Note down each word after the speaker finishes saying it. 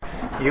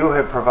You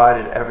have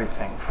provided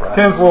everything for us.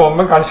 天父，我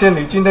们感谢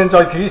你，今天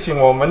在提醒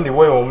我们，你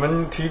为我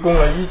们提供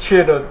了一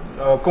切的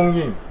供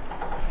应。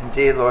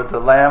Indeed, Lord, the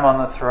Lamb on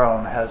the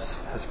throne has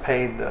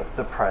paid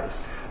the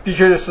price. 的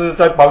确是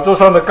在宝座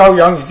上的羔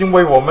羊已经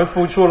为我们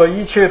付出了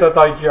一切的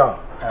代价。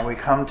And we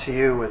come to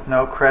you with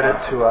no credit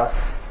to us.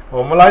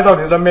 我们来到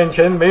你的面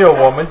前，没有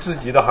我们自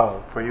己的好，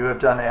 For you have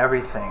done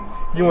everything.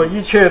 因为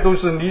一切都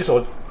是你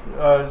所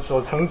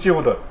成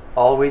就的。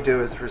All we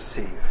do is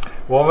receive.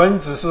 我们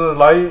只是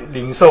来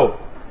领受。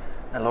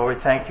And Lord, we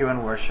thank you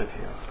and worship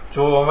you.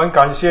 主，我们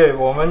感谢，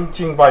我们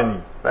敬拜你。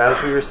But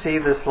as we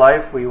receive this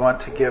life, we want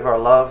to give our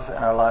love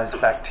and our lives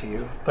back to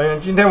you. 但愿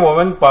今天我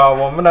们把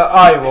我们的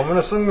爱、我们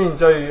的生命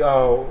再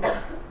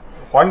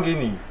还给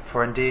你。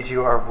 For indeed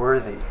you are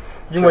worthy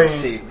to 因为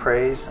receive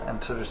praise and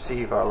to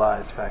receive our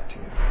lives back to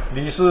you.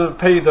 你是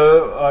配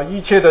得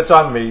一切的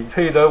赞美，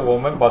配得我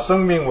们把生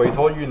命委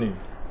托于你。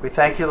 We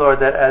thank you, Lord,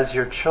 that as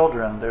your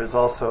children, there's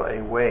also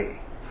a way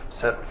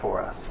set for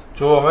us.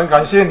 主，我们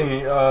感谢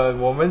你，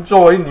我们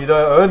作为你的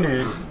儿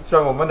女，在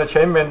我们的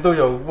前面都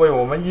有为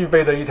我们预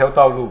备的一条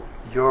道路。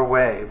 Your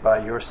way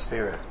by your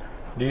Spirit.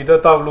 你的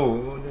道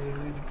路，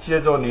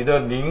借着你的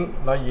灵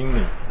来引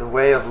领。 The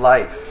way of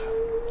life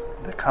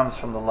that comes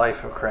from the life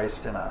of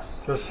Christ in us.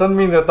 这生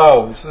命的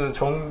道是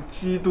从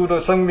基督的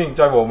生命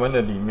在我们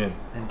的里面。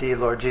 Indeed,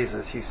 Lord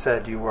Jesus, you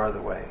said you are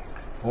the way.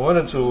 我们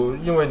的主，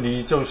因为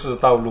你就是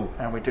道路，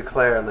 And we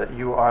declare that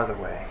you are the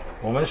way.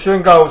 我们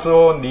宣告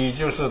说你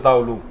就是道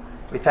路。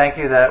 We thank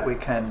you that we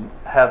can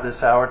have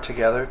this hour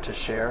together to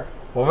share.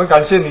 我们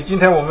感谢你，今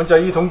天我们在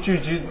一同聚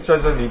集在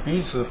这里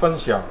彼此分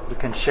享。 We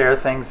can share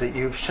things that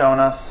you've shown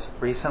us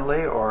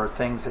recently or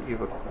things that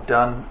you've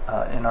done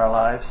in our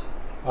lives.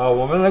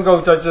 我们能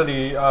够在这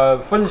里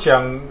分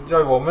享在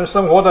我们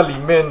生活的里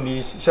面，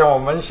你向我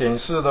们显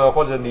示的，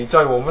或者你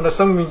在我们的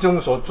生命中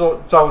所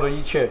造的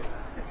一切。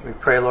 We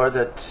pray, Lord,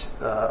 that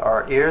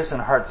our ears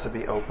and hearts will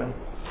be open.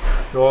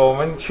 我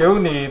们求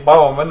你把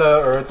我们的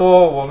耳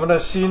朵、我们的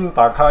心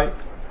打开，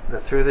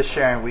 That through the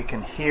sharing we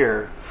can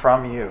hear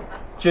from you.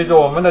 借着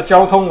我们的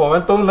交通，我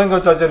们都能够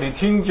在这里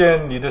听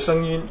见你的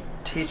声音，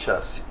 Teach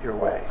us your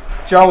way.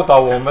 教导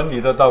我们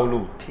你的道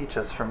路， Teach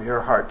us from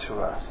your heart to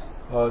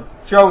us.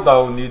 教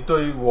导你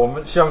对我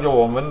们向着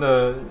我们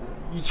的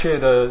一切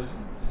的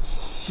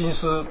心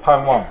思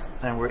盼望，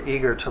 And we're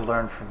eager to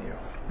learn from you.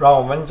 让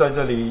我们在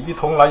这里一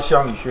同来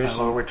向你学 And 习。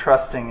 Lord, we're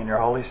trusting in your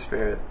Holy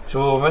Spirit 主，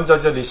我们在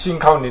这里信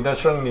靠你的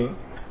圣灵，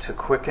 to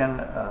quicken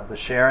the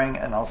sharing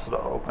and also to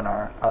open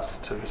us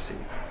to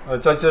receive.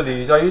 在这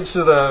里再一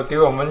次的给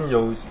我们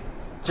有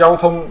交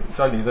通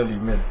在你的里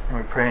面。 And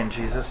we pray in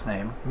Jesus'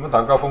 name. 我们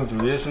祷告奉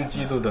主耶稣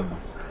基督的名。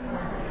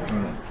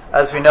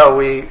As we know,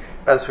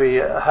 as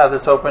we have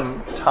this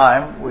open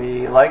time,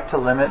 we like to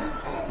limit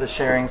the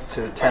sharings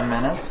to 10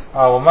 minutes.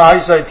 我们还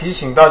是在提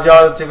醒大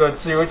家，这个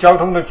自由交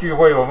通的聚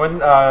会，我们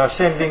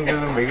限定就是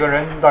每个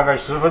人大概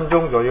10分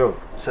钟左右，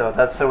 So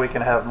that's so we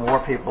can have more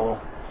people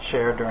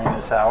share during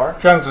this hour.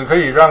 这样子可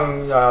以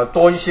让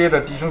多一些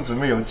的弟兄姊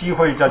妹有机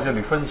会在这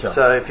里分享。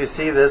 So if you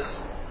see this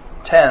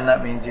 10,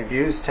 that means you've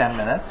used 10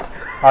 minutes.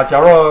 假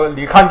如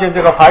你看见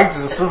这个牌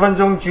子10分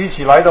钟举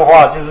起来的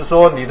话，就是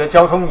说你的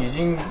交通已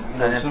经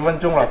有 And 10分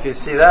钟了 if。you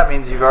see that,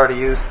 means you've already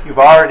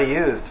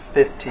used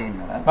 15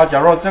 minutes. 假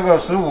如这个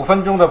15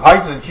分钟的牌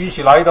子举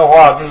起来的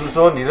话，就是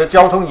说你的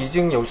交通已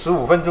经有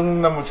15分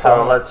钟那么 So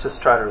长。 let's just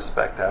try to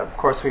respect that.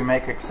 Of course, we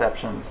make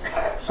exceptions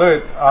所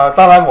以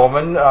当然我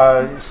们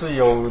是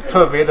有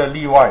特别的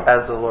例外。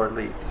 as the Lord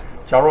leads.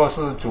 假若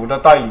是主的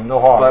带领的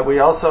话， But we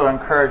also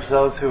encourage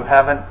those who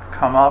haven't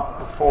come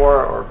up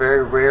before or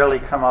very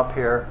rarely come up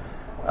here,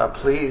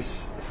 please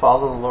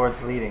follow the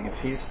Lord's leading. If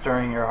He's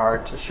stirring your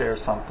heart to share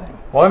something,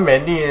 我们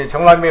勉励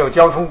从来没有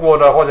交通过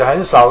的，或者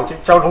很少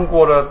交通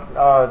过的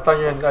但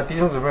愿弟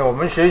兄姊妹，我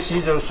们学习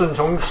就顺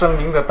从圣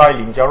灵的带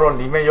领。假如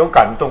里面有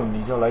感动，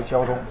你就来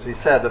交通。 as we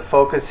said, the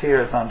focus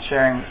here is on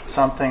sharing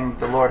something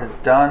the Lord has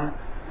done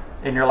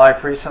in your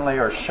life recently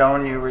or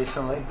shown you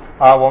recently.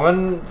 我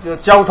们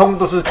交通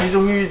都是集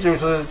中于就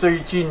是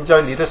最近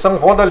在你的生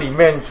活的里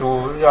面，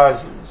主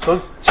所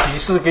启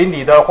示给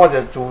你的，或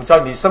者主在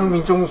你生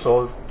命中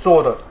所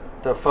做的。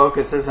 The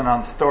focus isn't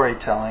on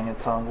storytelling;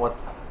 it's on what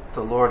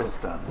the Lord has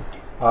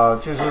done.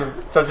 就是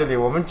在这里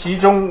我们集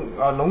中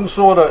浓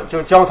缩的，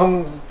就交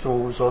通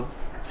主所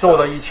做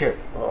的一切。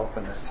 We'll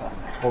open this time.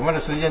 我们的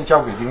时间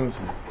交给弟兄姊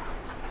妹。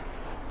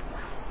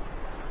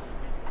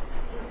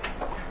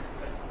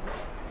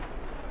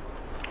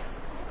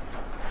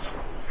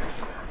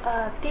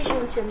弟兄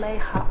姐妹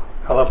好，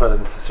 Hello, brothers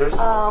and sisters.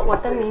 我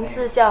的名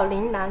字叫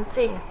林南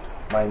静。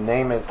 My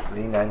name is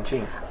Li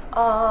Nanjing.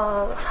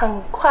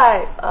 很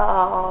快，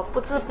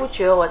不知不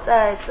觉我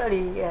在这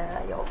里也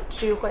有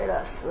聚会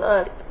了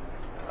12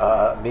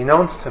年。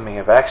Beknownst to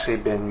me, I've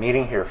actually been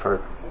meeting here for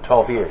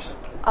 12 years.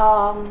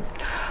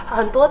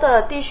 很多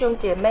的弟兄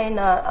姐妹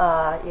呢，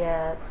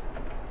也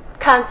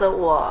看着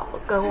我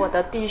跟我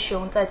的弟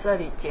兄在这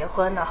里结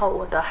婚，然后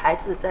我的孩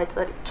子在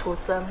这里出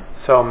生。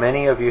 So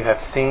many of you have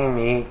seen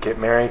me get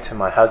married to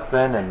my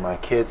husband and my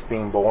kids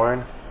being born.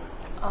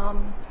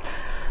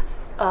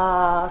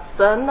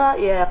 神呢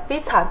也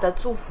非常的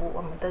祝福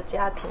我们的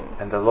家庭。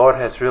And the Lord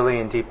has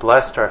really indeed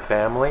blessed our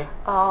family.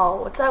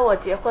 在我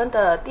结婚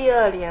的第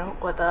2年，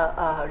我的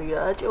女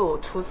儿就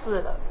出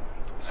世了。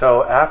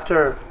So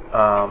after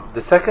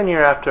the second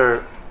year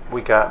after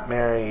we got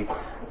married,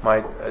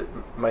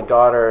 my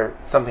daughter,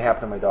 something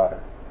happened to my daughter.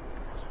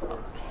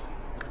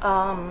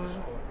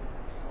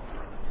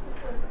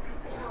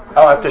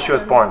 After she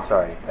was born,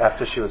 sorry.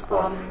 After she was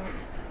born.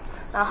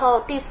 然后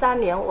第3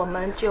年我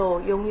们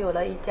就拥有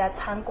了一家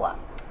餐馆。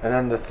And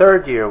then the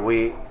third year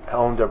we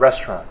owned a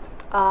restaurant.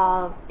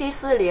 第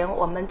4年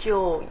我们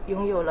就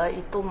拥有了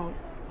一栋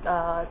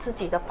自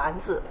己的房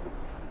子。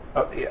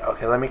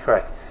Okay, let me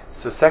correct.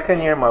 So second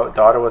year my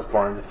daughter was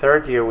born. The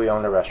third year we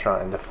owned a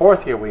restaurant, and the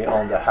fourth year we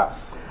owned a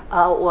house.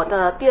 我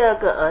的第2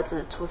个儿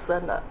子出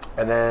生了。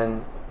And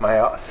then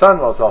my son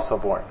was also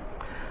born.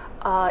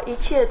 一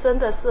切真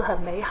的是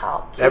很美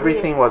好。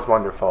Everything was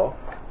wonderful.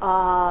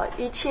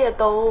 一切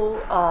都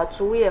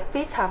主也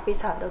非常非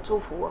常的祝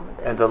福我们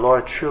的。And the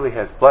Lord truly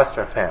has blessed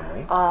our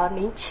family.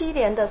 07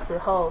年的时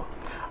候，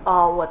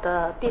我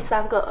的第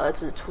3个儿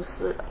子出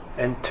世了。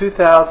In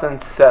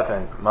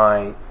 2007,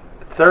 my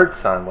third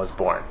son was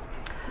born.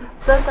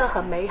 真的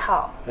很美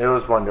好。It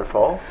was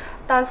wonderful.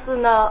 但是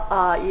呢，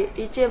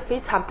一件非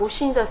常不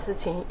幸的事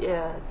情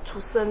也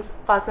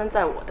发生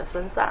在我的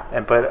身上。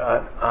But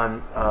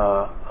an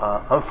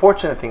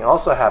unfortunate thing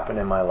also happened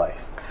in my life.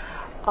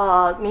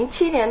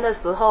 07年的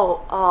时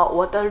候，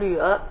我的女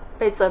儿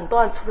被诊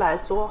断出来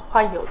说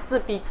患有自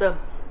闭症。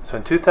So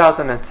in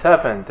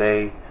 2007,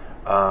 they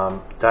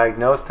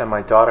diagnosed that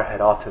my daughter had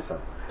autism.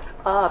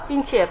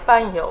 并且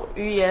伴有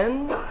语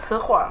言迟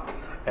缓。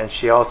And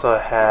she also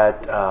had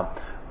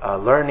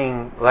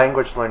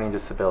language learning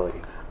disability.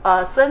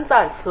 生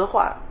长迟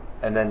缓。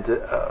And then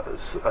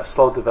a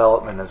slow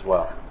development as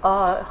well.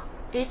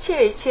 一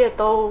切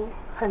都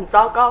很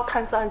糟糕，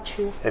看上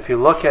去。If you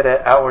look at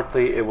it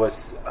outwardly, it was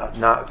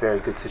not a very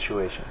good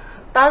situation.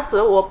 当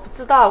时我不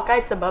知道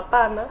该怎么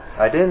办呢。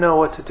I didn't know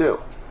what to do.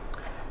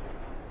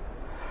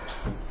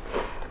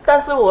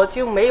 但是我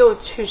就没有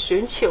去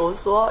寻求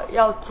说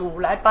要主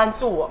来帮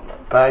助我们。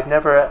But I'd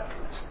never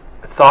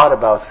thought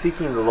about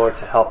seeking the Lord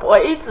to help us. 我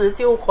一直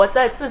就活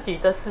在自己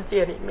的世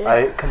界里面。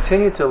I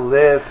continued to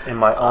live in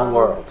my own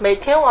world. 每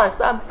天晚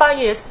上半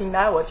夜醒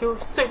来我就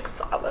睡不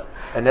着了。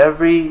And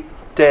every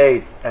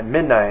day at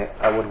midnight,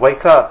 I would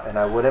wake up and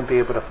I wouldn't be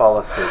able to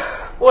fall asleep.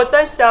 我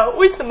在想，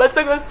为什么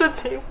这个事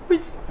情会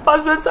发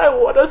生在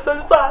我的身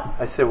上？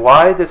 I said,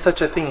 why did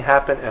such a thing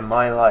happen in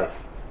my life?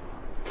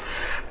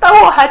 当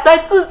我还在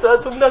自责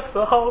中的时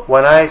候，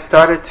 When I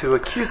started to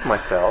accuse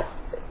myself,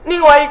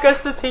 另外一个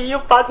事情又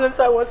发生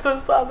在我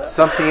身上了。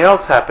 something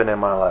else happened in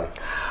my life.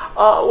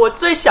 我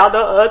最小的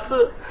儿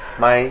子，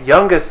 My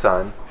youngest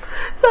son,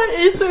 在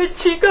1岁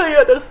7个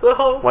月的时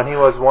候， when he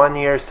was 1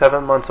 year,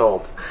 7 months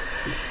old,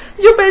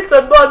 又被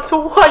诊断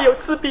出患有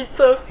自闭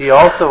症。 he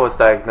also was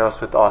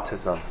diagnosed with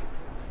autism.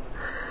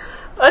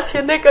 而且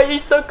那个医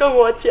生跟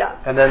我讲，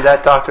 And then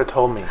that doctor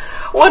told me,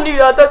 我女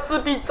儿的自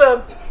闭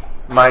症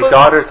my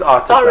daughter's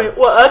Sorry, autism,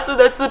 我儿子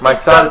的自闭 my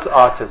症 son's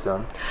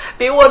autism,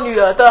 比我女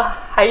儿的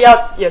还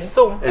要严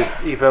重。 is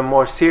even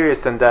more serious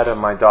than that of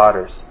my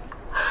daughter's.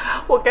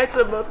 我该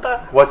怎么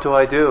办？ What do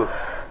I do?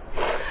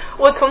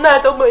 我从来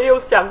都没有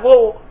想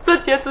过这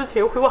些事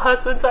情会发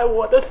生在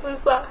我的身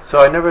上。 So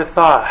I never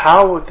thought,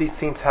 how would these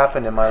things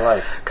happen in my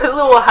life? 可是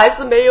我还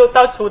是没有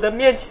到主的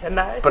面前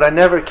来， But I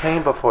never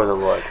came before the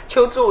Lord.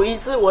 求主医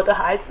治我的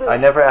孩子。 I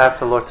never asked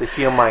the Lord to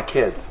heal my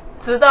kids.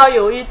 直到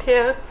有一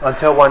天，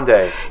 Until one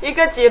day, 一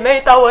个姐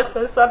妹到我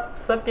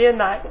身边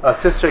来， a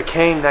sister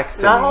came next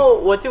to 然 me. 后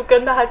我就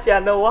跟她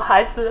讲了我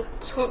孩子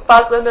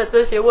发生的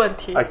这些问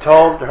题， I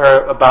told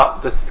her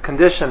about the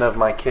condition of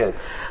my kids.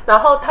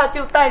 然后她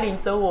就带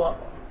领着我，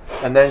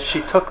 And then she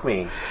took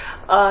me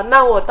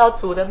让我到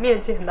主的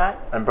面前来，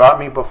 and brought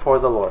me before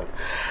the Lord.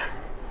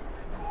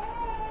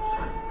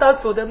 到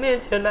主的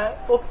面前来，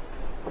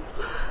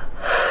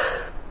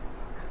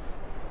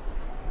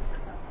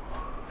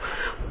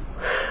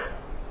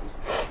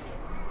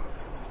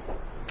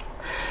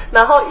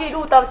然后一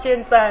路到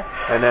现在，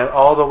 And then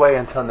all the way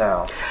until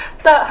now.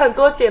 但很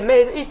多姐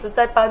妹一直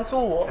在帮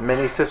助我。 And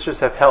many sisters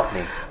have helped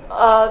me.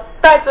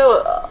 带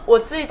着我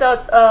记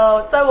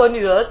得在我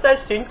女儿在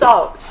寻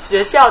找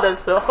学校的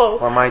时候，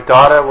 When my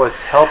daughter was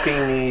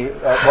helping me,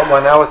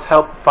 when I was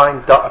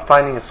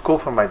finding a school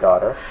for my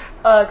daughter,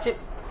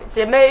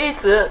 姐妹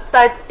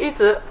一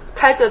直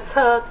开着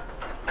车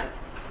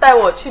带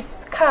我去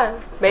看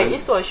每一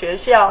所学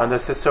校， and the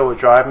sister would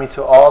drive me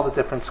to all the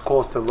different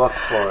schools to look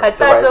for 还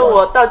the 带 right 着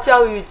我 one. 到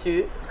教育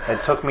局， And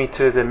took me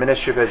to the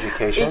Ministry of 一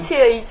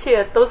Education.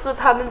 切都是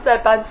他们在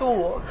帮助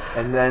我，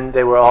 And then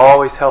they were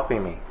always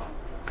helping me.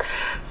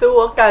 所以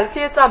我感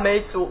谢赞美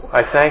主，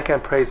 I thank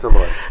and praise the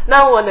Lord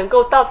让我能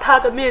够到他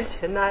的面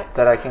前来，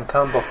 that I can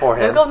come before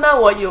能 Him 够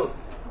让我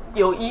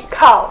有依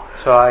靠。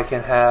 so I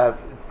can have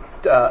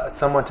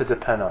someone to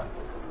depend on.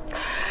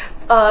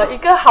 一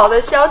个好的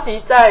消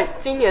息在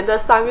今年的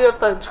3月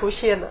份出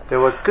现了。 There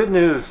was good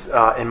news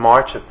in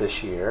March of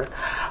this year.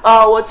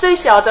 我最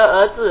小的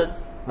儿子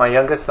my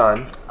youngest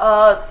son,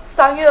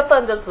 3月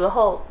份的时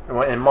候，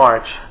 in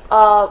March,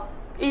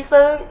 医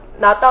生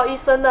拿到医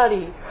生那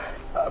里，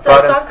 在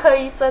brought him, 专科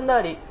医生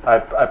那里， I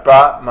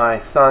brought my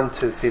son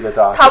to see the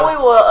他为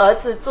doctor. 我儿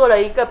子做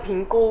了一个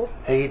评估，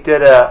 He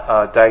did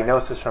a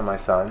diagnosis for my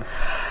son,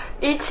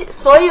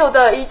 所有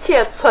的一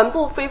切全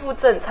部恢复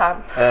正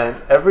常， and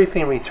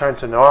everything returned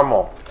to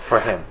normal for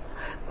him.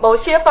 某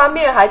些方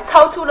面还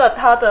超出了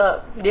他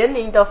的年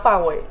龄的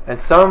范围。 In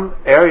some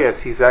areas,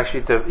 he's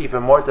actually even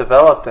more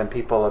developed than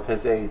people of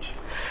his age.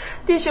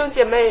 弟兄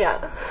姐妹呀、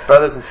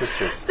 Brothers and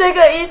sisters, 这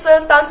个医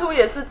生当初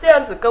也是这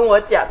样子跟我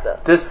讲的，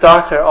 this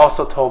doctor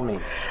also told me,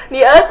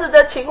 你儿子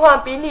的情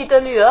况比你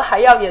的女儿还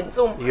要严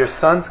重， your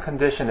son's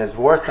condition is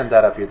worse than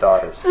that of your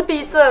daughter's. 自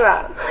闭症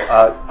啊，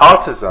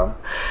 Autism,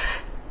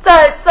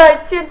 在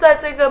现在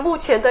这个目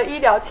前的医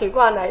疗情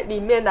况里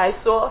面来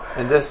说，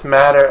 in this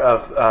matter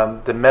of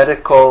the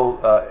medical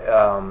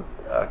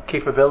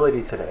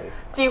capability today,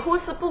 几乎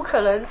是不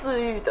可能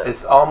治愈的。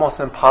 is almost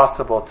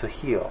impossible to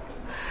heal.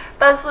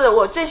 但是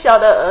我最小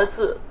的儿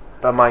子，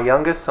 But my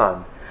youngest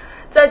son,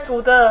 在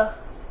主的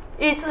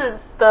医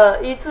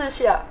治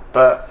下，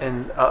 but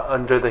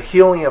under the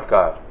healing of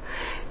God,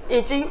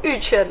 已经愈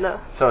全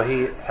了。 so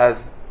he has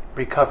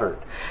recovered.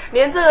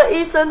 连这个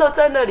医生都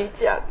在那里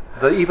讲，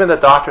 Even the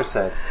doctor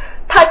said,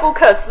 太不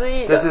可思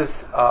议 this 了， is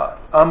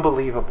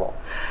unbelievable.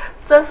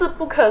 真是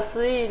不可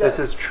思议 This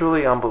的， is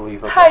truly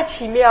unbelievable. 太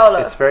奇妙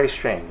了 It's。very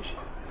strange.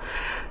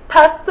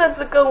 他甚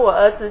至跟我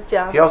儿子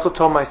讲 He also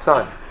told my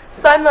son,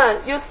 ，Simon,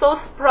 you so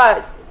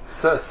surprised。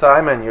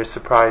 Simon, you're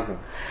surprising.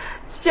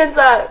 现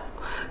在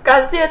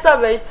感谢赞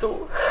美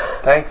主。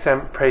 Thanks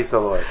and praise the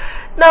Lord.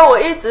 那我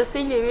一直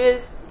心里面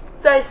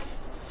在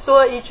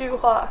说一句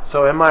话：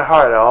 So in my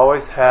heart, I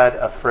always had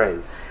a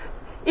phrase.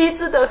 医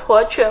治的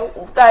活泉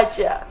无代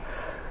价，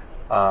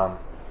 Um,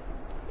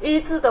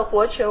 医治的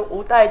活泉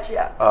无代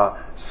价。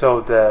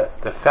 so the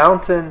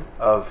fountain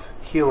of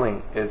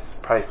healing is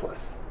priceless.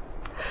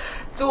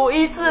 主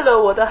医治了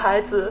我的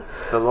孩子。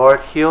 The Lord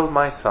healed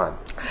my son.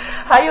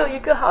 还有一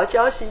个好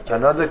消息就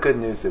是， Another good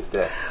news is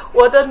that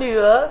我的女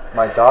儿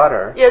my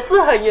daughter 也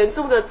是很严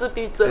重的自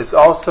闭症， is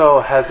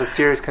also has a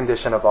serious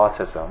condition of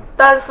autism.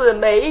 但是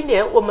每一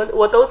年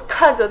我都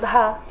看着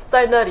她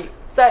在那里，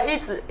在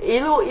一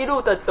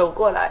路的走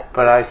过来。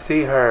 But I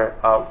see her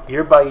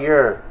year by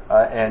year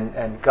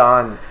and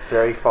gone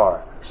very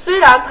far. 虽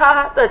然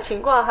她的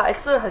情况还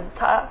是很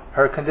差，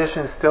 Her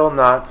condition is still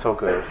not so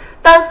good,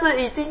 但是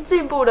已经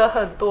进步了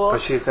很多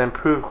but。she's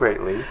improved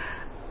greatly.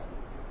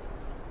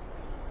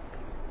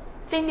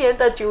 今年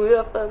的9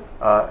月份，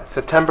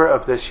 September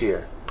of this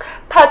year,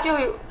 她就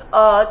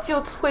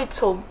会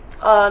从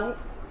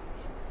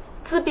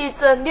自闭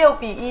症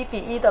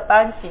6:1:1的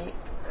班级，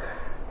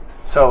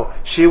 so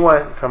she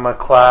went from a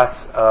class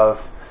of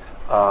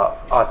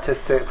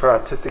autistic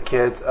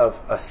kids of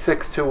a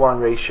 6-to-1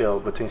 ratio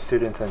between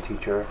students and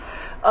teacher,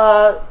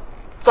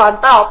 转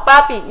到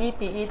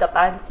8:1:1的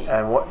班级。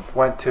 and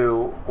went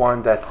to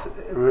one that's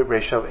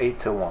ratio of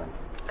 8-to-1.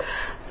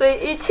 所以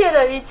一切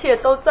的一切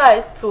都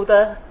在主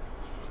的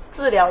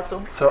治疗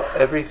中。 So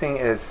everything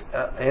is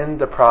in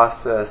the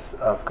process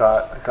of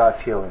God's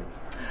healing.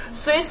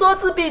 谁说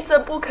自闭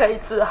症不可以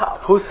治好？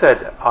 Who said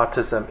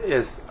autism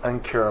is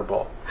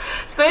incurable?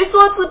 谁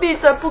说自闭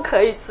症不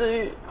可以治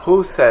愈？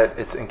 Who said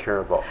it's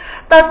incurable?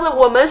 但是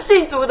我们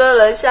信主的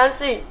人相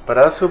信， But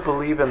us who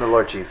believe in the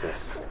Lord Jesus,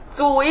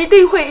 主一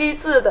定会医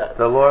治的。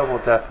 the Lord will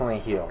definitely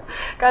heal.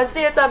 感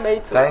谢赞美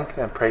主。 Thank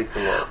and praise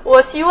the Lord.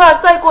 我希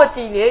望再过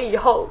几年以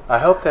后， I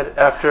hope that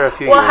after a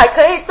few 我还 years,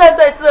 可以站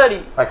在这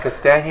里， I could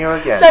stand here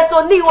again 再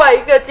做另外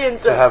一个见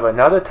to 证， have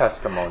another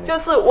testimony 就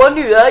是我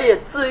女儿也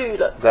治愈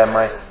了。 that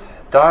my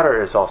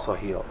daughter is also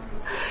healed.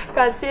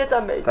 感谢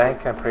赞美主。 Thank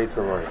and praise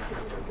the Lord.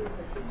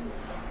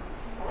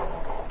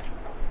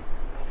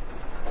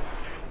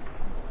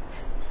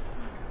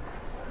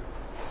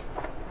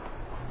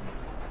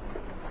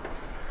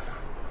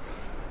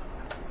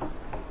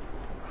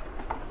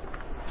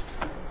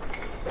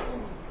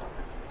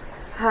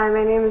 Hi,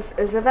 my name is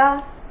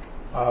Isabel.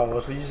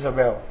 我是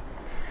Isabel。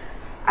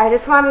 I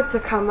just wanted to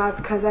come up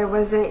because I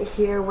wasn't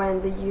here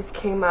when the youth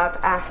came up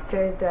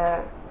after the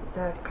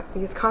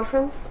youth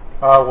conference.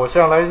 我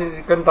想来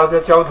跟大家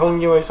交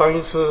通，因为上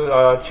一次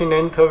青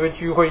年特别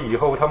聚会以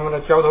后，他们的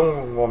交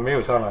通我没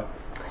有上来。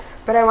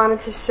 But I wanted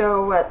to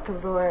show what the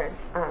Lord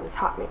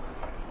taught me.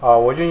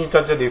 我愿意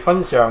在这里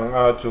分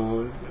享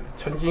主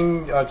曾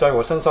经在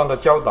我身上的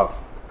教导。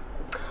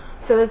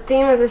 So the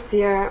theme of this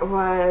year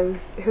was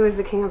Who is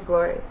the King of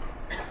Glory?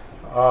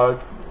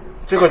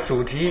 这个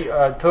主题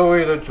特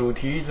惠的主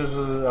题就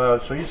是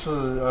谁是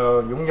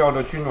荣耀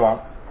的君王。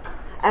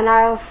 And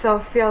I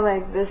also feel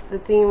like the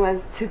theme was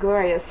too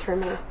glorious for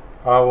me.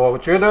 我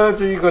觉得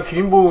这个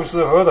题目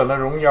是何等的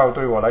荣耀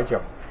对我来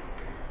讲。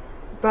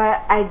 But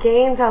I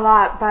gained a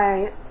lot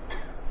by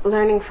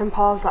learning from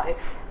Paul's life.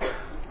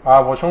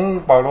 我从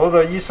保罗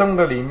的一生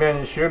的里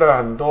面学了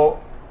很多。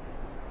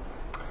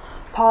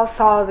 Paul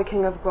saw the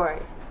King of Glory.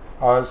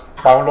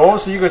 保罗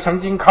是一个曾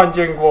经看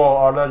见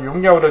过的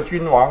荣耀的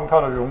君王，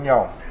他的荣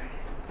耀。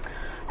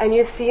And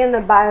you see in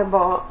the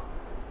Bible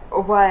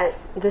what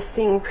the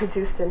seeing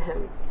produced in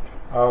him.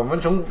 我们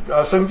从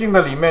圣经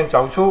的里面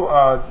找出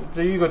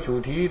这一个主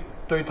题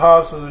对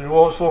他是如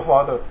何说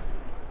法的。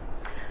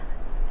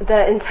The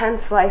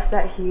intense life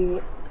that he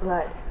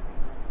led.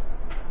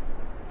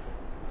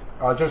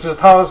 就是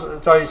他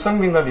在生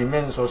命的里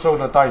面所受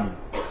的带领。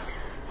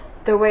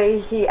The way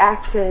he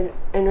acted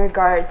in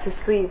regard to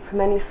sleep,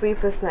 many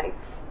sleepless nights.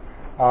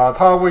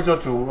 他为着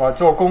主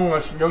做工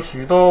有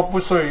许多不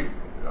睡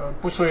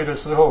的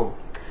时候。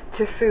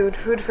To food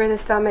for the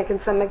stomach and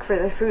stomach for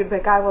the food,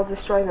 but God will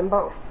destroy them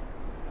both.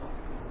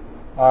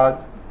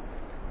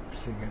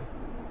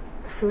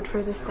 Food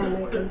for the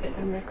stomach and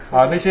stomach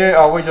for 那些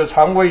为着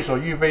肠胃所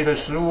预备的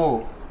食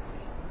物。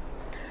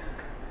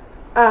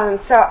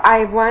So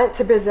I went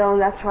to Brazil,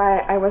 and that's why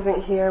I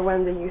wasn't here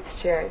when the youth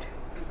shared.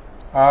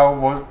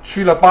 我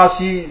去了巴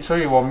西，所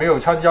以我没有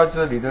参加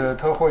这里的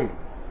特会。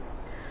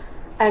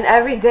And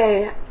every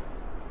day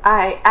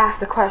I ask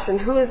the question,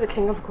 who is the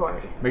King of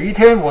Glory? 每一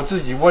天我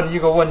自己问一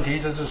个问题，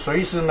就是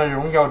谁是那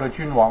荣耀的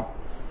君王。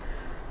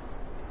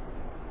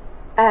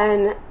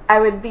And I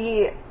would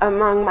be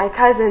among my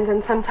cousins,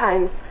 and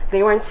sometimes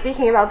they weren't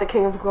speaking about the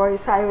King of Glory,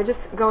 so I would just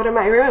go to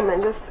my room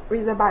and just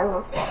read the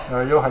Bible.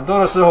 有很多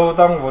的时候，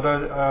当我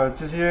的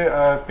这些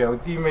表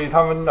弟妹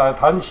他们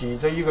谈起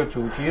这一个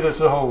主题的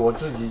时候，我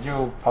自己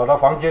就跑到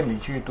房间里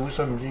去读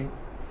圣经。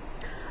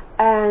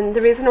And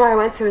the reason why I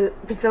went to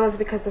Brazil is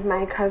because of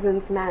my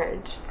cousin's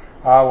marriage.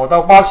 我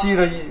到巴西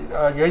的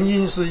原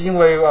因是因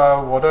为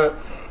我的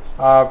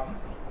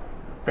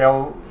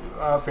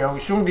表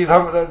兄弟他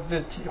们的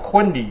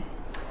婚礼。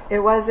It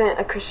wasn't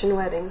a Christian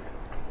wedding.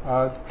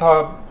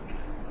 他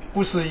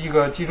不是一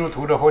个基督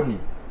徒的婚礼。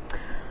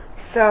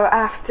So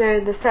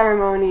after the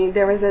ceremony,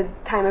 there was a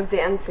time of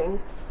dancing.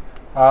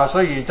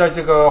 所以在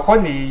这个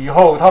婚礼以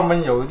后，他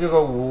们有这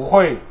个舞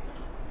会。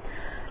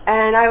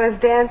And I was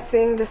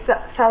dancing, just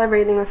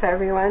celebrating with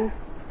everyone.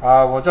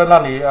 我在那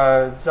里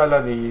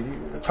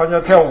参加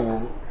跳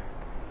舞。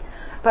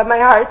But my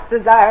heart's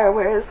desire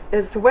where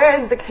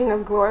is the King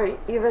of Glory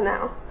even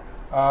now?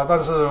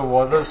 但是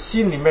我的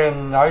心里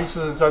面还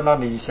是在那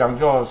里想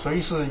着谁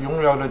是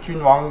荣耀的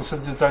君王，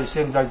甚至在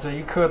现在这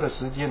一刻的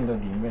时间的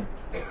里面。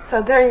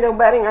So during the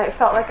wedding, I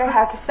felt like I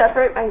had to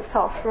separate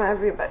myself from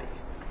everybody.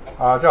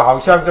 就好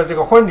像在这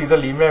个婚礼的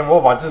里面，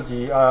我把自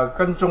己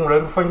跟众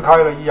人分开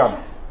了一样。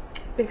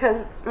Because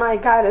my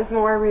God is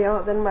more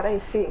real than what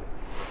I see.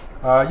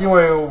 因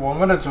为我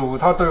们的主，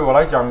他对我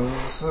来讲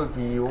是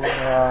比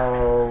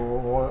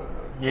我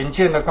眼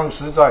见的更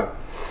实在。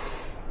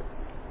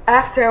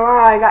After a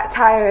while, I got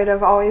tired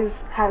of always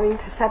having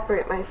to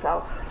separate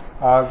myself.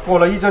 过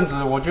了一阵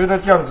子，我觉得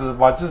这样子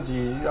把自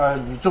己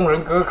与众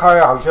人隔开，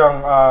好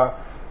像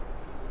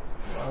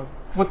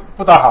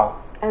不大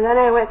好。And then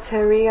I went to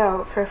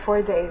Rio for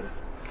 4 days.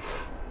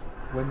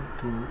 Went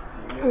to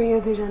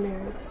Rio de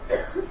Janeiro.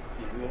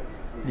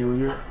 纽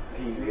约。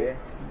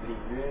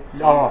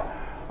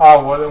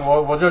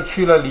我就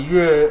去了里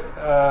约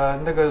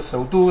那个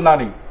首都那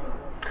里。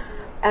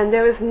And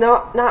there was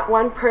not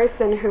one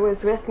person who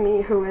was with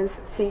me who was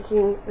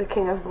seeking the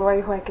King of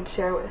Glory who I could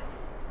share with.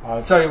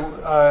 在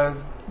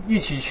一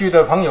起去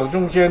的朋友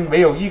中间，没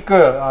有一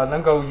个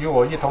能够与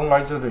我一同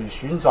来这里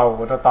寻找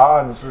我的答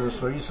案是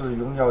谁是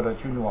荣耀的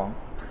君王。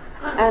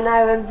And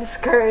I was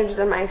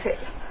discouraged in my faith.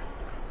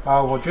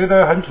 我觉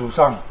得很沮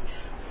丧。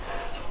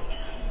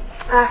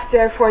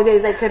After 4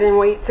 days, I couldn't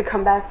wait to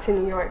come back to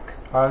New York.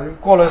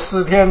 过了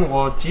4天，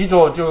我急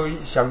着就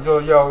想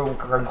着要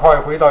赶快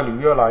回到纽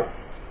约来。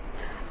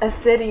A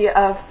city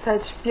of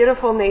such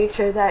beautiful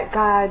nature that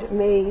God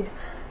made,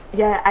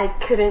 yet I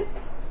didn't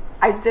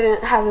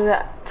have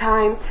the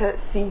time to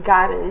see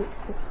God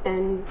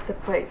in the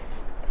place.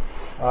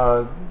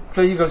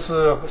 这一个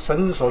是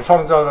神所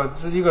创造的，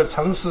这一个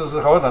城市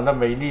是何等的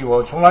美丽，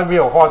我从来没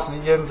有花时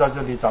间在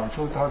这里找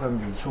出它的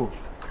美处。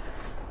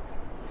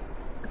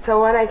So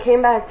when I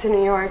came back to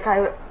New York,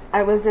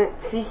 I wasn't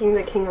seeking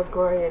the King of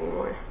Glory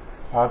anymore.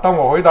 当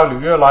我回到纽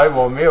约来，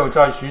我没有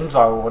再寻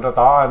找我的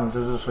答案，就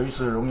是谁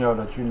是荣耀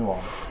的君王。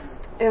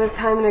It was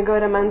time to go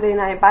to Monday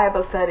night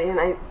Bible study, and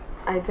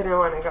I didn't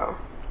want to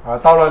go.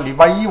 到了礼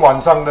拜一晚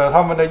上的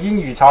他们的英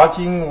语查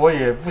经，我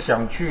也不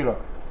想去了。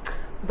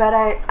But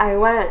I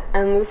went,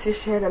 and Lucy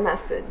shared a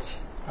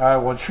message.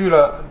 我去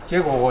了，结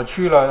果我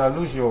去了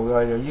，Lucy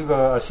有一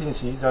个信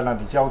息在那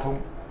里交通。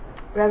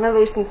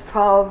Revelations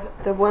 12,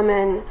 the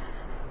woman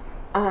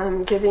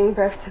giving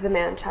birth to the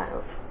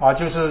man-child.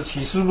 就是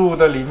启示录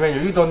的里面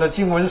有一段的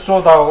经文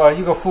说到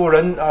一个妇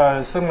人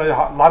生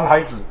了男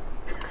孩子。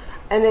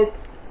And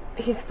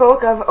he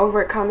spoke of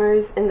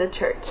overcomers in the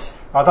church.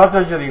 他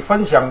在这里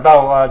分享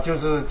到就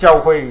是教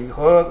会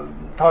和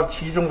他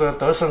其中的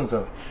得胜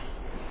者。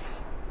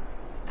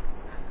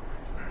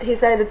He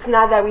said it's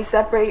not that we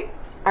separate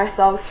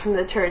ourselves from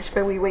the church,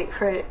 but we wait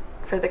for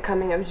the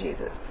coming of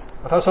Jesus.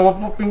 他说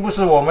并不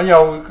是我们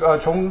要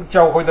从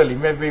教会的里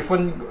面被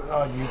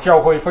与教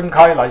会分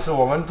开来，是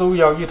我们都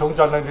要一同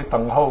在那里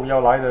等候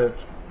要来的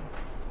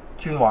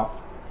君王。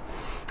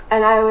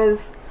And I was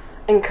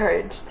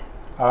encouraged.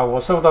 我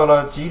受到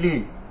了激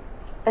励。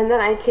And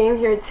then I came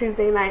here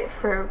Tuesday night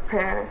for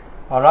prayer.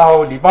 然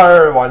后礼拜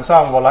二晚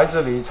上我来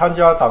这里参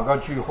加祷告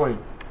聚会。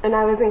And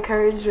I was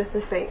encouraged with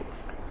the saints.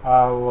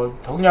 我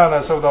同样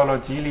的受到了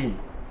激励。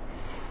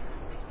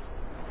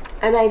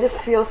And I just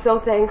feel so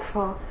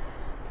thankful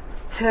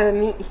to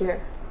meet here.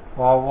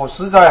 我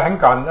实在很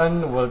感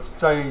恩我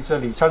在这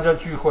里参加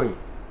聚会。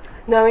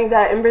Knowing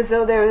that in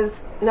Brazil there was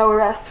no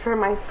rest for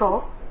my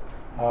soul.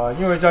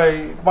 因为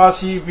在巴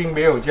西并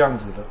没有这样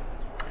子的。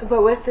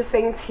But with the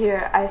saints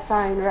here, I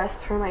find rest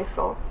for my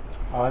soul.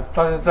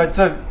 但是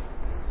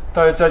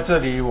在这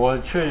里我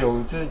却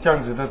有就是这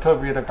样子的特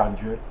别的感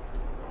觉。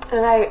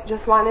And I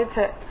just wanted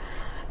to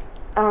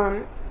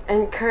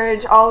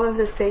encourage all of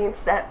the saints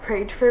that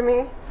prayed for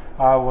me.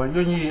 我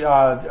愿意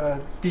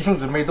弟兄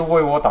姊妹都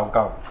为我祷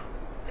告。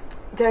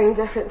During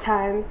different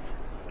times.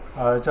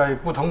 在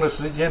不同的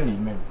时间里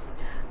面。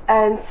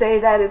And say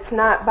that it's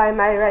not by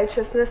my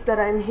righteousness that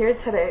I'm here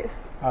today.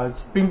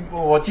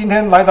 我今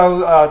天来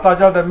到大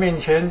家的面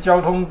前交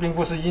通，并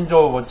不是因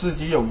着我自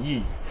己有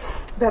义。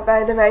But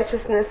by the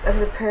righteousness of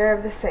the prayer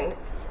of the saints.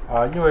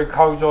 因为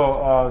靠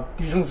着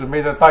弟兄姊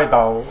妹的代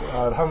祷，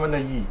他们的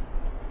义。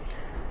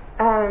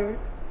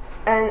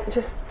And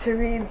just to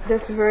read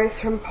this verse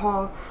from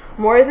Paul,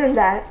 more than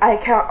that, I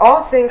count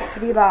all things to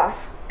be lost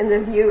in the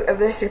view of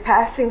the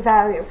surpassing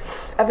value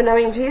of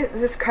knowing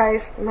Jesus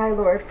Christ my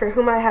Lord, for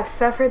whom I have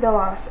suffered the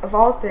loss of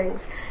all things,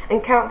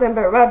 and count them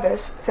but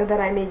rubbish, so that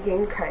I may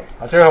gain Christ.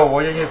 最后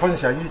我愿意分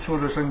享一处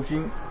的圣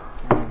经。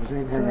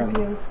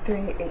Philippians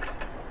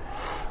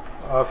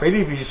 3:8. 腓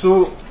立比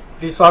书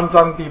第3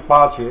章第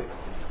8节。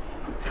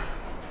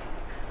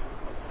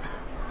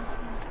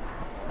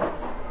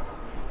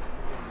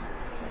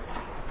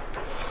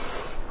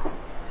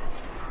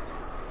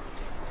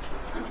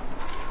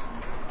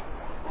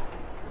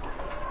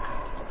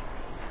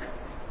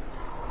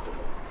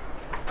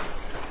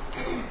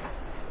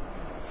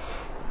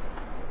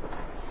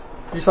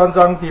第3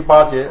章第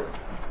8节，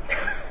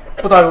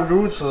不但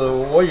如此，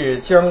我也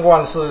将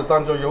万事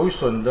当作有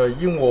损的，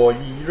因我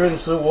以认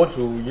识我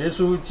主耶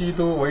稣基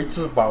督为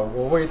至宝。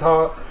我为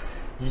他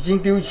已经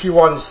丢弃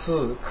万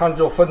事，看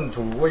作粪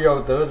土，为要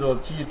得着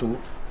基督。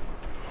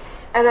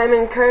And I'm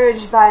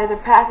encouraged by the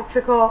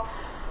practical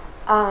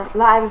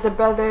lives the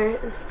brothers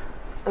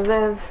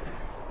live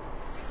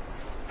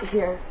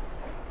here.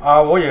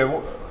 我也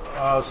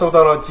受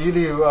到了激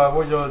励，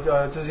为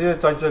着这些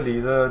在这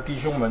里的弟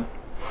兄们。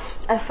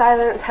A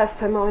silent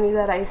testimony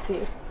that I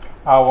see.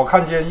 我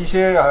看见一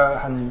些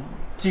很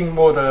静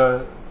默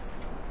的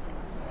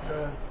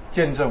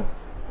见证。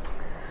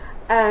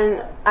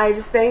And I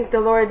just thank the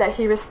Lord that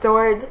He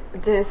restored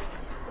this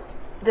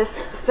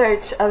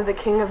search of the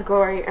King of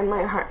Glory in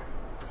my heart.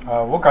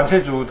 我感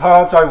谢主，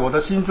他在我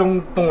的心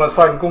中动了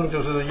善工，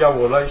就是要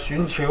我来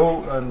寻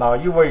求哪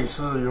一位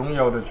是荣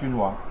耀的君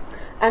王。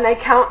And I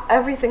count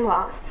everything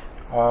lost.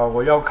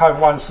 我要看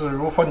万事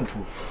如粪土。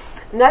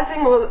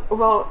Nothing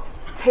will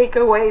take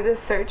away the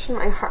search in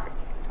my heart.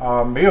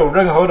 没有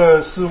任何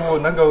的事物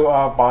能够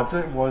把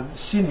我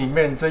心里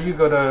面这一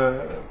个的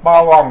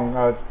巴望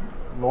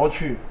挪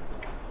去。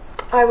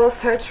I will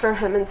search for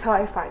Him until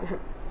I find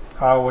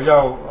Him. 我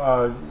要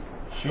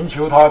寻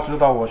求他，直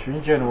到我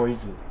寻见为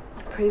止。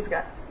Praise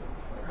God.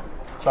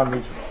 赞美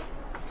主。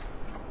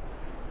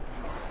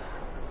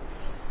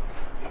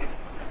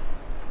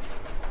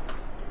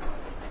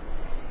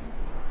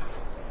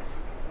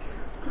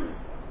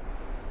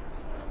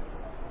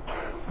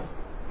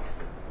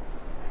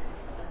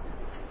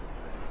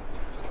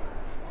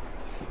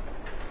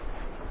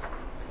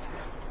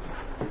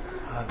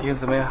弟兄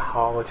姊妹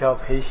好，我叫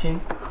裴鑫。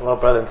Hello,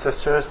 brothers and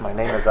sisters. My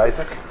name is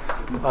Isaac.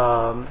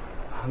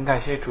 很感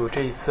谢主，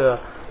这一次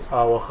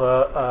我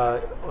和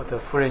我的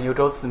夫人尤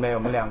州姊妹，我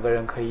们2个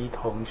人可以一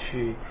同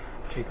去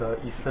这个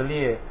以色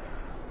列，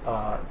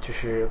就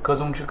是歌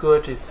宗之歌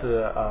这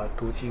次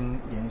读经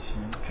研习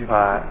聚会。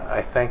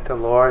I thank the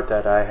Lord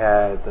that I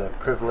had the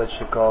privilege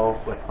to go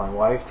with my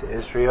wife to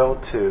Israel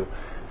to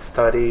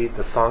study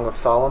the Song of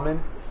Solomon.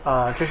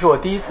 这是我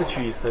第一次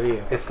去以色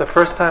列。It's the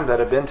first time that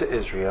I've been to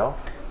Israel.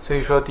 所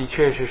以说的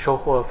确是收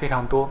获非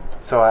常多。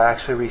So I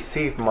actually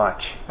received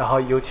much. 然后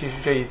尤其是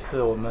这一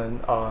次我们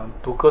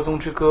读歌宗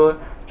之歌，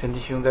陈弟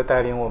兄在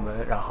带领我们，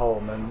然后我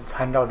们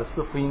参照着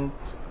4福音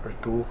而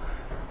读。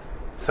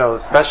So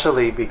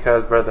especially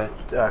because Brother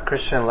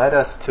Christian led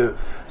us to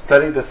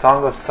study the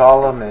Song of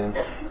Solomon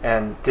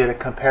and did a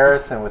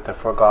comparison with the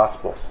 4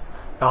 Gospels.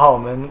 然后我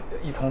们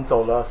一同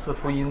走了4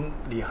福音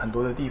里很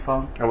多的地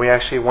方。And we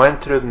actually went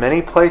through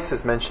many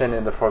places mentioned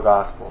in the 4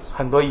 Gospels.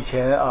 很多以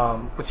前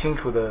不清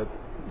楚的，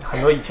很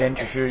多以前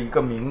只是一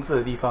个名字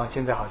的地方，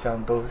现在好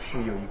像都是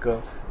有一个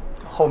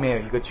后面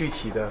有一个具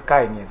体的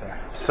概念在。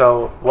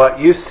So what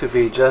used to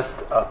be just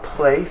a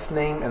place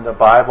name in the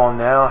Bible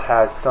now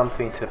has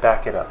something to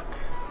back it up.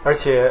 而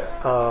且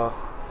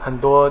很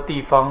多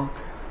地方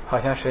好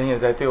像神也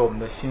在对我们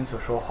的心所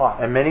说话。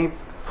And many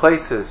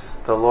places,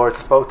 the Lord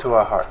spoke to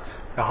our hearts.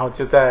 然后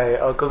就在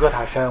哥哥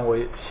塔山，我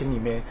心里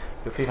面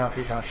有非常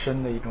非常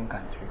深的一种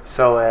感觉。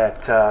 So at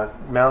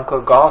Mount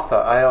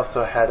Golgotha, I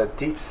also had a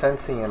deep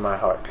sensing in my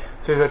heart.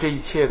 所以说这一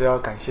切都要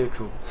感谢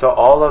主。 So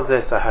all of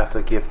this I have to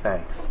give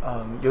thanks.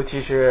 尤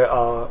其是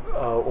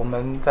我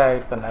们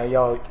在本来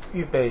要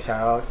预备想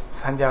要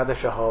参加的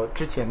时候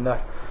之前呢，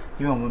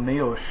因为我们没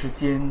有时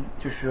间，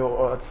就是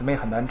姊妹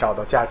很难找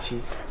到假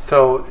期。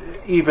 So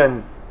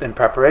even in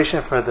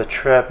preparation for the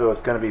trip, it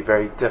was going to be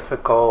very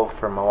difficult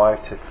for my wife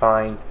to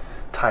find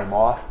time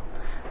off.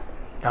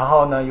 然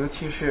后呢，尤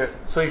其是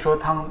所以说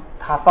当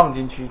他放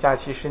进去假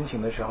期申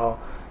请的时候，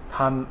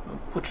他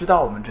不知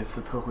道我们这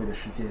次特会的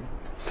时间。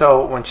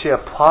 So when she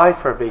applied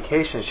for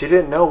vacation, she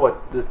didn't know what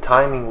the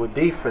timing would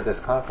be for this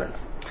conference.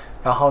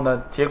 然后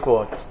呢，结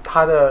果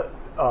他的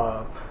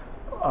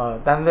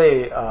单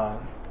位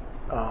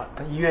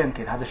医院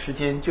给他的时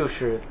间就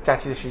是假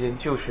期的时间，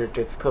就是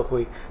这次特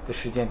会的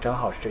时间，正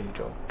好是这一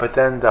周。 But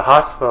then the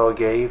hospital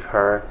gave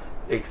her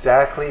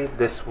exactly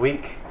this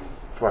week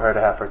for her to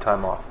have her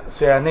time off.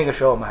 虽然那个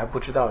时候我们还不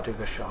知道这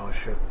个时候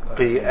是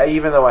But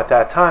even though at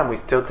that time we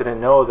still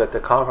didn't know that the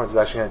conference was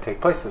actually going to take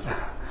place this week.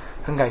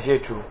 很感谢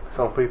主。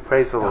 So we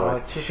praise the 然后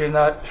Lord. 其实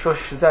呢，说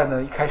实在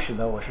呢，一开始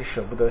呢，我是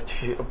舍不得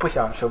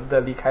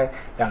离开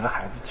两个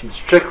孩子去。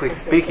 Strictly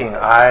speaking,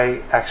 I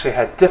actually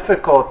had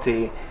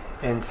difficulty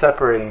in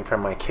separating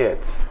from my kids.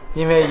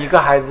 因为一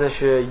个孩子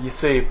是1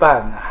岁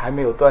半还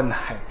没有断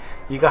奶，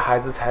一个孩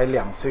子才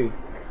2岁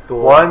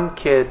多。 One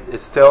kid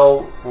is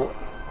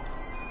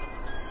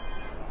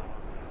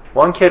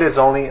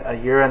only a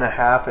year and a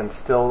half and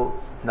still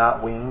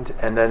not weaned,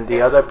 and then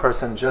the other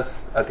person the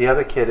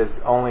other kid is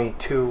only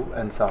 2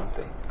 and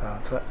something.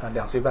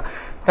 2岁半，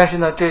但是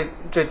呢，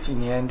这几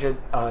年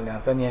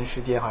2-3年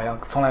时间，好像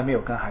从来没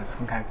有跟孩子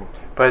分开过。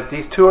 But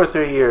these 2 or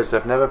 3 years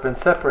have never been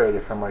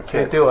separated from our 所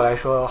以 kids. 对我来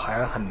说好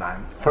像很难。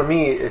 For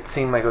me, it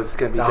seemed like it was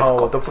going to be 然后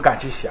我都 difficult. 不敢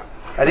去想，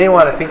 I didn't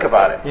want to think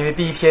about it. 因为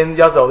第一天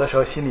要走的时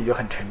候心里就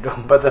很沉重。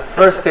 But the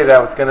first day that I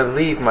was going to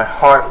leave, my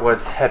heart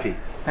was heavy.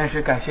 但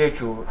是感谢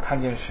主，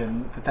看见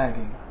神的带领。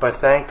 But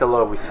thank the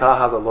Lord, we saw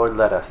how the Lord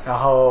led us. 然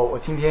后我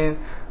今天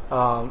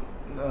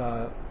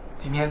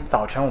今天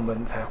早晨我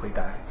们才回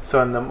来。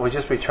 So we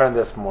just returned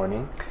this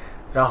morning.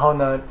 然后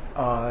呢，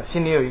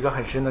心里有一个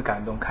很深的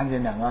感动，看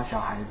见2个小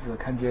孩子，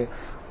看见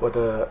我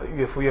的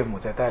岳父岳母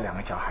在带2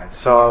个小孩子。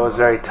 So I was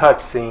very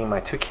touched seeing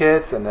my 2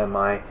 kids and then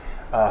my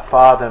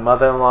father and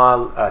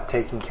mother-in-law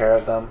taking care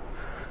of them.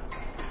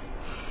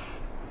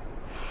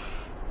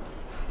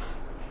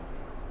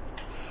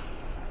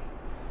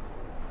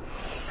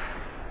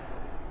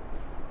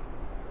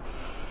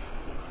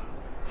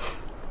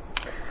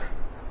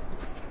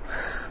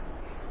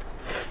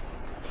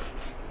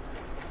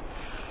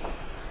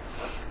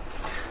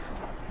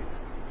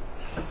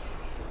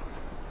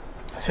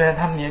 虽然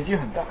他们年纪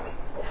很大，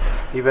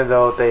 Even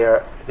though they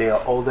are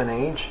old in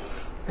age,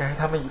 但是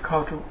他们依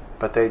靠主，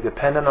 but they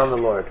depended on the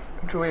Lord.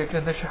 主也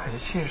真的是很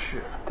信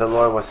实。 The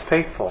Lord was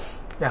faithful.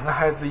 2个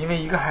孩子，因为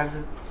一个孩子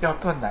要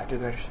断奶这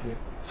段时间，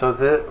 So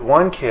the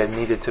one kid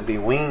needed to be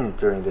weaned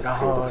during this 然 period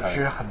后 of 是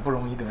time. 很不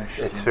容易的一段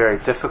时 It's 间。 very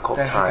difficult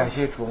但是感 time.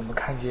 谢主，我们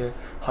看见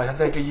好像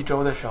在这一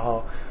周的时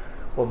候，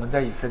我们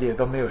在以色列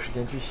都没有时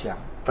间去想。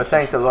 But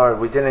thank the Lord,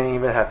 we didn't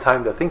even have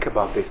time to think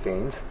about these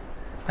things.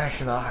 但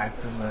是呢，孩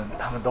子们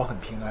他们都很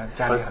平安，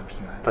家里 But, 很平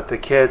安， but the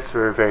kids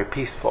were very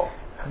peaceful.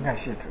 很感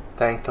谢主，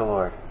 Thank the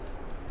Lord.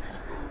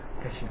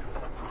 感谢主。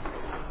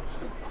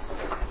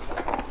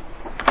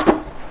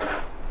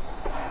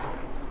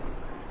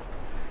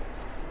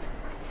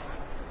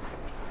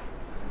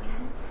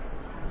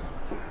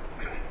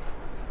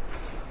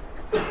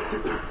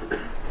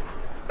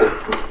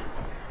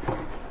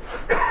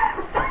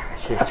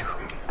谢主。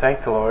 Thank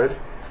the Lord.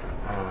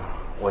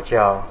 我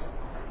叫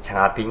陈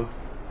阿斌，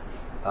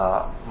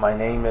 My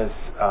name is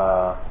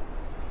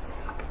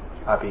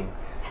Abin.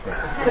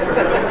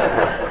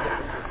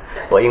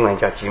 我英文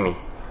叫 Jimmy。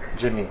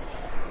 Jimmy.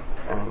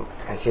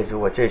 感谢主，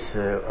我这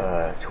次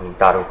从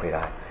大陆回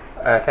来，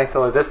 Thank the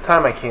Lord. This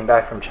time I came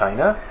back from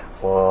China.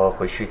 我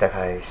回去大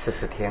概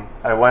40天，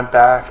 I went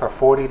back for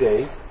 40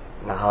 days.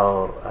 然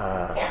后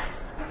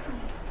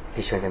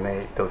弟兄姐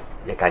妹都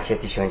也感谢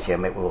弟兄姐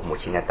妹为我母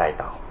亲的代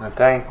祷。 And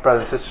thank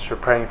brothers and sisters for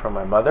praying for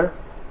my mother.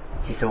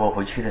 其实我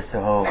回去的时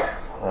候，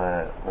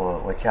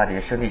我家里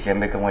的兄弟姐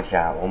妹跟我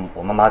讲，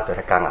我妈妈得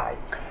了肝癌。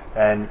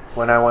 And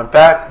when I went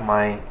back,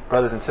 my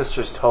brothers and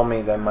sisters told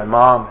me that my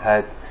mom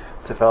had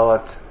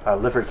developed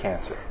liver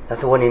cancer. 但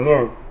是我里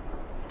面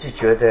就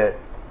觉得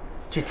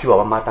最替我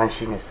妈妈担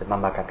心的是，妈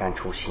妈刚刚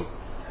出信。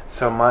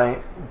 So my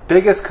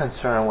biggest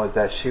concern was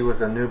that she was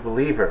a new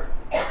believer.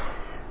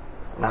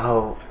 然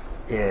后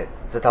也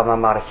知道妈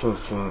妈的信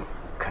心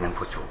可能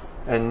不足，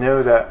 And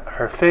knew that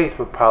her faith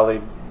would probably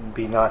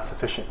be not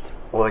sufficient.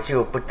 我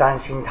就不担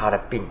心她的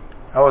病，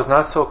 I was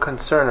not so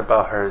concerned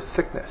about her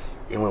sickness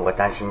因为我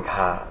担心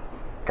她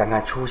刚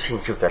刚出信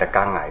就得了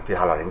肝癌，对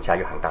她老人家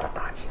有很大的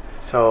打击。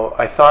 So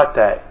I thought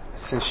that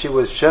since she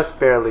was just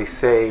barely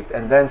saved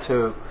and then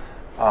to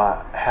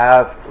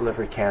have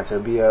liver cancer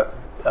would be a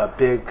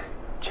big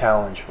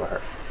challenge for her.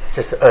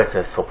 这是恶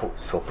者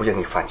所不愿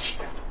意放弃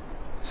的。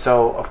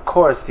 So of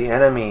course the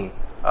enemy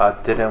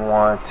didn't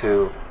want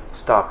to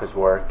stop his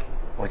work.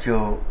 我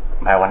就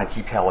买完了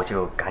机票，我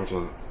就赶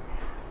紧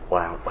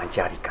往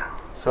家里赶。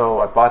 So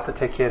I bought the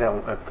ticket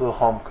and I flew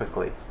home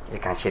quickly. 也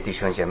感谢弟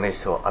兄姐妹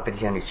说，弟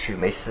兄你去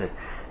没事，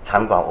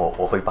餐馆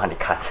我会帮你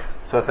看。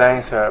 So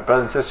thanks to our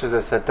brothers and sisters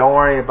that said, don't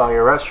worry about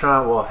your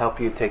restaurant, we'll help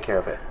you take care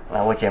of it.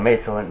 那我姐妹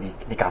说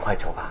你赶快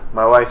走吧，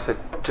 My wife said,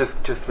 just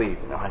leave.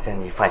 然后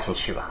你放心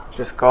去吧。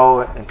 Just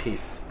go in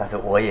peace. 但是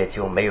我也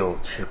就没有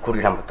去顾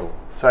虑那么多，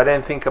 So I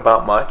didn't think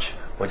about much.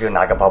 我就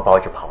拿个包包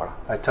就跑了。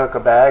 I took a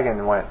bag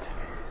and went.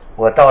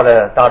 我到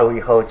了大陆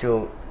以后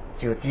就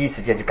第一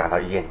时间就赶到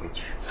医院里面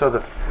去， So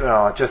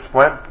just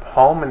went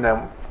home and then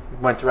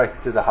went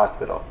directly to the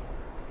hospital.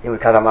 因为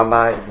看到妈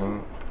妈已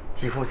经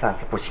几乎上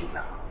是不行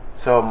了，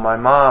 So my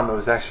mom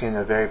was actually in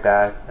a very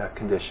bad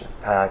condition.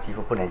 她几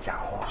乎不能讲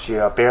话， She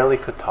barely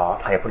could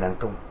talk. 她也不能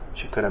动，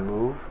 She couldn't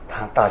move.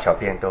 她大小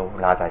便都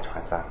拉在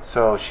床上。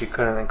 So she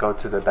couldn't go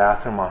to the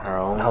bathroom on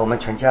her 然后 own. 我们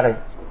全家的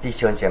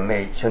兄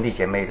弟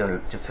姐妹都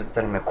就是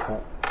在那边哭。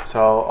 So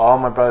all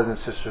my brothers and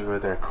sisters were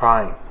there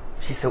crying.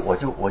 其实我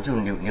就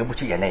流不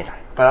出眼泪来，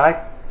 But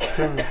I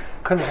couldn't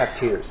have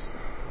tears.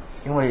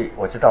 因为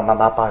我知道妈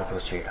妈80多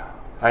岁了，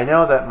 I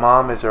know that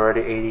mom is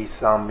already 80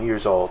 some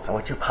years old.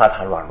 我就怕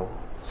她软弱。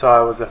 So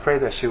I was afraid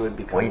that she would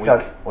become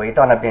weak. 我一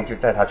到那边就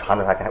在她床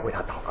头上为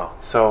她祷告。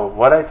 So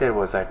what I did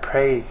was I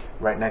prayed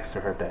right next to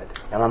her bed.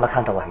 让妈妈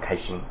看到我很开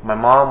心。 My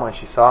mom, when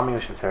she saw me,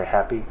 she was very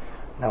happy.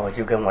 那我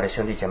就跟我的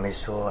兄弟姐妹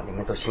说，你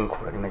们都辛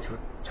苦了，你们就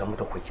全部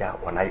都回家，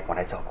我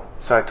来照顾。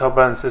 So I told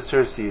brothers and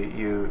sisters,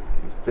 you've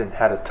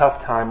had a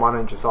tough time. Why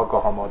don't you just all go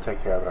home? I'll take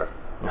care of her.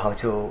 然后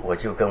我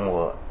就跟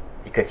我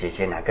一个姐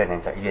姐2个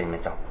人在医院里面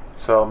照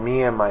顾。 So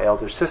me and my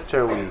elder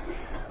sister, we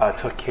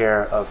took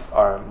care of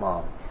our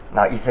mom.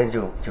 那医生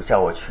就叫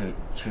我去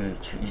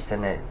医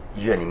生的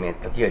医院里面，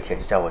第2天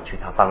就叫我去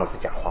他办公室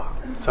讲话。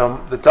 So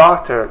the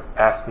doctor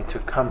asked me to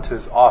come to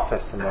his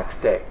office the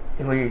next day.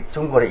 因为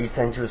中国的医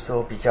生就是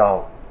说比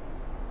较，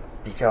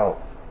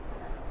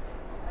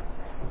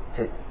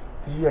这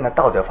医院的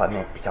道德方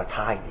面比较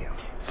差一点。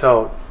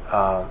 So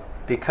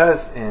because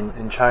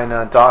in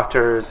China,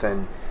 doctors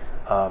and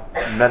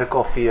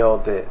medical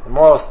field, the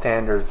moral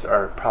standards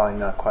are probably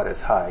not quite as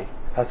high.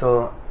 他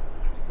说：“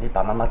你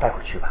把妈妈带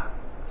回去吧。”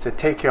 So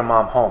take your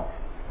mom home.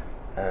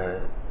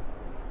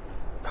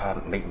 她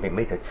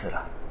没得治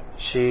了。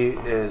 She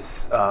is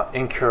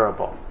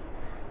incurable.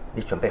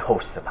 你准备后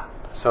事吧。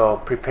 So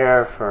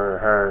prepare for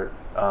her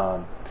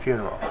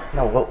funeral.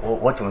 那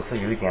我总是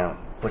有一点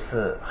不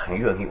是很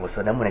愿意，我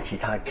说能不能其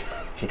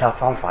他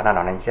方法让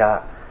老人家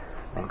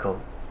能够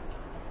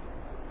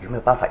有没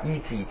有办法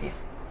医治一点？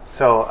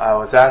 So I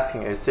was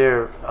asking, is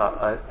there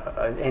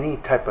any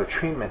type of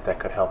treatment that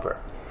could help her?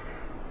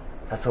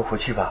 他说回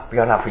去吧，不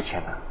要浪费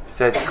钱了。 He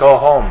said, go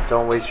home,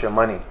 don't waste your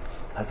money.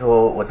 他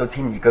说我都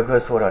听你哥哥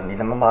说了，你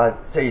的妈妈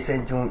这一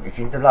生中已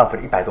经都浪费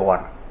了100多万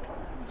了。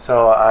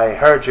 So I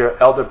heard your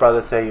elder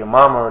brother say your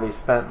mom already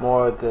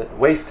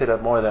wasted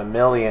more than $1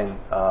 million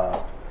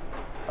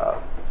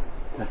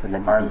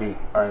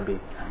RMB.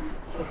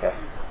 Yes.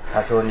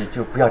 他说你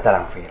就不要再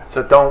浪费了。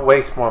 So don't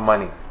waste more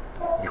money.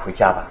 你回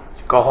家吧。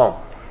 Go home.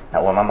 那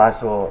我妈妈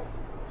说，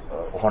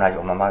后来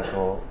我妈妈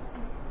说，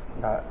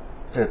那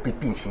这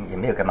病情也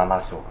没有跟妈妈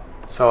说。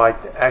 So I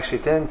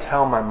actually didn't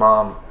tell my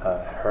mom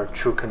her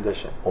true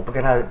condition. 我不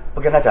跟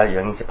她讲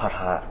原因，是怕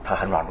她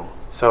很软弱。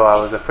 So I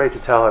was afraid to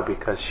tell her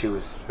because she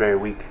was very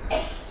weak.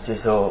 所以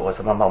说我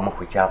说妈妈，我们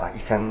回家吧，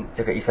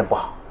这个医生不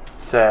好。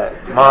 Said,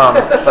 Mom,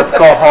 let's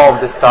go home.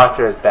 This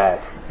doctor is bad.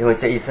 因为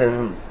这医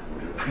生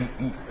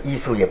医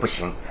术也不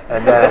行。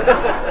 And then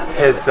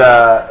he's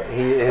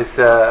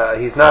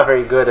not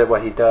very good at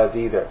what he does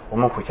either. 我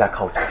们回家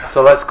靠主。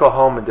 So let's go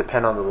home and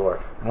depend on the Lord.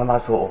 妈妈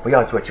说我不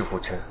要坐救护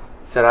车。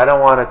 Said, I don't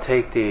want to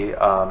take the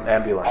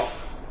ambulance.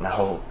 然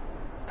后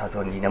他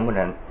说你能不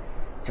能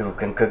就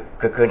跟哥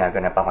哥2个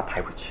人帮我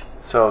抬回去？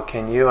 So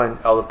can you and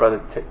elder brother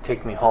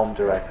take me home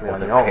directly 我 on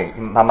说 your 可以，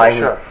 own? 妈妈 So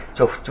因为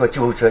sure. 坐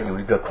救护车有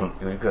一个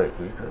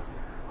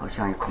好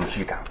像有恐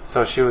惧感。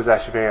 So she was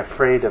actually very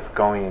afraid of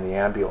going in the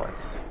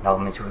ambulance. 然后我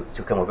们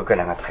就跟我哥哥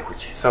2个抬回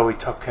去。 So we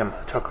took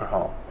her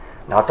home.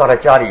 然后到了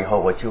家里以后，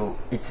我就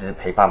一直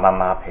陪伴妈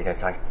妈，陪了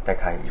大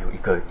概有一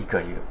个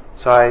月。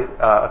 So I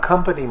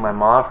accompanied my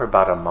mom for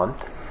about a month.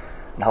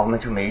 然后我们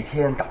就每一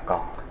天祷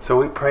告。 So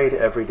we prayed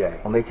every day.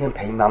 我每天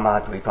陪妈妈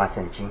读一段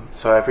圣经。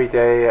 So every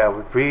day I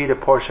would read a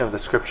portion of the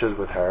scriptures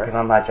with 跟 her.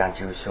 妈妈讲，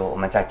就是说我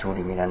们在主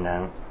里面的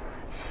人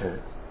是，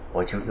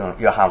我就用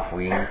约翰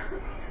福音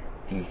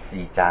第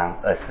11章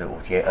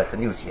25节、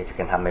26节，就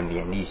跟他们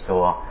勉励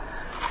说。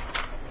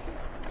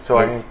 So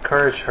I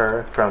encouraged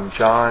her from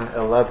John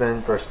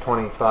 11 verse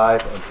 25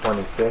 and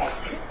 26.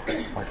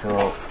 我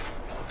说，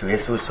主耶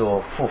稣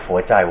说，复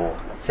活在我，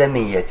生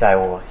命也在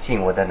我，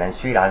信我的人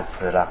虽然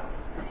死了，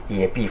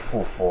也必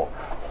复活；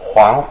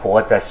还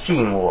活的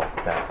信我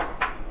的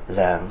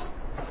人，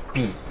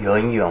必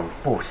永远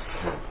不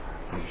死。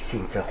你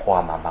信这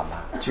话吗，妈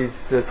妈？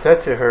 Jesus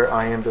said to her,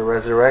 I am the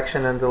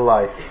resurrection and the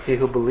life. He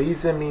who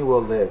believes in me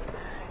will live,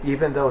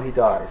 even though he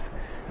dies.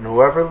 And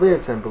whoever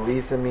lives and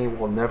believes in me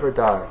will never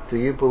die. Do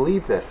you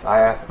believe this? I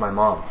asked my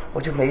mom.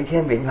 我就每一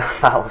天勉励妈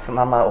妈，我说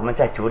妈妈，我们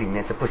在主里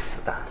面是不死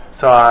的，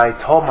 So I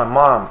told my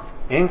mom,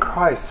 in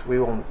Christ we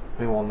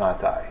will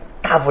not die.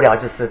 大不了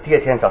就是第二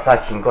天早上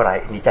醒过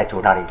来，你在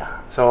主那里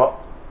了。 So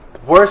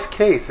worst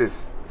case is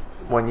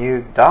when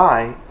you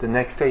die, the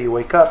next day you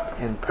wake up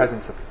in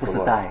presence of 不 the 是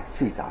Lord. 带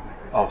睡着了。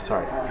 Oh,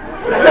 sorry.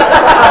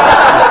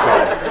 I'm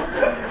sorry.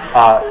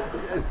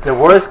 The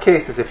worst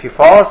case is if you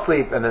fall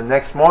asleep and the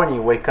next morning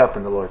you wake up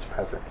in the Lord's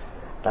presence.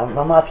 然后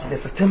妈妈提的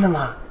是真的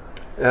吗？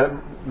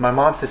 My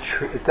mom said,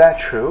 is that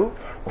true?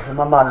 我说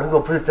妈妈，如果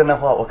不是真的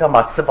话，我干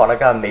嘛吃饱了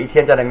干，每一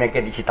天在那边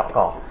跟你一起祷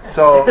告？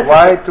 So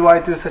why do I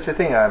do such a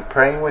thing? I'm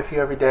praying with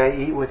you every day,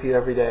 eat with you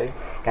every day.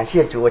 感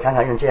谢主，我常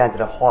常用这样子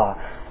的话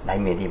来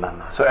勉励妈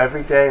妈。 So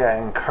every day I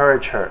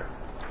encourage her.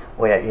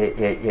 我也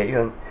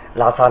用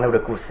拉萨路的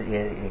故事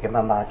也跟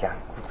妈妈讲，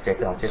这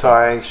种 So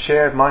I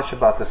shared much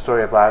about the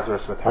story of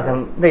Lazarus with 好 her.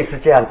 像类似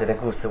这样子的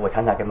故事，我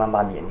常常跟妈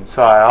妈勉励。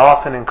 So I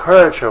often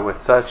encourage her with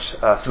such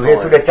a 主耶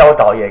稣的 story 教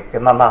导也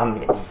跟妈妈勉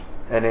励。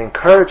 and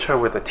encourage her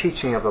with the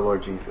teaching of the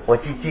Lord Jesus. 我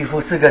几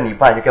乎4个礼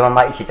拜就跟妈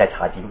妈一起在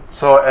查经，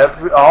 So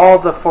all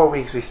the 4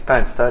 weeks we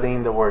spent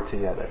studying the Word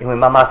together. 因为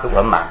妈妈是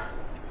文盲，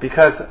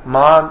 Because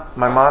my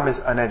mom is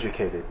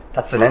uneducated.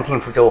 她只能听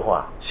福州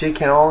话。 She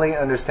can only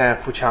understand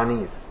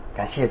Fuchanese.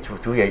 感谢主，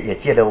主也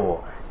借了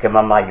我跟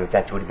妈妈有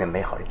在主里面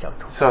美好的交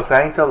通。 So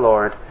thank the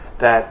Lord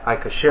that I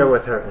could share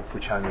with her in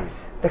Fuchanese.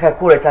 大概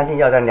过了将近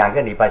要在2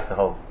个礼拜时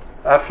候，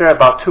 After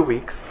about 2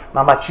 weeks,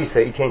 妈妈气色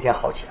一天一天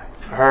好起来。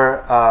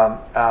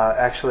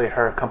 actually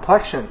her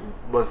complexion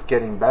was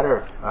getting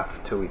better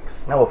after 2 weeks.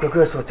 那我哥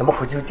哥说，怎么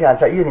会就这样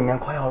在医院里面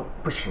快要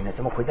不行了？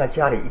怎么回到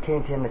家里一天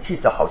一天的气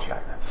色好起来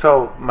了？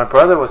 So my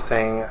brother was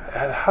saying,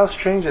 how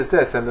strange is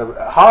this? In the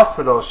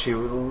hospital, she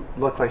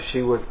looked like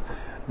she was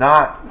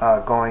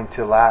not going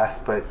to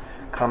last, but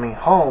coming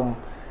home,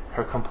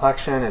 her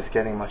complexion is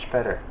getting much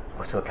better.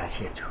 我说感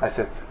谢主， I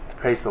said,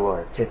 praise the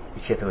Lord. 这一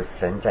切都是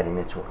神在里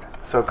面做的。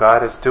 So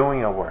God is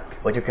doing a work.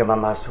 我就跟妈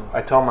妈说，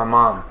 I told my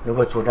mom, 如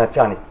果主呢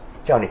叫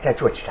你再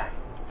做起来，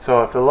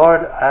 so if the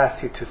Lord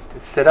asks you to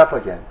sit up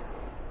again,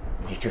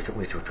 你就是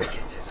为主做见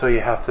证， so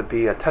you have to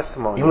be a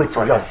testimony 因为 for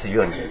主要 Him, 使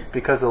用你。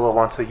 because the Lord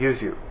wants to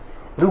use you.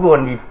 如果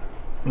你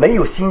没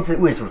有心智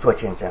为主做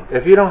见证，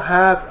 If you don't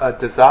have a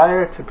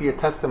desire to be a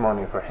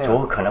testimony for 主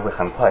Him, 可能会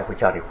很快会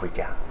叫你回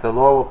家， the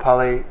Lord will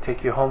probably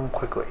take you home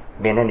quickly,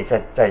 免得你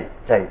在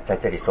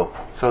这里受苦。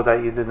 so that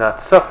you do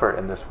not suffer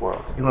in this world.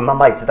 因为妈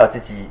妈也知道自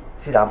己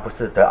虽然不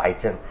是得癌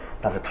症，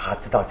但是她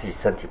知道自己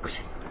身体不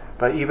行。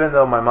 But even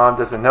though my mom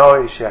doesn't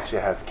know she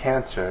actually has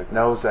cancer,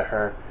 knows that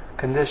her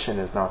condition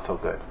is not so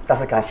good. 但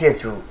是感谢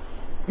主，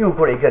又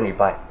过了1个礼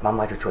拜，妈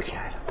妈就坐起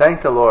来了。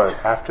 Thank the Lord.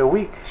 After a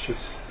week, she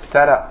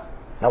sat up.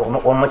 那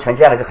我们全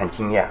家人就很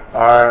惊讶，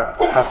 Our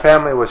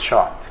family was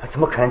shocked. 怎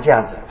么可能这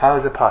样子？ How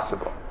is it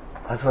possible?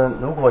 他说，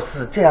如果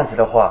是这样子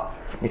的话，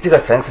你这个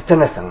神是真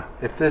的神了。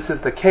 If this is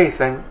the case,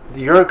 then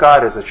your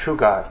God is a true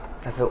God.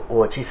 但是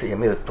我其实也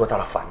没有多大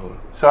的反应，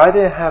 So I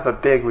didn't have a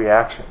big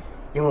reaction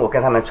因为我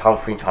跟他们传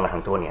福音传了很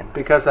多年，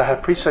 because I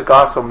have preached the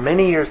gospel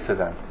many years to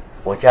them.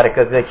 我家的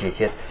哥哥姐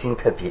姐心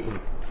特别硬。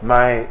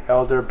 My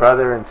elder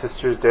brother and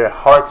sisters, their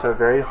hearts are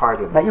very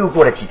hardened. 那又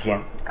过了几天，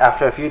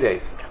 After a few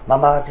days, 妈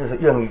妈就是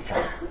愿意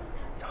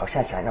好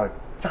像想要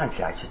站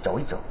起来去走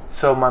一走。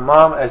 so my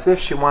mom, as if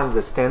she wanted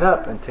to stand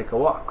up and take a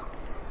walk,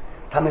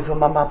 他们说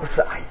妈妈不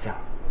是癌症，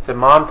 said,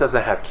 Mom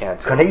doesn't have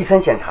可 cancer. 能医生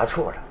检查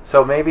错了。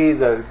 So maybe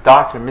the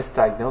doctor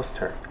misdiagnosed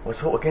her. 我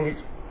说我跟你，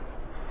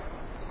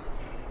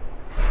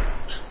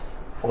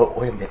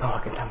我也没办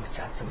法跟他们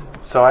讲什么。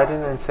 So I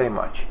didn't say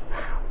much.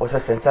 我说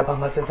神在妈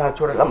妈身上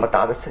做了那么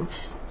大的神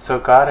奇， So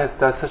God has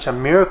done such a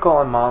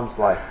miracle in Mom's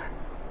life.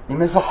 你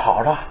们说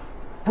好了，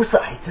不是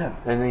癌症。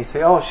 And they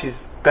say, oh, she's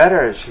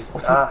better. She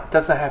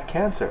doesn't have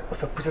cancer. 我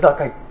说不知道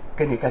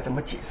跟你该怎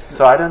么解释。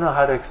 So I don't know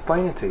how to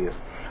explain it to you.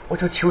 我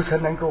就求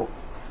神能够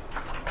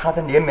他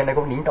的怜悯能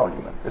够领导你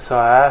们。 So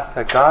I ask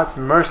that God's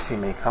mercy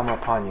may come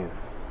upon you.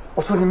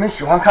 我说你们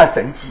喜欢看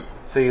神迹，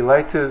 So you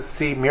like to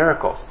see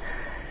miracles.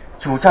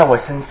 主在我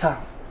身上，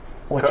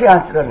我这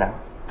样子的人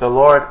The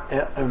Lord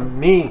in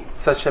me,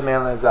 such a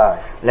man as I,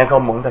 能够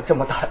蒙得这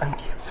么大的恩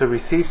典。 to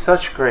receive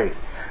such grace.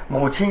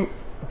 母亲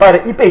拜了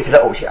一辈子的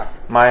偶像，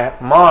 My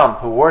mom,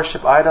 who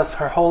worshiped idols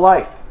her whole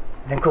life,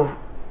 能够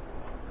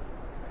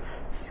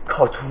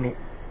靠出你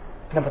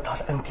那么大的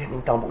恩典领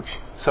导母亲，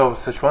 so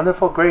such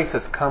wonderful grace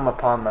has come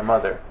upon my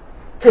mother.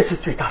 这是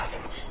最大的神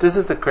奇。 This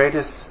is the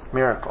greatest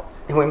miracle.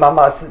 因为妈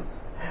妈是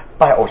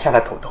拜偶像的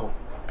头头，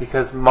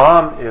 Because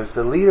mom is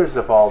the leaders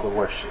of all the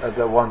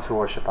ones who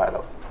worship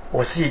idols.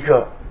 我是一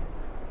个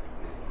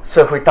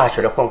社会大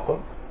学的混混。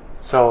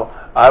 So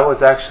I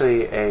was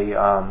actually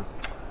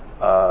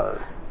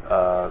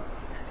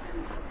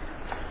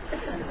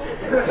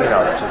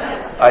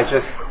I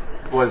just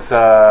was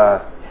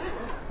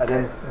I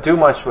didn't do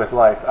much with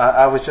life.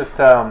 I was just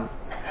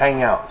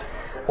hanging out.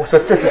 我说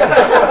这是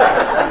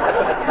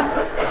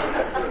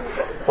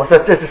我说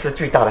这就是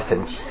最大的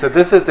神奇。 So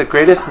this is the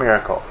greatest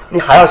miracle. 你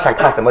还要想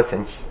看什么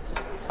神奇？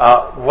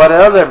 What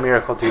other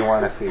miracle do you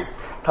want to see?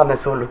 他们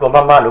说，如果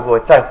妈妈如果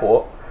再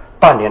活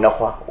半年的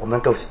话，我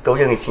们都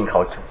愿意信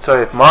靠主。 So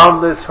if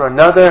mom lives for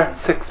another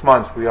 6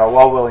 months, we are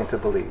all willing to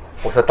believe.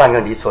 我说，但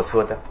愿你所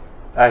说的，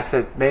 I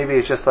said, maybe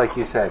it's just like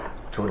you said.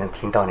 主能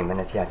听到你们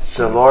的这样的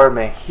心 The。Lord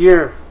may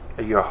hear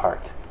your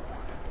heart.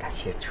 感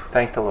谢主，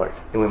 Thank the Lord.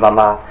 因为妈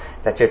妈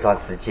在这段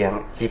时间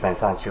基本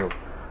上就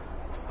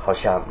好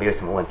像没有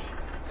什么问题，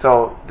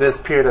 So this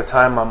period of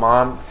time, my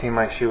mom seemed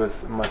like she was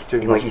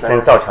doing 因为 much 医生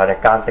better. 照出来的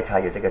肝大概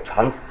有这个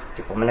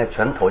我们的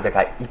拳头大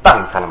概1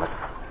半以上那么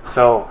大。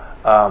 So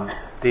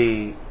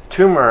the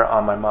tumor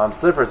on my mom's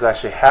liver is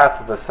actually half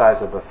of the size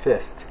of a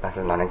fist. 但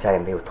是老人家也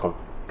没有痛，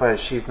 But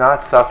she's not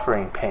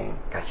suffering pain.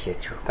 感谢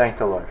主。 Thank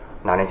the Lord.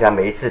 老人家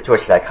每一次坐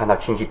起来看到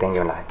亲戚朋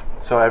友来，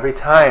 So every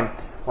time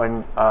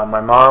when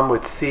my mom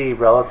would see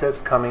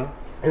relatives coming,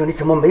 哎呦，你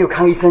怎么没有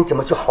看医生，怎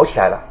么就好起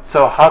来了？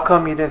 so how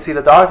come you didn't see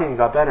the doctor and you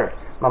got better?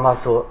 妈妈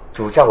说，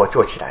主叫我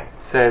坐起来，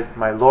 Said,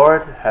 my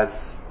Lord has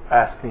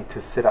asked me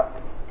to sit up.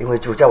 因为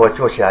主叫我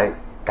坐起来，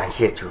感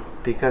谢主。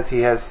 Because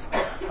he has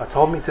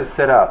told me to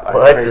sit up. I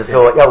我儿子 praise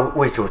说 him. 要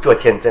为主做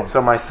见证，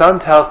 So my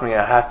son tells me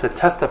I have to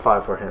testify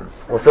for him.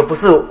 我说不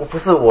是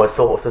我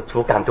说，我说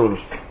主感动你。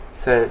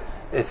 Said,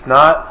 it's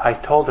not, I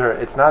told her,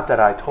 it's not that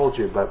I told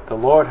you, but the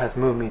Lord has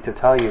moved me to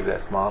tell you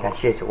this, Mom. 感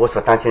谢主，我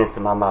所担心的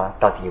是妈妈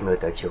到底有没有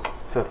得救，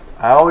 So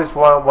I always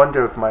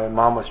wonder if my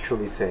mom was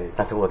truly saved.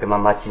 但是我跟妈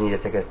妈经历了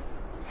这个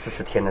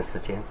40天的时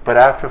间， But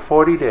after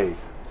 40 days,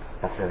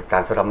 但是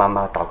感受到妈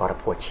妈祷告的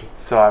迫切，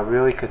 so I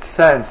really could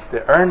sense the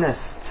earnestness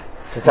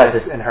实在是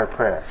in her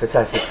prayer. 实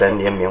在是神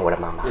怜悯我的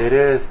妈妈， It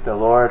is the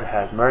Lord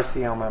had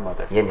mercy on my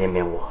mother 也怜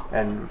悯我，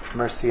 and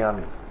mercy on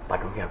me. 把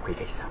荣耀归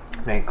给神。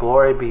 May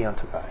glory be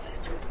unto God.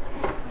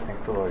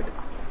 Thank the Lord.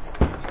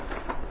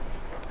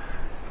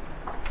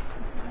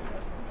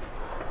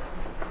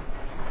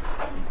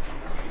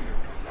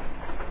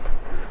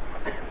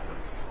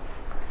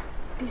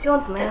 弟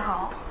兄姊妹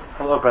好，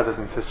 Hello, brothers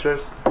and sisters.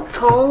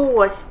 从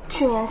我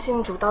去年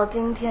信主到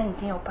今天已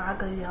经有8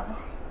个月了。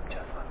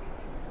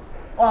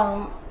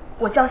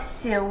我叫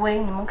谢薇，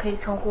你们可以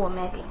称呼我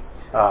Maggie。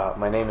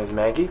 My name is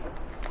Maggie.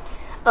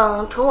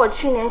 从我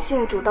去年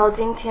信主到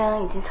今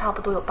天已经差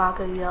不多有8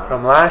个月了。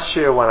 From last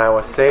year when I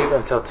was saved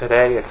until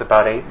today, it's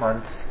about 8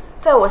 months.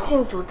 在我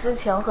信主之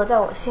前和在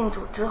我信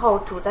主之后，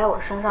主在我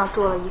身上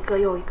做了一个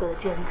又一个的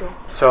见证。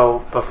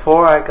 So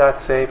before I got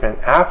saved and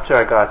after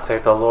I got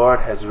saved, the Lord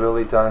has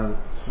really done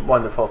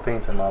wonderful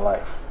things in my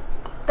life.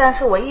 但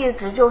是我一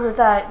直就是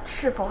在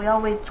是否要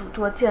为主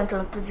做见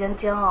证之间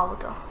煎熬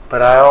的。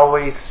 But I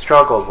always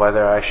struggled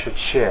whether I should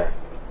share.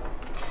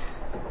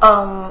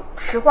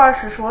 实话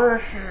实说的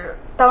是，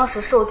当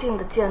时受尽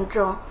的见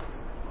证，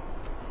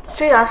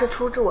虽然是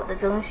出自我的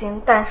真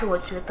心，但是我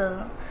觉得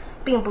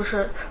并不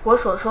是我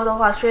所说的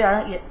话，虽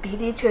然也的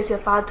的确确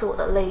发自我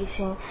的内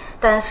心，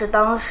但是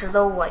当时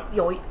的我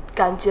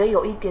感觉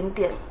有一点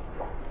点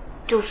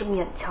就是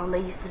勉强的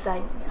意思在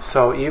里面。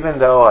 So even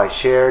though I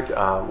shared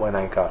when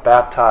I got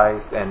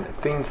baptized and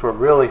things were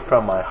really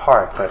from my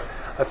heart, but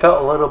I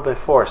felt a little bit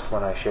forced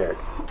when I shared.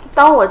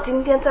 当我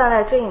今天站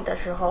在这里的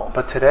时候，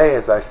 But today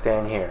as I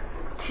stand here,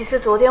 其实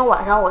昨天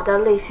晚上我在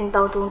内心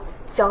当中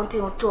将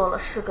近做了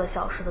4个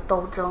小时的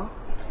斗争。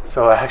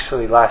 so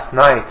actually last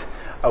night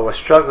I was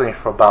struggling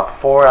for about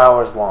 4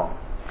 hours long.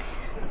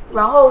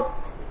 然后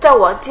在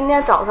我今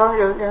天早上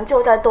仍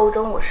旧在斗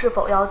争我是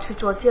否要去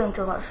做见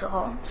证的时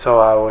候， So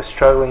I was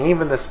struggling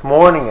even this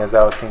morning as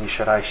I was thinking,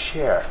 should I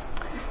share?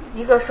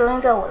 一个声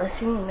音在我的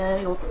心里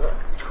面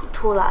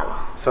出来了，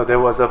 So there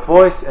was a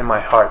voice in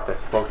my heart that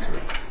spoke to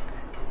me.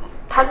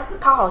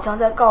 他好像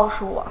在告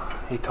诉我，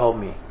 He told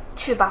me,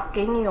 去吧，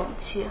给你勇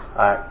气，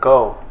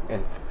 go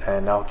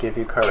and I'll give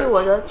you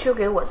去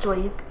给我做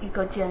一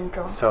个见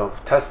证。 So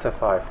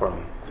testify for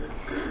me.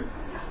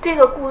 这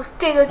个故事，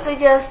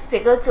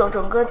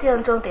整个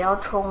见证得要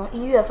从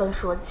1月份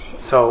说起。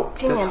 So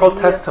今 this 年的 whole 1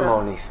月份，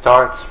 testimony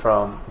starts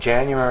from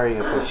January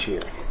of this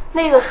year.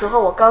 那个时候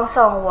我刚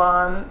上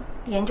完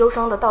研究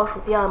生的倒数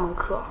第2门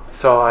课，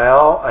 So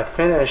I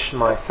finished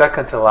my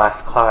second to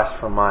last class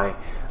for my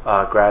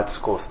grad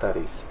school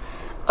studies.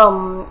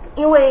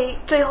 因为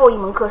最后一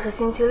门课是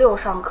星期6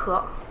上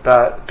课，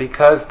 But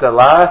because the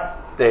last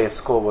day of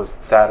school was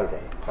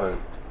Saturday,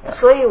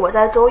 所以我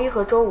在周1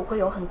和周5会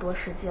有很多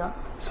时间。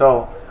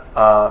 so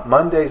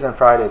Mondays and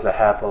Fridays I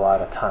have a lot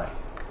of time.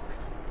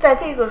 在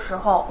这个时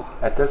候，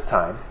 At this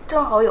time,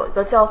 正好有一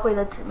个教会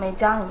的姊妹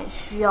家里面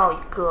需要一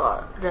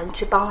个人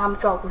去帮他们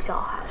照顾小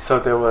孩， so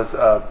there was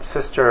a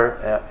sister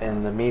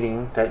in the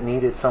meeting that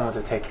needed someone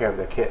to take care of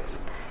their kids.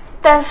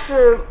 但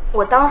是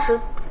我当时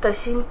的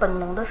心本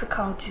能的是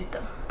抗拒的，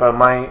 But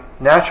my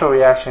natural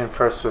reaction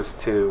first was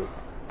to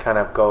kind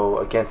of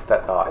go against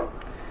that thought.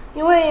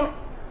 因为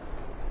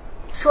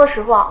说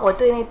实话，我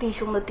对那弟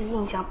兄的第一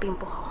印象并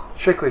不好，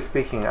 Strictly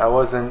speaking, I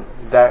wasn't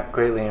that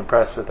greatly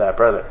impressed with that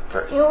brother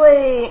first. 因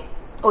为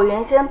我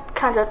原先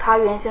看着他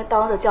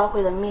当着教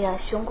会的面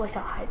凶过小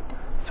孩子，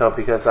 So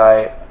because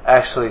I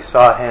actually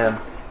saw him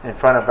in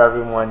front of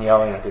everyone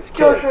yelling at his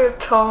就 kids. 是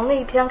从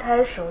那天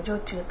开始，我就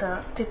觉得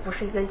这不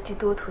是一个基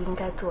督徒应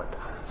该做的。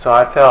 So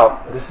I felt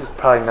this is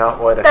probably not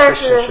what a 但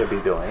Christian 是 should be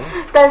doing.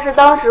 但是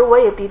当时我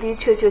也的的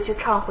确确去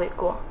忏悔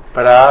过，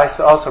 But I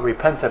also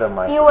repented of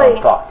my 因为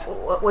own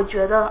thought. 我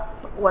觉得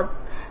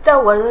在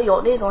我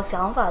有那种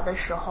想法的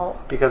时候，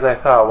 Because I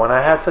thought, when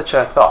I had such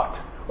a thought,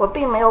 我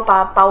并没有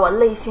把我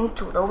内心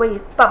主的位，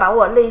把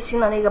我内心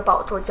的那个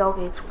宝座交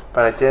给主，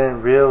 but I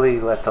didn't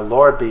really let the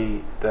Lord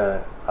be the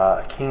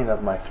king of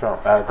my throne,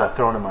 the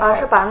throne of my 而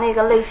是 heart. 把那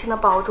个内心的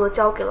宝座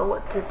交给了我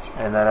自己。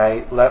 And then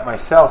I let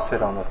myself sit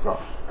on the throne.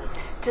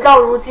 直到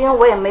如今，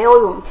我也没有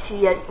勇气，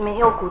也没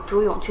有鼓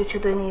足勇气去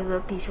对那个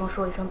弟兄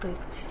说一声对不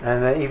起。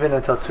 And then even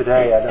until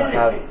today,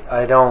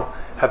 I don't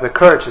have the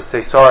courage to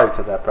say sorry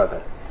to that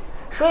brother.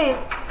 所以，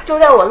就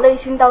在我内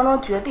心当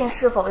中决定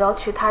是否要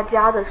去他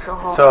家的时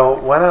候， So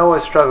when I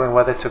was struggling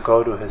whether to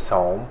go to his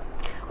home,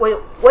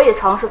 我也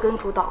尝试跟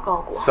主祷告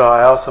过， so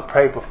I also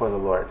prayed before the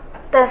Lord.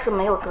 但是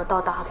没有得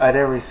到答复。 I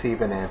didn't receive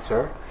an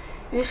answer.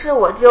 于是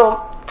我就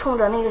冲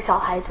着那个小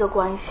孩子的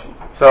关系，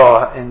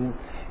 So in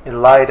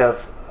light of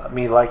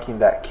me liking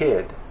that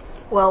kid,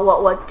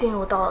 我进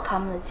入到了他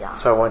们的家，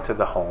 so I went to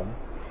the home.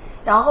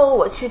 然后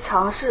我去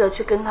尝试着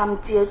去跟他们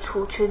接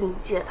触，去理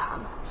解他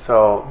们，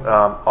 So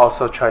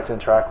also tried to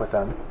interact with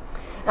them.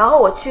 然后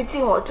我去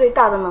尽我最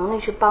大的能力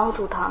去帮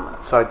助他们。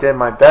 So I did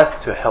my best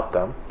to help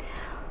them.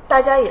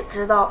 大家也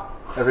知道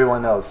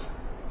Everyone knows.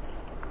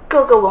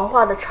 各个文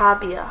化的差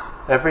别，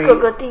 Every 各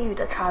个地域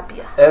的差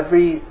别，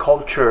 every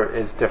culture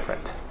is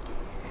different.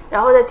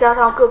 然后再加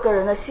上各个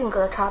人的性格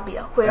的差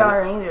别，会让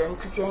人与人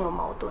之间有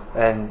矛盾。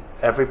 And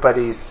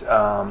everybody's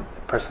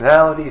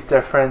personality is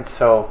different.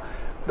 So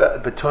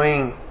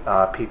between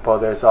people,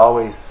 there's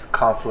always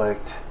conflict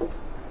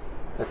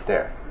that's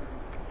there.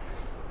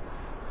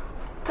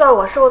 在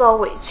我受到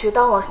委屈，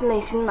当我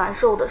内心难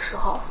受的时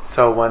候，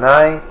 So when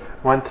I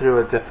went through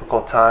a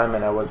difficult time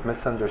and I was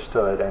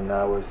misunderstood and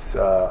I was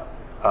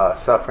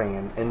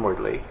suffering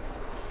inwardly,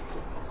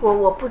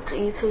 我不止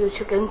一次的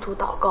去跟主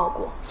祷告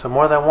过， so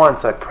more than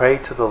once I prayed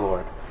to the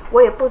Lord.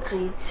 我也不止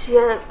一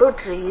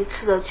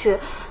次的去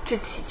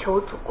祈求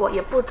主过，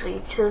也不止一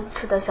次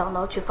的想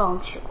到去放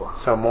弃过。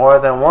 So more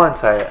than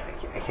once I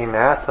came to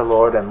ask the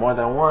Lord and more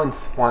than once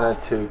wanted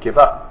to give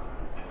up.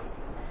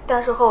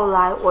 但是后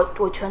来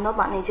我全都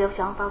把那些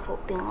想法否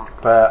定了，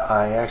 But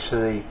I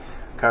actually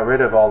got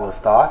rid of all those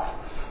thoughts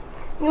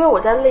因为我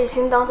在内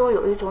心当中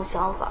有一种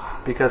想法，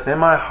 because in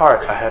my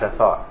heart I had a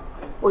thought.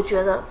 我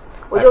觉得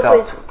我就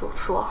对主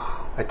说，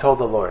 I told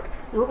the Lord,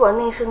 如果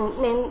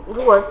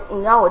如果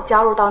你让我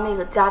加入到那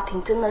个家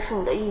庭，真的是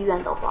你的意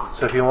愿的话，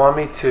 so if you want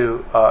me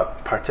to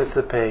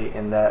participate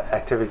in the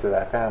activities of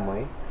that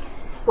family,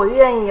 我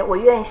愿意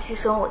牺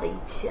牲我的一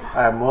切，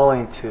 I am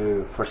willing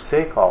to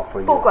forsake all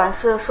for 不 you. 管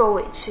是受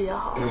委屈也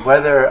好，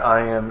 Whether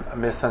I am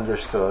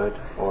misunderstood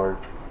or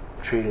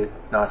treated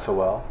not so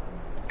well,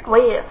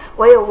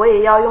 我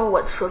也要用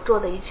我所做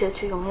的一切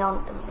去荣耀你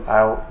的名。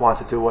 I want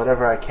to do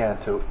whatever I can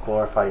to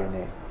glorify your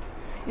name.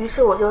 于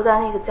是我就在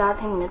那个家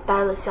庭里面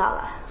待了下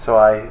来， So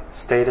I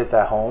stayed at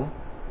that home.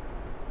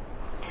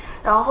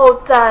 然后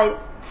在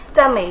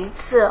每一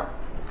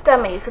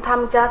次他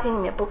们家庭里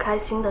面不开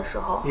心的时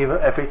候， Even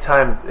every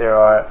time there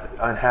are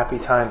unhappy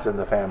times in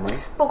the family,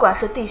 不管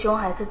是弟兄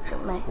还是姊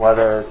妹，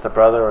 whether it's the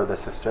brother or the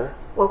sister,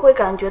 我会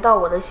感觉到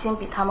我的心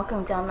比他们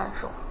更加难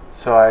受。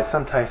 so I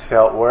sometimes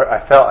felt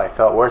I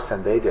felt worse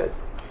than they did.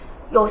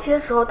 有些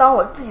时候，当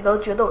我自己都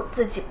觉得我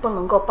自己不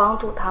能够帮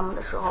助他们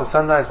的时候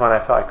So，sometimes when I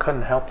felt I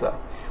couldn't help them,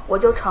 我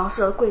就尝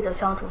试着跪着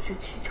向主去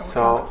祈求，向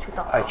so 主去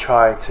祷 I 告，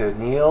 tried to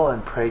kneel and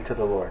pray to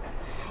the Lord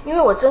因为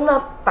我真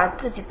的把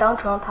自己当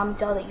成了他们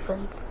家的一份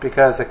子，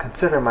 because I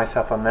consider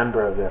myself a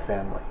member of their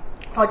family.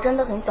 我真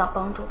的很想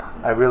帮助他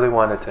们， I really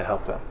wanted to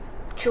help them,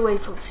 去为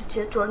主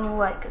去做另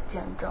外一个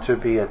见证。 to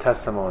be a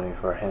testimony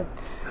for Him.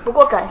 不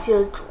过感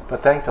谢主，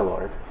 But thank the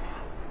Lord.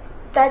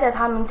 待在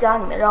他们家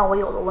里面让我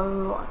有了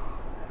温暖，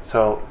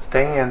 So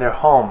staying in their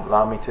home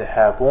allowed me to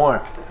have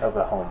warmth of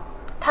the home.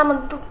 他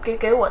们都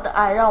给我的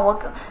爱，让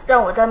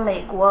我在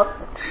美国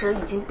时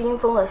已经冰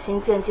封的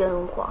心渐渐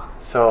融化。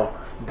 So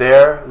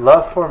their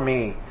love for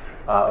me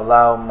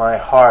allowed my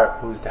heart,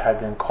 who had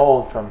been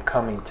cold from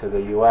coming to the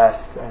U.S.,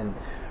 and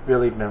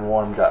really been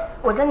warmed up.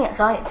 我的脸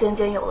上也渐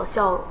渐有了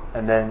笑容，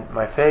 And then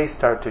my face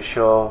started to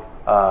show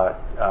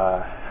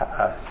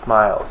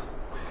smiles.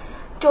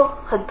 就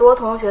很多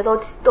同学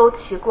都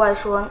奇怪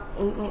说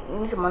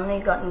你怎么你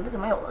怎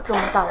么有了这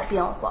么大的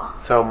变化？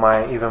 So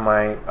even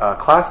my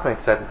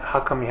classmates said,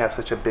 "How come you have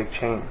such a big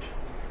change?"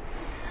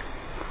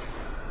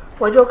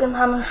 我就跟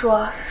他们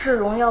说，是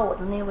荣耀我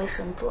的那位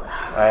神做的。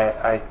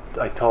 I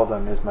told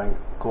them, "Is my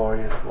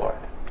glorious Lord."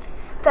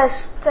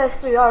 在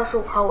4月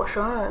25号我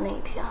生日的那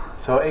一天，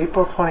 So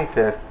April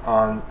 25th,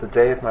 on the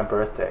day of my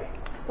birthday,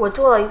 我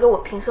做了一个我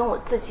平生我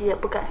自己也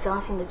不敢相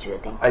信的决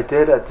定。 I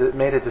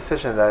made a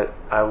decision that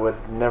I would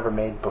never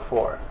made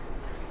before.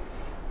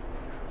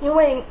 因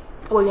为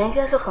我原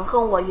先是很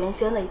恨我原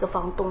先的一个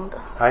房东的，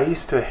 I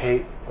used to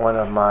hate one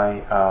of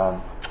my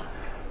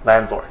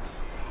landlords.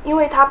 因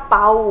为他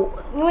把我，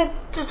因为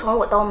自从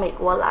我到美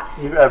国来，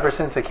 ever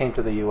since I came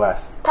to the U.S.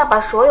 他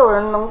把所有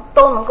人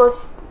都能够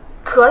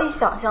可以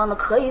想象的、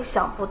可以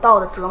想不到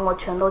的折磨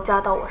全都加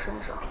到我身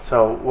上。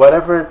 So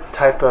whatever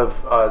type of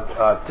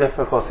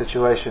difficult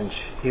situations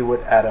he would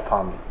add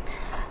upon me.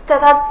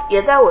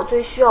 在我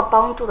最需要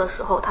帮助的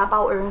时候，他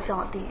把我扔向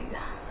了地狱。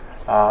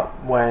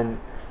When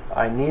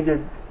I needed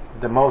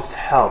the most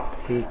help,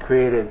 he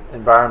created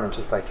environment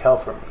just like hell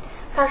for me.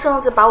 他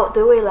甚至把我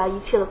对未来一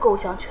切的构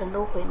想全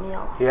都毁灭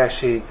了。 He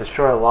actually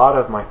destroyed a lot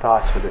of my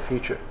thoughts for the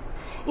future.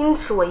 因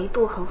此我一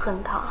度很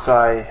恨他。 So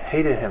I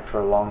hated him for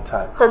a long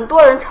time. 很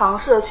多人尝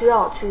试着去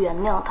让我去原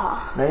谅他，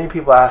 Many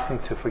people asked me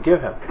to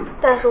forgive him.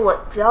 但是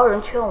只要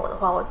人劝我的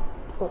话，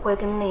我会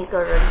跟那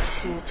个人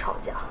去吵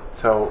架，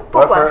 So 不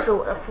管是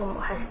我的父母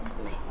还是姊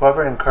妹。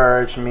 whoever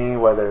encouraged me,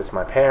 whether it's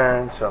my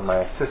parents or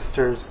my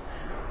sisters,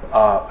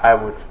 I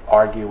would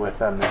argue with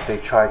them if they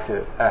tried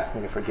to ask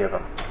me to forgive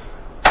them.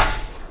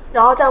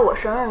 然后在我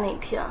生日那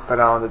天， But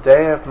on the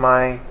day of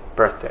my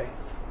birthday,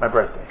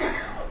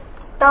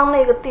 当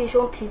那个弟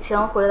兄提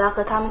前回来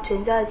和他们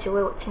全家一起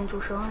为我庆祝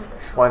生日的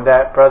时候， when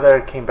that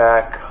brother came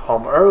back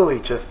home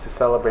early just to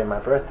celebrate my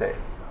birthday,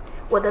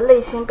 我的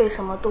内心被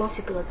什么东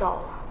西得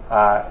着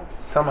了。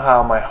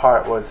 somehow my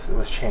heart was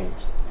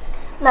changed.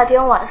 那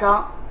天晚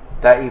上，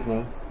 That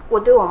evening, 我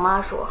对我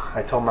妈说，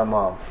 I told my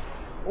mom,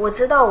 我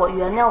知道我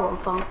原谅我们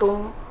房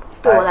东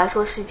对我来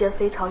说是一件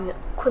非常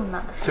困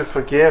难的事 to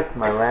forgive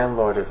my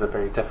landlord is a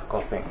very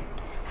difficult thing.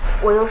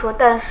 我又说，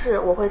但是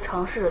我会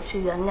尝试着去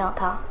原谅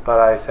他， But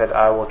I said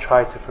I will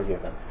try to forgive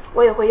him.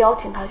 我也会邀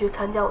请他去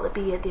参加我的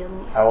毕业典礼，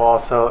 I will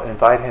also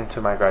invite him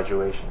to my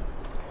graduation.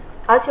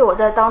 而且我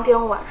在当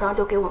天晚上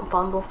就给我们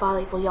房东发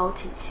了一封邀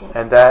请信。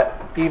 And that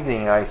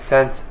evening, I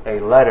sent a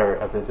letter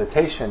of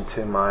invitation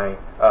to my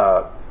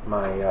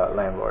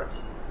landlord.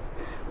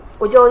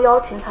 我就邀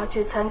请他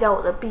去参加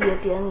我的毕业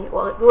典礼，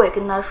我也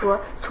跟他说，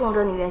冲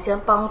着你原先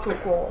帮助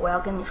过我，我要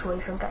跟你说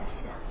一声感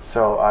谢。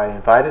 So I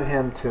invited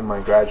him to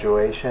my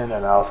graduation,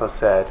 and I also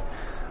said,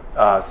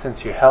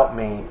 since you helped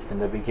me in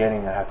the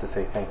beginning, I have to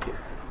say thank you.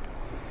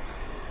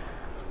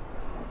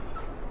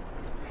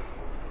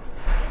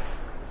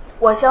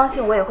 我相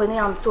信我也会那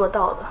样做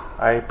到的。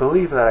 I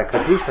believe that I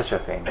could do such a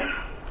thing.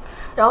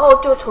 然后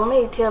就从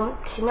那一天，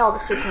奇妙的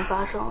事情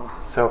发生了。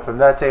 So from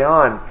that day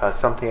on,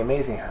 something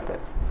amazing happened.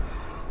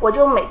 我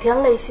就每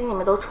天内心里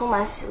面都充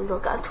满喜乐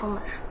感，充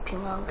满平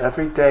安感。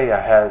 Every day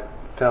I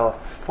felt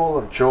full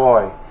of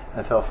joy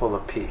and felt full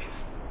of peace.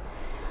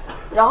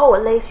 然后我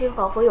内心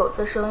仿佛有一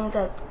个声音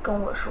在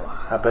跟我说，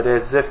 But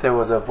as if there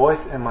was a voice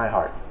in my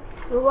heart.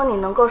 如果你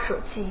能够舍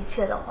弃一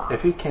切的话，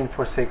 If you can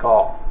forsake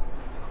all,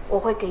 我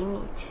会给你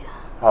一切。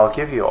 I'll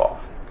give you all.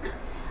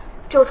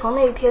 就从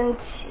那一天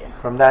起，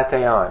 From that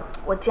day on,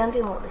 我坚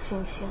定了我的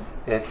信心，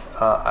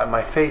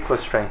 my faith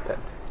was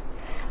strengthened.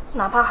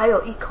 哪怕还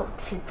有一口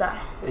气在，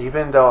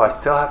 Even though I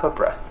still have a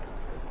breath,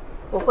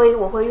 我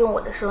会用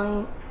我的声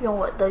音，用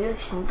我的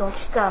行动去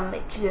赞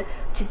美，去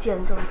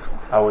见证主。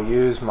 I will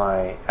use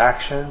my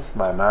actions,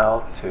 my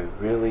mouth to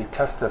really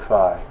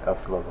testify of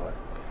the Lord.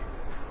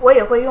 我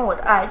也会用我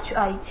的爱去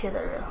爱一切的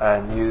人，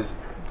 And use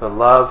the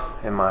love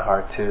in my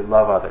heart to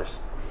love others.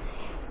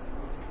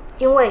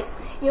 因为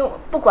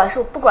不管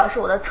是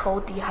我的仇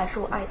敌还是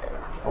我爱的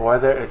人，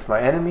 Whether it's my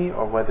enemy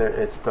or whether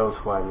it's those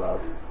who I love.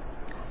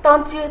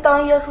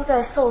 当耶稣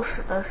在受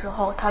死的时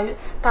候，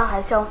他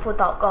还向父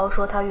祷告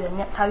说他愿意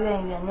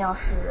原谅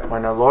世人。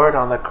 When the Lord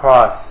on the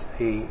cross,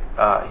 he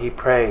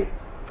prayed,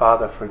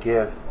 Father,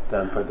 forgive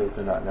them for they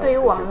do not know. 对于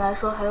what 我 they 们 do. 来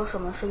说，还有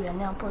什么是原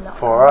谅不了的？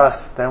 For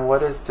us, then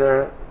what is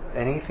there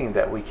anything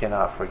that we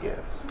cannot forgive?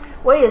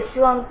 我也希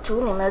望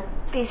主你们的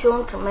弟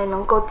兄姊妹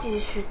能够继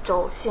续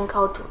走信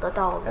靠主的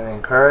道路， And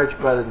encourage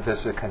brothers and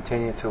sisters to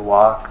continue to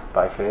walk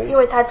by 因 faith,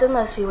 为他真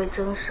的是一位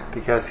真神，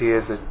 because He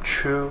is a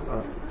true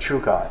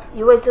God.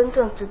 一位真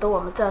正值得我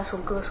们赞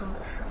颂歌颂的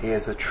神。 He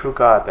is a true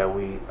God that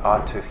we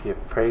ought to give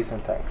praise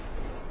and thanks.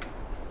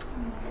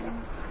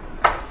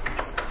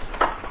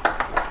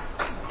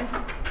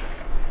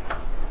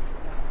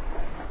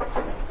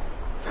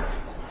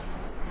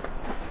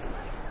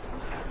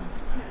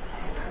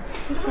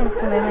 弟兄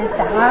姊妹们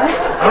早安。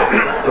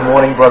 Good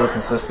morning, brothers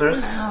and sisters.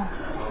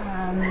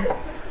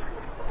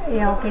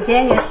 要给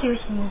Daniel 休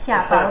息一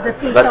下，把我的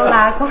弟兄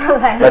拉过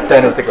来。 Let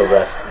Daniel take a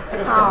rest.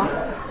 好，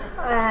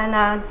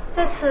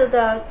这次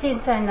的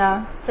见证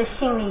呢，在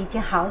心里已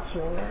经好久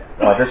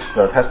了。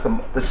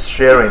This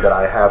sharing that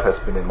I have has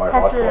been in my 他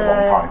heart 是 for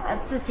a long time.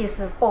 自己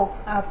是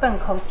笨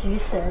口举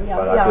舌，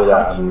 But I feel 要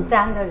that 好紧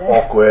张的 I'm 人。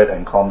 awkward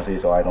and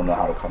clumsy, so I don't know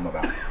how to come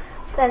about.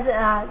 但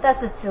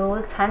是主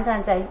常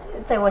常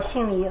在我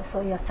心里有时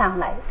候要上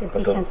来跟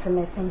弟兄姊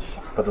妹分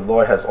享。 But the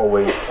Lord has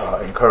always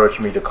encouraged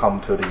me to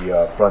come to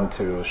the front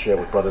to share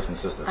with brothers and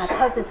sisters.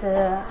 特别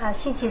是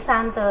星期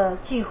三的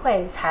聚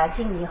会查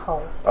经以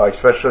后，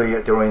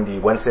 Especially during the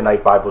Wednesday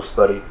night Bible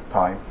study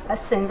time.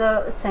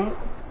 神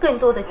更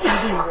多的激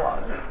励我。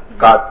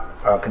 God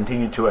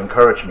continued to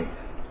encourage me.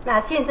 那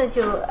见证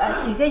就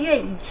几个月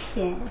以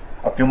前，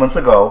 A few months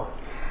ago,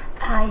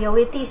 有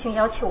位弟兄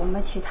要求我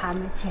们去他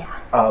们家。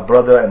A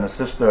brother and a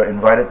sister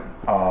invited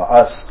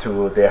us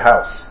to their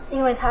house.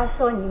 因为他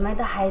说你们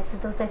的孩子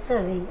都在这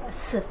里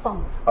侍奉。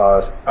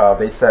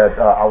They said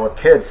our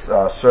kids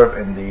serve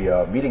in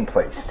the meeting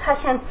place. 他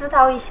想知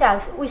道一下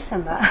为什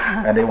么。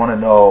And they want to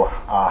know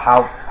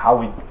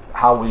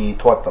how we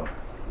taught them.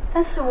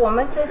 但是我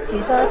们就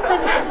觉得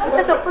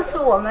这个不是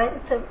我们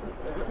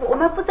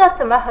不知道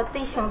怎么和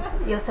弟兄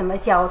有什么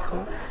交通。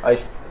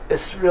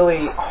It's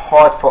really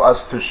hard for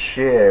us to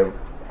share,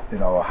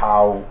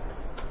 how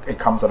it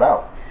comes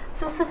about.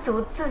 都是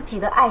主自己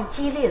的爱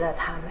激励了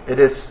他们。It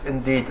is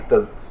indeed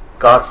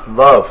God's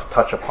love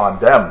touch upon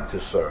them to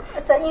serve.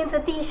 因着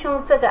弟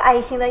兄这个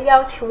爱心的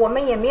要求，我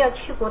们也没有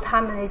去过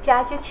他们的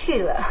家，就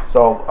去了。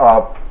So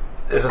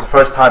it was the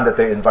first time that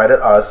they invited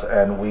us,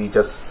 and we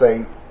just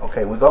say,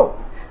 okay, we go.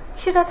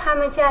 去了他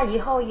们家以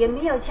后，也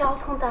没有交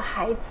通到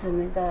孩子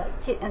们的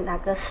那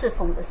个侍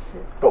奉的事。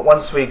But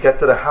once we get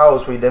to the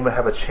house, we never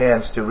have a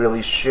chance to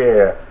really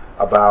share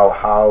about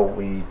how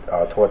we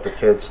taught the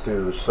kids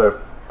to serve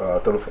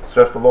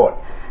the Lord.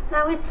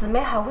 那位姊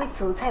妹还会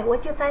煮菜，我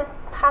就在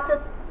她的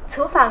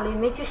厨房里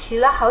面就学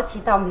了好几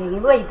道美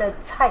味的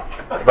菜。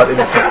But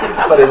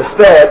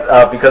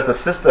instead, because the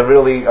sister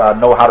really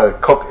know how to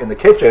cook in the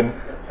kitchen,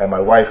 and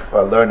my wife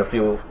learned a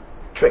few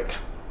tricks.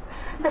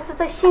 但是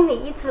在心里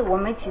一直我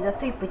们觉得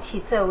对不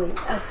起这位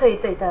这一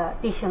对的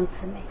弟兄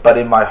姊妹。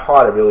But in my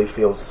heart, I really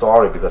feel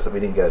sorry because we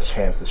didn't get a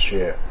chance to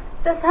share.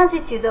 但是他就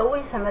觉得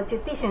为什么就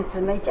弟兄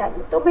姊妹家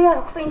都没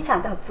有分享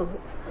到主。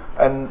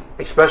And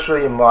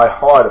especially in my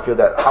heart, I feel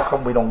that how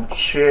come we don't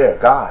share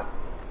God?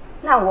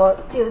 那我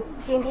就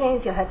今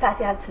天就和大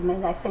家姊妹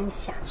来分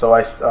享。So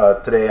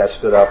today I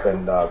stood up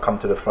and come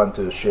to the front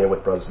to share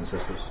with brothers and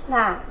sisters.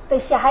 那对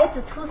小孩子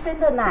出生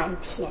的那一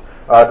天。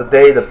The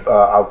day that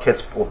our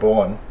kids were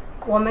born.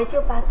 我们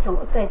就把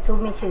在主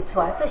面前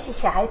说，这些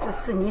小孩子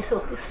是你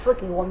所赐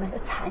给我们的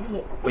产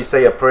业。We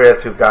say a prayer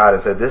to God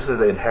and say, "This is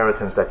the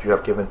inheritance that you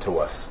have given to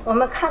us." 我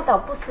们看到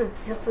不是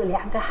就是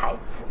两个孩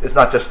子。It's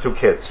not just two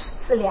kids.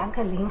 是两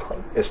个灵魂。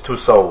It's two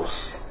souls.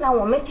 那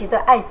我们觉得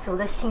爱主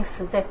的心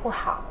实在不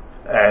好。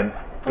And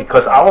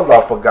because our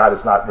love for God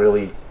is not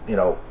really,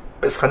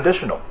 it's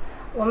conditional.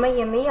 我们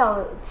也没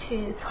有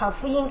去传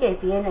福音给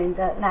别人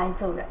的那一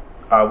种人。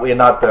We are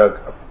not the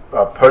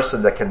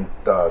person that can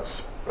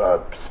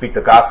speak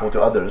the gospel to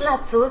others. 那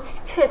主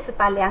确实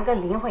把两个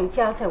灵魂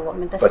交在我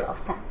们的手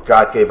上。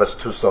God gave us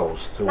two souls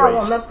to raise. 那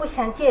我们不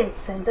想见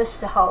神的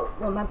时候，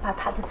我们把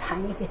他的产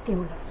业给丢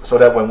了。So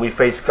that when we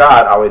face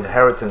God, our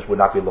inheritance would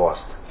not be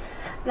lost.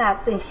 那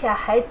等下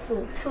孩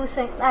子出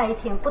生那一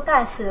天，不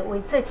但是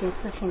为这件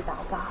事情祷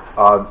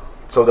告。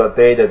So the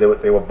day that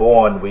they were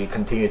born, we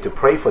continue to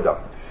pray for them.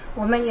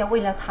 我们也为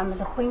了他们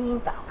的婚姻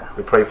祷告。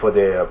We pray for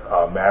their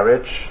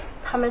marriage.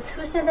 他们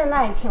出生的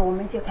那一天，我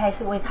们就开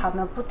始为他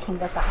们不停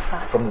的祷告。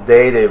From the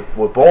day they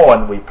were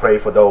born, we pray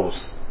for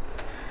those.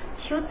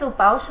 求主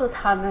保守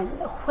他们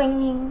婚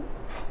姻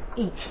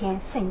以前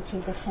圣洁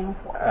的生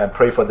活。And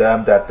pray for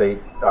them that they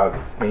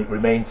may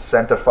remain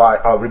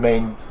sanctified,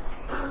 remain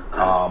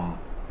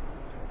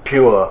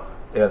pure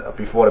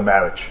before the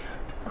marriage.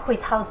 会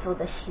讨主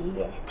的喜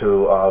悦。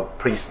To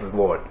please the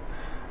Lord.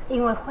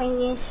 因为婚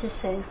姻是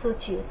神所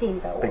决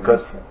定的，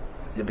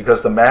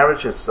 because the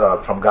marriage is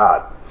from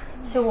God.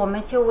 所以我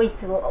们就为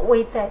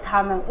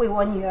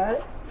我女儿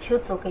求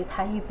主给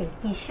她预备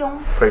弟兄。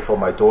Pray for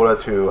my daughter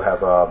to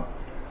have a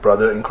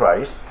brother in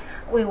Christ.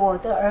 为我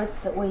的儿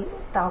子为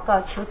祷告，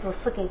求主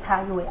赐给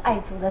他一位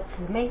爱主的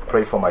姊妹。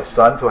 Pray for my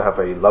son to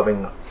have a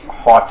loving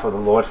heart for the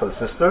Lord for the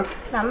sister.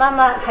 那妈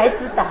妈孩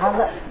子大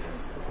了。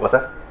What's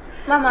that?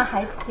 妈妈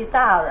孩子就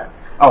大了。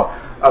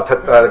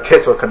The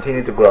kids will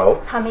continue to grow.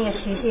 他们也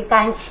学习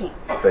钢琴。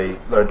They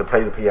learn to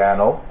play the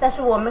piano. 但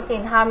是我们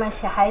给他们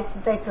小孩子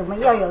在怎么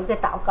要有一个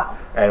祷告。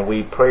And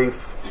we pray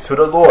to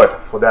the Lord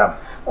for them.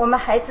 我们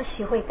孩子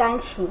学会钢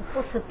琴，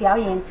不是表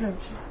演自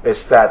己。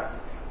It's that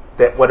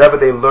whatever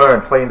they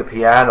learn playing the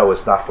piano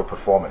is not for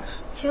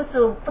performance. 求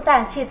主不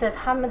但借着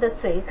他们的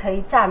嘴可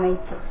以赞美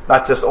主。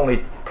Not just only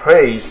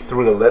praise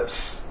through the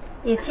lips.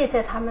 也借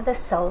着他们的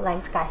手来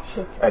感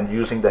谢主。And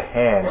using the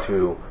hand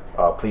to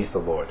please the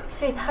Lord.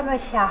 所以他们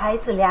小孩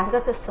子两个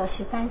的时候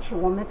学钢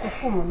琴，我们的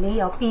父母没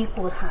有逼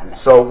迫他们。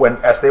So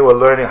as they were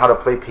learning how to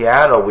play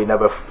piano, we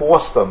never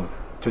forced them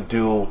to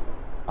do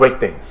great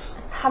things.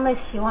 他们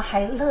喜欢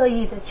还乐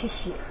意的去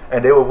学。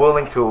And they were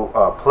willing to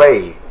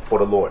play for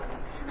the Lord.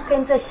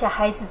 跟着小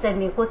孩子在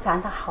美国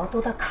长到好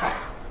多的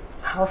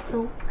考试。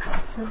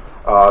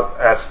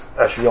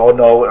As you all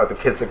know, the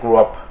kids that grew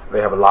up,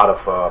 they have a lot of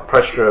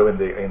pressure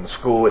in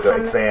school with their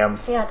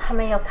exams. 他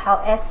们要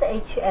考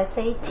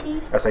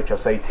SHSAT。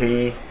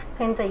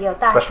跟着有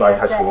大学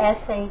的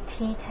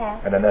SAT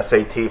test。 And an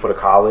SAT for the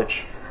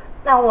college.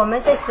 那我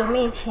们在主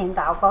面前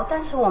祷告，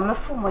但是我们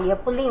父母也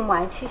不另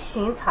外去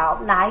寻找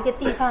哪一个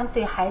地方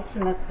对孩子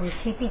们补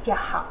习比较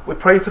好。We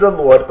pray to the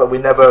Lord, but we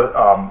never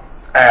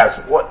ask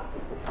what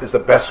is the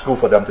best school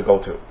for them to go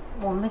to.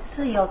 我们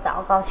是有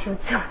祷告求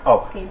主。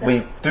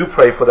We do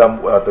pray for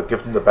them to give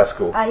them the best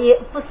school. 也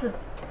不是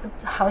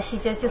好细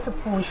节，就是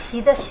补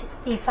习的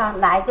地方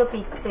哪一个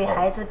对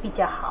孩子比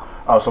较好。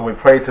So we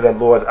pray to the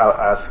Lord,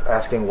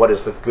 asking what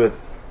is the good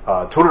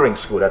tutoring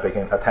school that they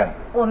can attend.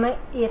 我们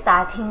也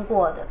打听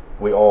过的。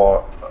We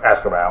all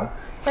ask around.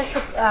 但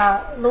是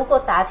如果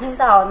打听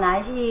到哪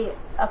一些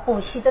补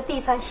习的地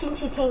方星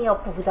期天要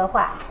补的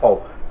话。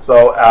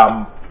So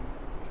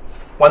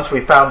once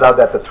we found out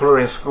that the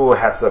tutoring school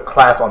has a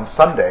class on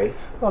Sunday,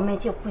 我们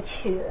就不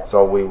去了。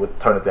So we would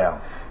turn it down.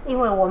 因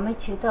为我们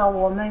觉得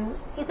我们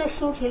一个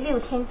星期6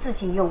天自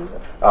己用的。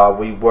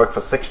We work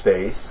for 6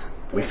 days.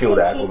 We feel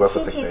that we work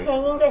for 6 days. 星期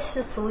天应该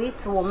是属于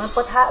主，我们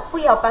不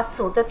要把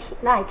主的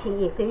那一天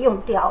也给用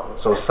掉了。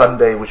So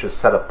Sunday we should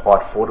set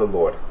apart for the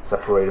Lord,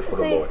 separated for the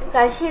所以 Lord.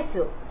 感谢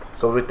主。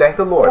So we thank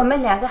the Lord. 我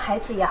们2个孩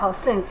子也好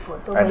顺服，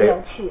都没有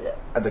去的。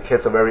And the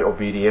kids are very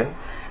obedient.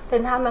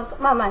 等他们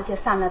慢慢就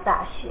上了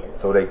大学了。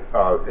So they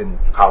are in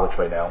college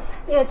right now.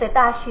 因为在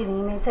大学里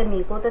面，在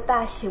美国的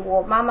大学，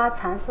我妈妈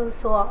常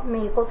说，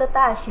美国的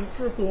大学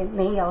字典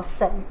没有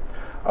神。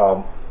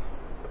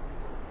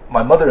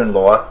My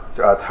mother-in-law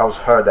tells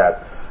her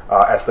that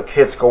as the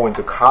kids go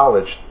into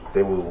college,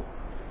 they will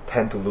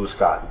tend to lose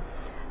God.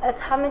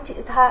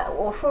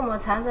 我父母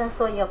常常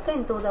说，有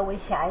更多的为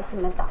小孩子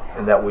们祷告。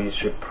And that we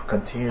should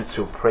continue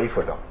to pray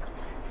for them.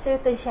 所以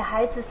等小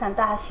孩子上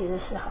大学的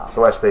时候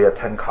So as they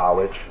attend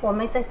college, 我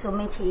们在主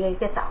面前有一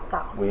个祷告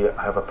we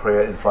have a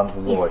prayer in front of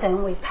the 以 Lord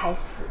神为开始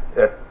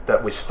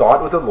that we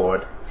start with the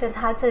Lord. 在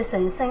他在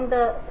人生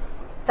的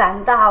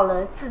长到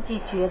了自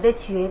己觉得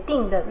决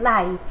定的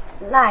那一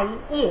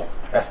页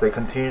As they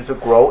continue to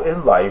grow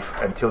in life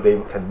until they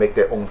can make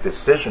their own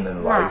decision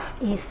in 那 life,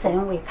 以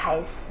神为开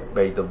始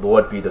may the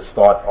Lord be the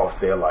start of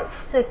their life.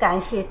 所以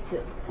感谢主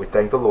We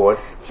thank the Lord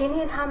今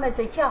天他们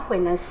在教会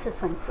能侍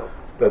奉主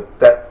that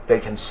they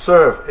can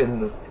serve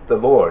in the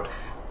Lord.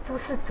 都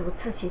是主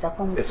自己的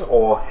工 It's 作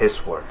all His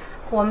work.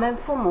 我们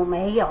父母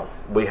没有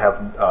We have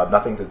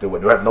nothing to do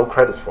with it. We have no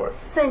credits for it.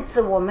 甚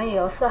至我们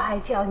有时候还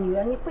叫女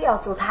儿你不要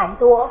做太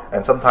多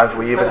And sometimes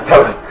we even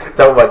tell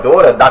my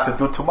daughter not to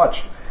do too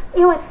much.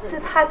 因为是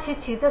她去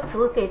觉得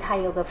主给她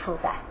有个负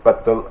担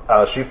But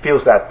she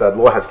feels that the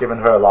Lord has given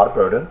her a lot of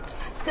burden.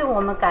 所以我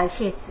们感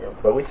谢主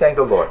But we thank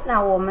the Lord.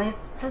 那我们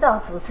知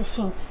道主是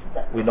信实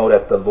的 We know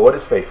that the Lord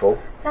is faithful.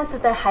 但是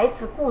在孩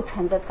子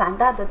长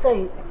大的这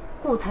一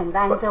过程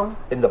当 But 中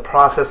in the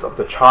process of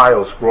the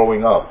child's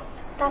growing up,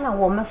 当然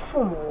我们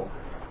父母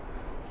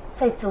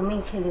在主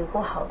面前流过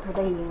好多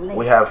的眼泪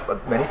we have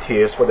many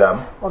tears for them.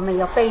 我们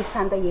有悲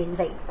伤的眼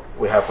泪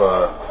We have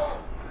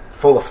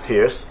full of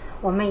tears.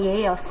 我们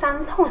也有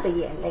伤痛的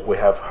眼泪 We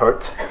have hurt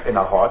in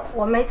our heart.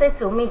 我们在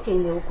主面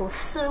前流过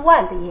失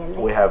望的眼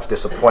We 泪 have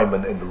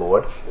disappointment in the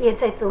Lord. 也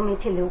在主面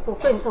前流过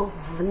更多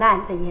无奈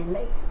的眼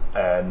泪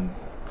And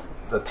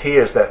the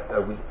tears that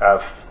we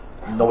have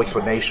no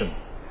explanation.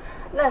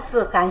 那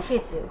是感谢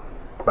主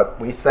But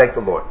we thank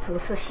the Lord. 主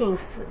是信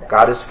实的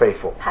God is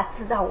faithful. 他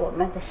知道我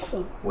们的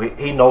心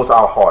He knows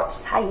our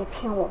hearts. 他也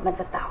听我们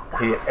的祷告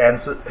He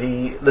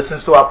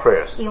listens to our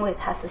prayers 因为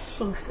他是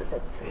信实的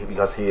主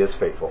because He is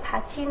faithful.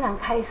 他既然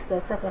开始了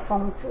这个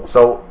工作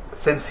So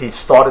since He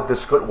started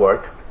this good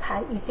work, 他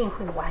一定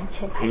会完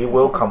成他自 He 己的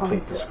will 工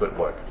complete 作 this good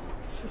work.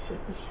 谢谢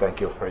弟兄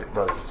Thank you,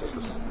 brothers and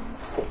sisters.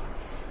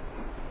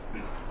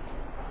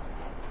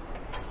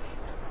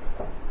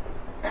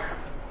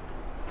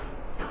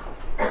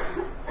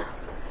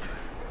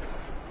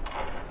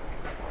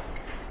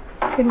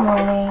 Good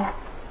morning.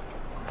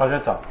 大家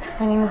早，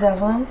 My name is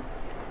Evelyn.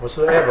 我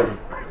是 Evelyn。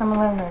 I'm a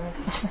little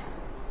nervous.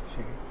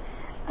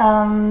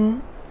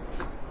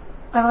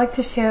 I'd like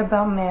to share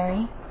about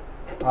Mary.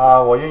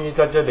 我愿意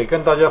在这里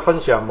跟大家分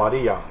享玛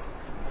利亚。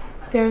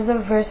 There's a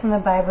verse in the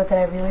Bible that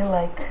I really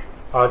like.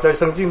 在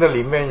圣经的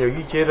里面有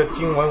一节的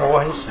经文我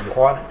很喜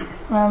欢。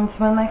It's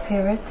one of my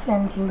favorites,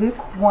 and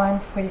Luke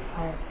 1:45.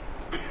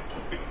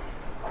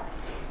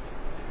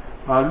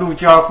 路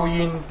加福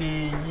音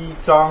第1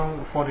章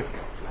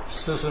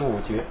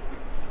45节。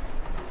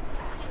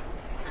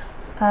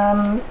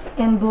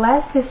 And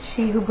blessed is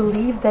she who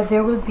believed that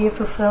there would be a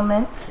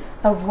fulfillment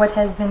of what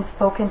has been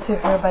spoken to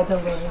her by the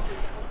Lord.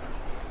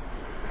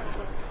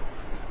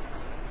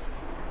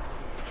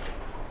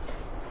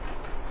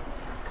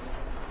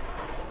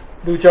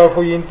 路加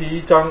福音第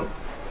1章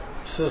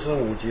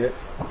45节。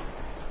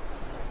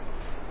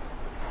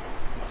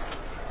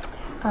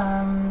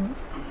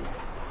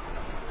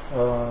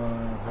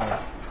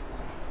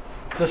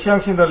这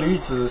相信的女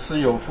子是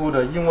有福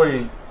的，因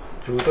为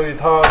主对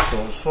她所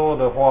说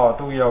的话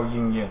都要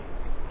应验。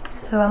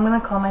 So I'm going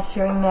to call my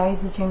sharing Mary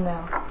the June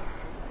now.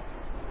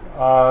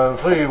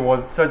 所以我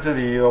在这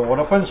里我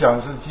的分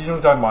享是集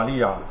中在玛利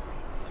亚，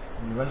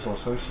你们所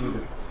熟悉的。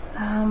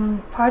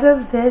Part of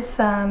this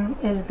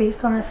is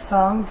based on a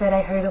song that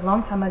I heard a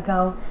long time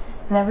ago,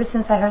 and ever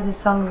since I heard this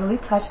song, it really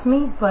touched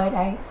me, but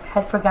I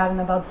had forgotten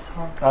about the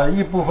song.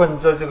 一部分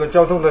在这个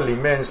交通的里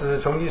面是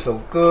从一首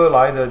歌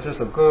来的，这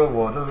首歌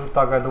我都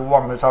大概都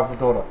忘得差不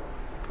多了。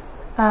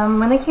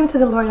When I came to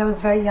the Lord, I was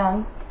very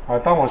young.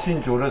 当我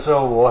信主的时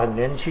候，我很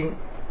年轻。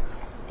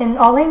 And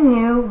all I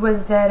knew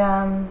was that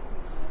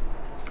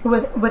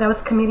what I was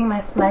committing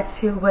my life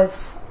to was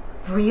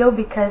real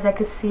because I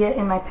could see it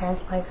in my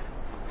parents' lives.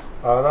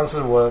 但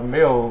是我没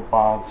有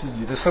把自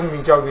己的生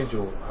命交给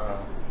主，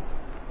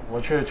我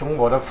却从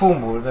我的父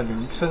母那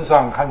里身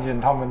上看见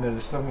他们的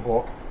生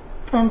活。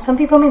And some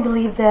people may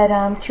believe that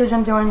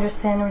children don't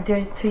understand or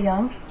they're too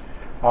young.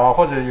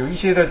 或者有一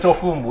些的做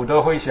父母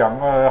的会想，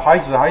孩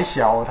子还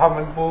小，他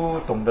们不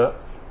懂得。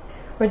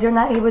Or they're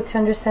not able to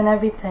understand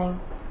everything.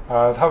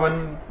 他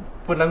们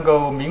不能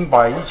够明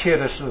白一切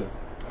的事。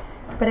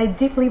But I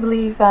deeply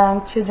believe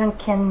children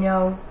can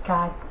know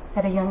God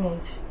at a young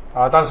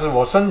age. 但是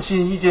我深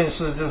信一件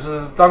事，就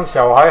是当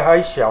小孩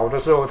还小的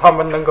时候，他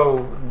们能够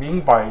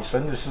明白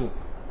神的事。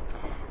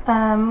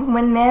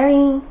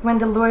When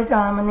the Lord,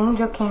 an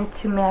angel came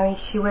to Mary,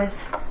 she was,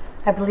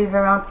 I believe,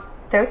 around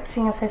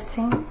 13 or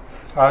 15.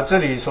 这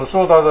里所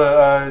说到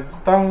的，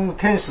当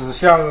天使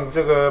向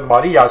这个玛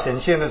利亚显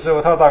现的时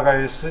候，她大概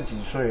10几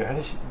岁，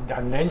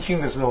很年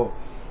轻的时候。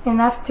And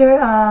after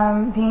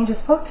the angel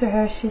spoke to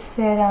her, she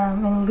said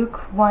in Luke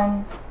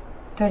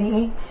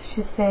 1:38,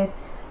 she said,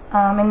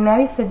 and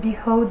Mary said,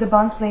 "Behold, the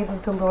bondslave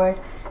of the Lord,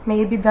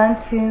 may it be done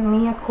to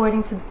me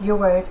according to your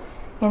word."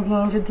 And the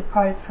angel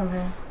departed from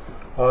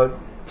her.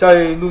 在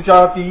路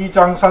加第1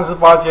章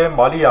38节，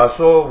玛利亚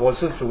说：“我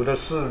是主的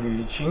侍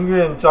女，情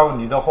愿照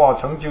你的话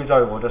成就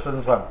在我的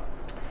身上。”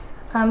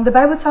 The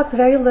Bible talks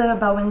very little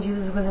about when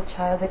Jesus was a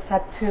child,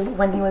 except to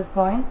when he was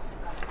born.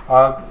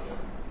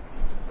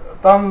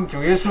 当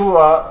主耶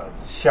稣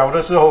小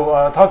的时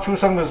候，他出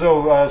生的时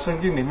候，圣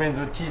经里面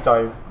的记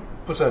载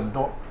不是很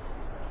多。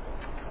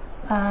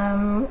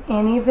And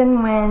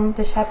even when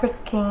the shepherds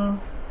came,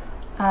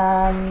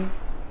 and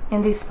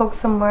they spoke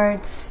some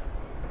words,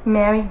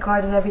 Mary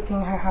guarded everything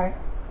in her heart.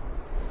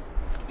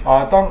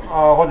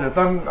 或者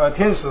当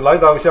天使来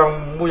到向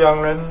牧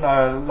羊人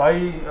来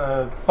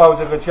报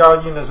这个佳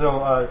音的时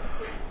候，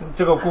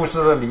这个故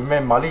事的里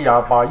面，玛利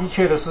亚把一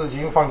切的事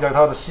情放在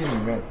她的心里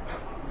面。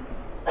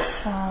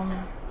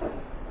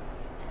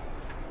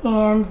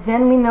And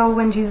then we know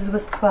when Jesus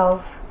was 12.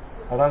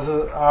 但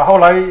是后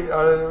来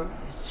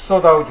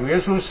说到主耶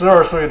稣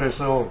12岁的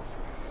时候。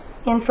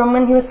And from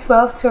when he was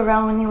 12 to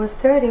around when he was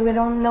 30, we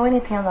don't know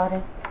anything about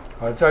him.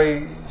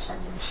 在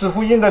四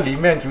福音的里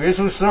面，主耶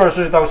稣12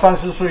岁到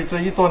30岁这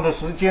一段的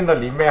时间的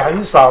里面，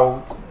很少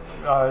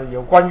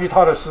有关于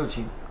他的事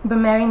情。But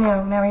Mary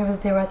knew. Mary was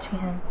there watching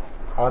him.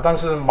 但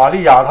是玛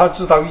利亚她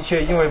知道一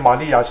切，因为玛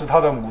利亚是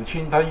他的母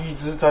亲，她一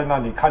直在那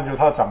里看着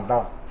他长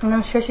大。And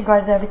I'm sure she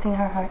guards everything in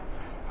her heart.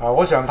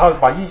 我想她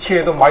把一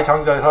切都埋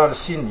藏在她的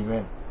心里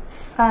面。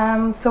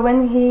So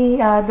when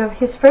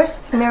his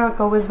first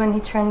miracle was when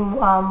he turned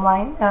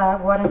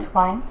water into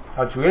wine.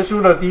 主耶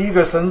稣的第一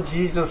个神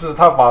迹就是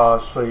他把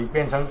水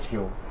变成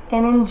酒。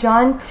And in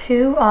John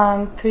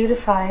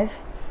 2:3-5,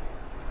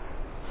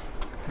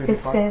 it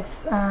says,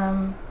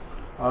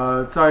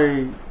 在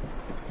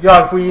约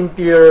翰福音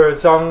第2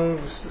章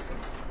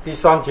第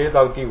3节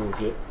到第5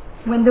节。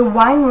When the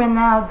wine ran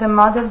out, the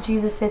mother of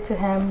Jesus said to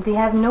him, "They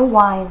have no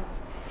wine."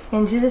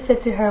 And Jesus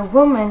said to her,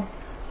 "Woman,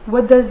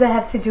 what does that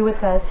have to do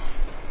with us?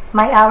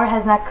 My hour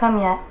has not come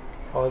yet."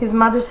 His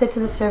mother said to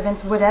the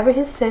servants, "Whatever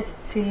he says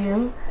to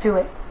you, do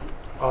it."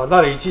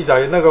 那里记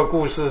载那个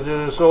故事，就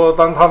是说，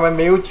当他们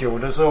没有酒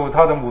的时候，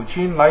他的母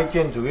亲来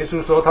见主耶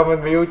稣，说他们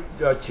没有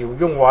酒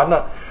用完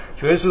了。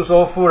主耶稣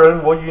说：“夫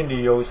人，我与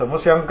你有什么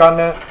相干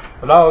呢？”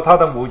然后他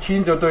的母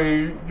亲就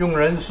对佣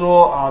人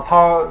说：“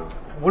他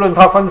无论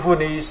他吩咐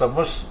你什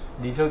么事，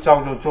你就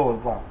照着做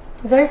吧。”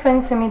 It's very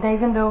funny to me that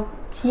even though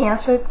he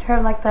answered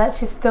her like that,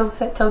 she still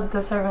told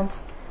the servants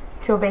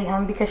to obey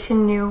him because she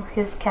knew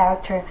his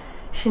character.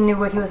 She knew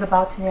what he was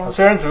about to do.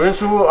 虽然主耶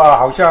稣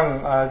好像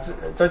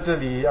在这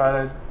里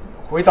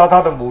回答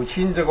他的母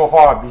亲这个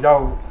话比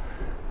较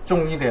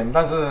重一点，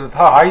但是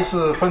他还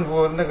是吩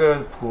咐那个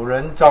仆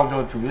人照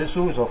着主耶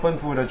稣所吩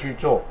咐的去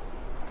做。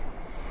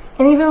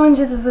And even when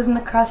Jesus was in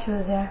the cross, she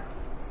was there.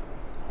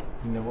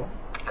 In the what?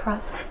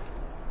 Cross.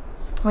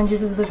 When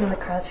Jesus was in the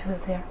cross, she was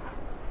there.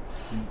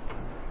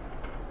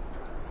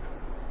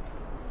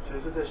 所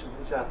以说在十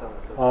字架上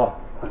的时候。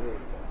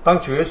当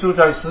主耶稣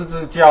在十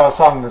字架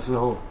上的时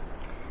候。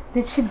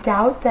Did she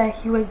doubt that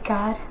he was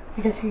God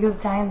because he was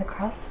dying on the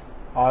cross?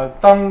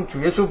 当主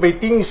耶稣被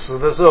钉死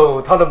的时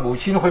候，他的母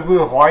亲会不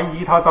会怀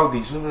疑他到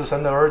底是不是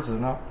神的儿子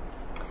呢？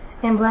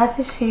 And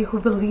blessed is she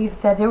who believes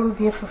that there will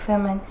be a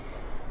fulfillment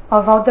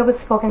of all that was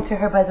spoken to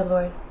her by the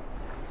Lord.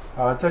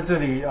 在这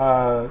里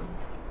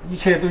一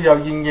切都要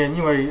应验，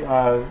因为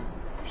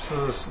是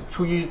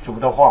出于主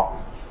的话。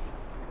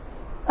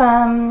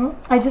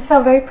I just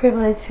felt very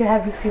privileged to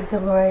have received the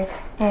Lord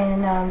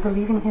and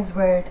believe in His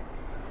word,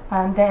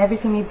 that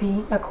everything may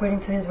be according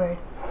to His word.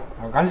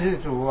 感谢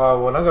主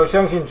我能够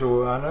相信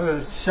主能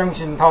够相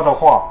信他的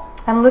话。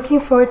I'm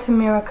looking forward to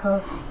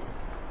miracles.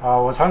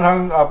 我常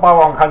常盼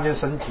望看见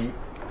神迹。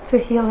To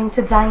healing,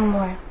 to dying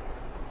more.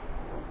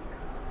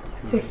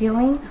 To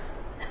healing.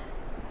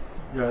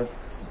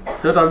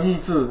 得到医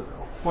治，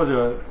或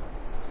者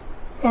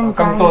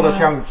更多的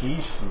像即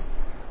死。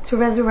To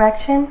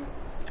resurrection.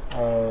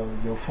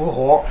 有复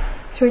活。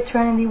To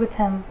eternity with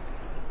Him.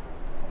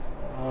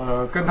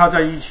 跟他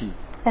在一起。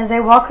As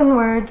I walk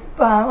onward,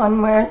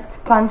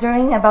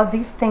 pondering about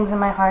these things in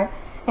my heart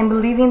and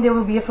believing there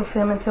will be a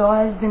fulfillment to all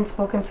that has been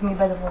spoken to me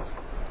by the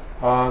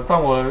Lord.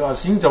 当我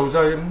行走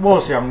在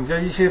默想这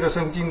一切的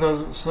圣经的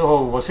时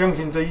候，我相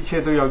信这一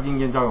切都要应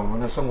验在我们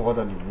的生活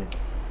的里面。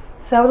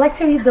So I would like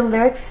to read the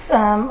lyrics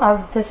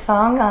of this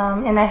song,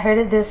 and I heard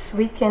it this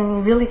week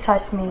and really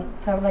touched me.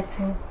 So I would like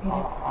to read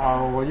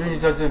it. 我愿意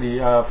在这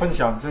里分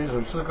享这一首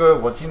诗歌，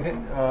我今天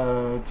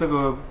这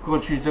个过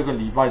去这个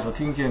礼拜所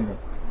听见的。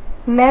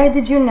Mary,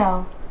 did you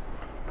know?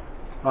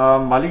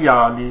 玛利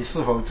亚，你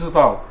是否知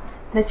道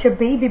that your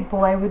baby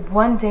boy would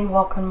one day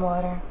walk on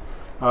water?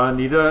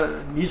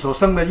 你所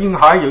生的婴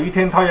孩有一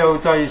天他要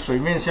在水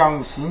面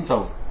上行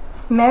走。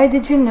Mary,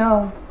 did you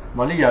know?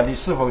 玛利亚，你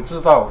是否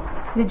知道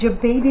that your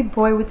baby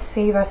boy would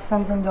save our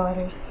sons and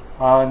daughters?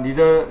 你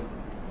的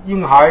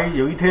婴孩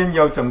有一天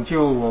要拯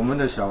救我们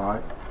的小孩。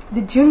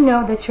Did you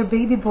know that your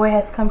baby boy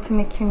has come to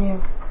make you new?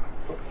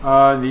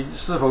 你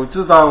是否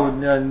知道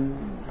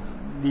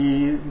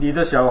你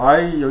的小孩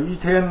有一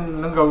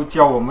天能够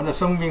叫我们的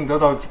生命得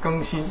到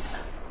更新？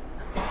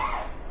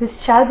 This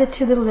child that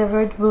you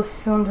delivered will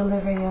soon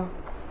deliver you.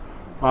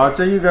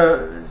 这一个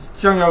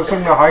将要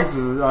生的孩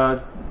子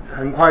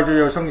很快就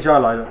要生下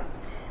来了。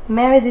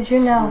Mary, did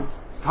you know?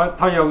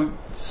 他要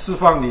释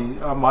放你，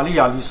玛利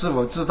亚，你是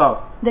否知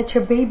道 that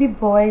your baby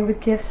boy would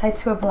give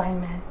sight to a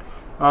blind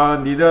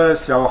man? 你的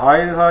小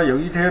孩他有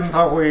一天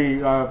他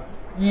会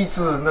医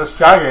治那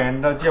瞎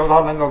眼的，叫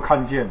他能够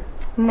看见。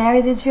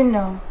Mary, did you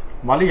know?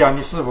 玛利亚，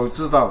你是否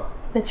知道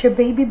that your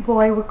baby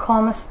boy would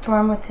calm a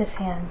storm with his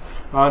hands?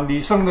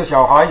 你生的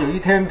小孩有一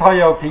天他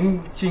要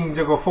平静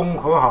这个风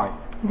和海。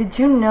Did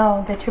you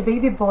know that your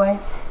baby boy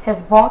has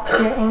walked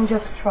where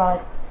angels trod?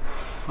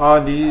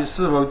 你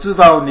是否知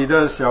道你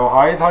的小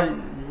孩他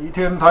一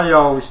天他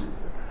要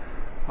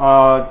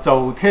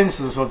走天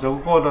使所走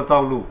过的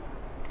道路？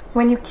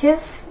 When you kiss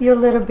your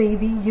little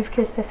baby, you've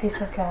kissed the face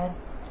of God.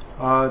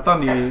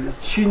 当你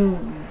亲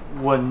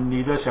吻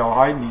你的小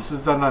孩，你是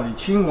在那里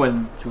亲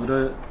吻主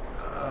的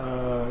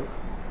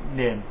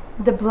脸。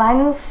 The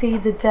blind will see,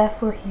 the deaf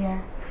will hear,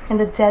 and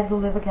the dead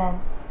will live again.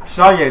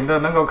 瞎眼的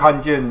能够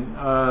看见，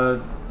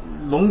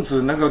聋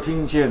子能够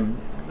听见，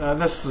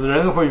那死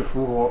人会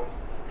复活。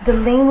 The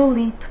lame will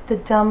leap, the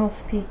dumb will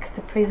speak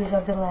the praises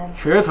of the Lamb.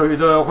 瘸腿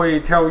的会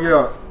跳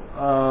跃，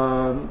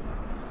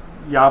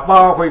哑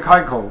巴会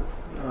开口，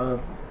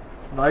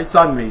来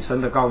赞美神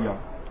的羔羊。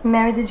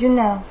 Mary, did you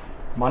know?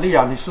 玛利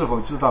亚，你是否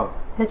知道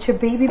that your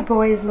baby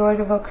boy is Lord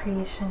of all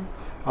creation?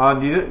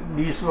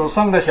 你所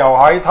生的小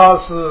孩他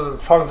是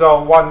创造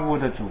万物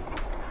的主。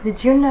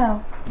 Did you know?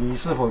 你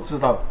是否知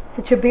道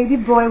that your baby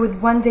boy would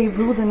one day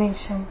rule the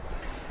nation?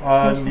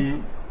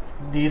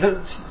 你的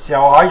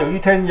小孩有一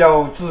天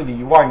要治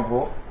理万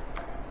国。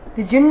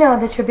 Did you know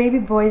that your baby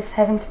boy is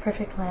heaven's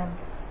perfect lamb?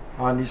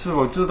 你是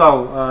否知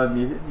道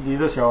你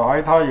的小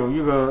孩他有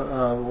一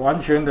个完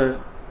全的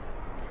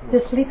The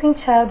sleeping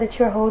child that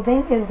you're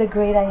holding is the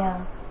great I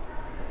am.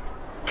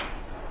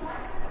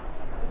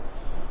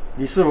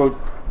 你是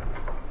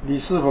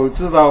否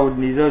知道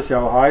你的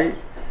小孩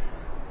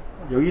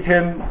有一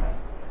天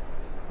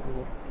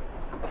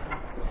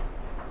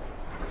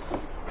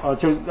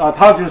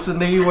他就是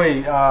那一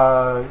位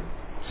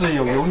自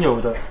有拥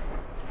有的。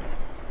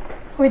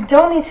 We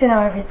don't need to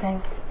know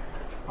everything.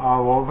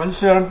 我们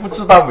虽然不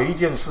知道每一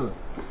件事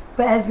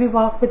But as we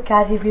walk with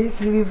God, He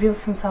reveals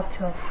Himself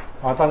to us.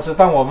 但是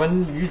当我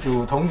们与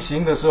主同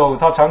行的时候，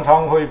他常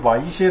常会把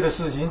一些的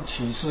事情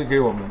启示给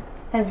我们。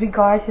 As we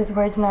guard His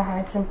words in our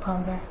hearts and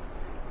ponder.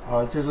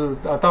 就是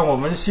当我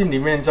们心里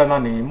面在那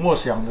里默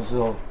想的时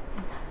候。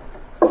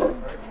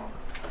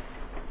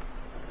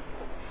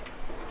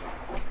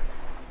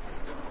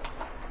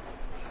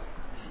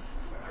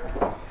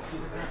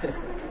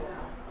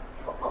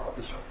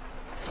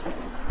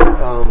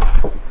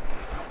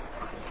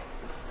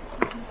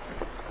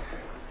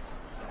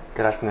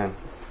Good afternoon.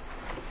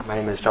 My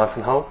name is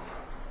Johnson Ho.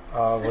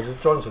 我是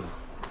Johnson.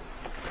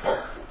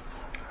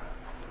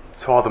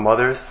 To all the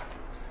mothers,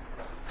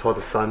 to all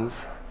the sons,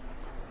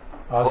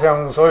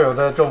 向所有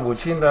的做母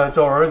亲的、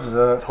做儿子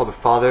的、 to all the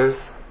fathers,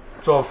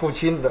 做父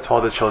亲的、 to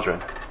all the children,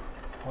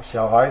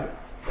 小孩。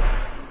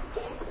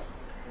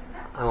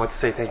 I want to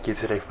say thank you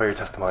today for your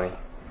testimony.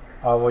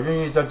 我愿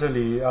意在这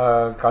里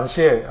感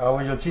谢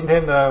为了今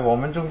天的我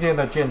们中间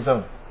的见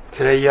证。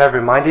 Today you have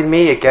reminded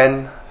me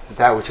again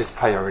that which is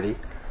priority.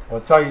 我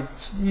再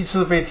一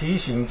次被提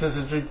醒，这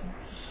是最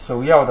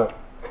首要的。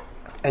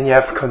 And you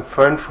have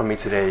confirmed for me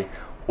today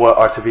what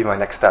are to be my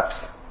next steps.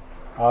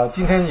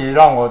 今天也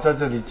让我在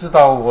这里知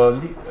道我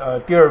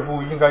第二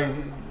步应该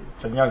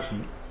怎样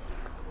行。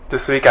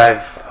 This week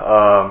I've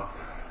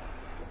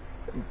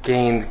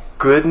gained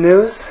good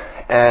news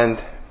and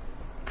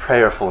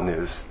prayerful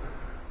news.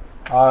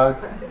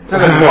 这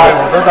个礼拜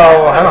我得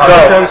到很好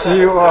的消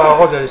息，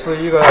或者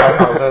是一个很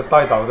好的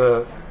带导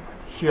的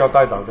需要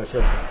带导的消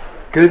息。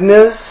 Good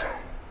news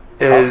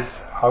is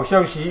好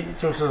消息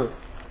就是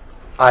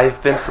I've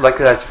been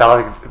selected as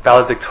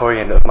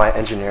valedictorian of my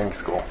engineering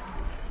school.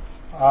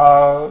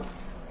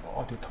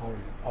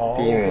 auditorium.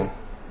 第一名。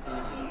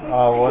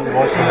我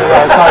是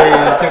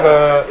在这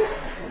个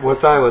我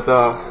在我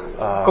的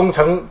工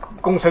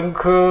程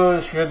科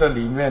学的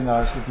里面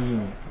呢是第1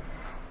名。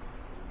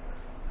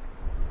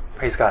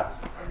Praise God.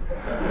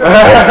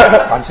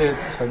 感谢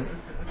神。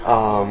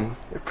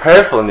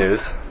Prayerful news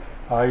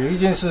有一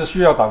件事需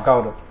要祷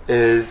告的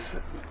is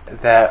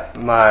that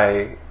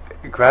my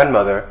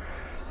grandmother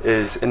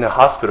is in the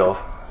hospital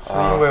是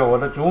因为我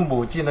的祖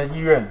母进了医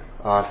院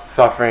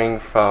suffering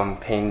from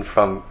pain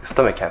from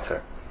stomach cancer.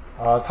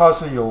 她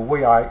是有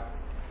胃癌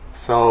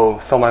So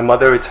my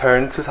mother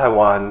returned to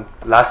Taiwan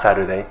last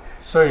Saturday.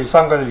 所以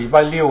上个礼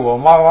拜六我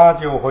妈妈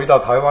就回到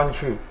台湾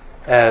去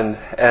And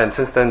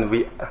since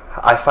then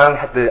I finally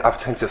had the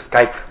opportunity to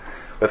Skype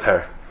with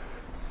her,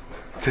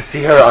 to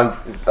see her on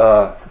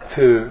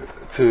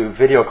to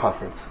video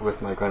conference with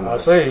my grandmother.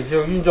 所以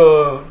就因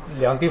着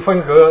两地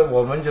分隔，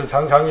我们就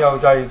常常要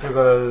在这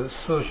个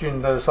视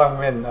讯的上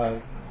面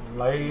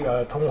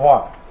来通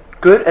话。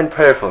Good and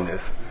prayerful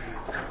news.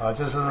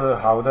 这是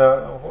好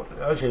的，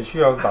而且需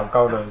要祷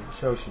告的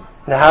消息。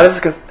Now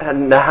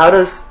how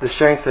does the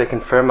sharing today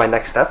confirm my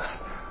next steps?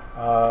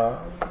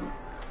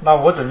 那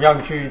我怎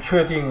样去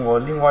确定我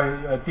另外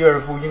第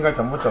二步应该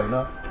怎么走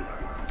呢？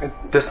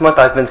 This month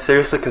I've been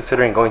seriously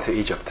considering going to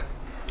Egypt.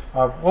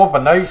 我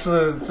本来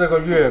是这个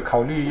月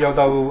考虑要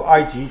到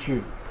埃及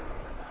去。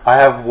I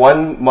have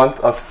 1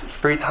 month of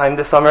free time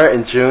this summer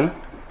in June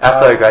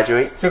after I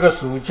graduate. 这个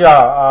暑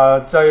假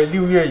在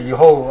6月以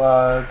后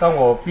当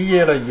我毕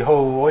业了以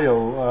后，我有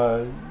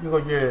1个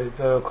月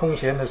的空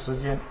闲的时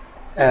间。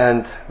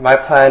And my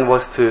plan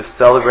was to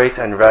celebrate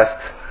and rest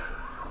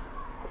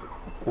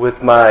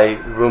with my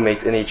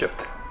roommate in Egypt.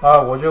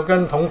 我就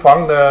跟同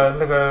房的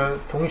那个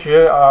同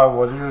学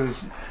我就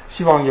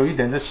希望有一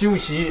点的休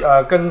息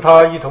跟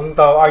他一同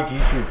到埃及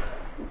去。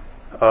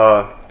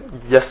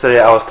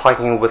Yesterday I was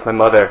talking with my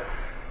mother.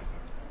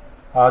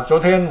 昨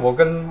天我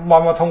跟妈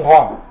妈通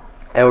话。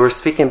And we were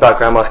speaking about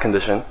grandma's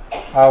condition.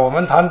 我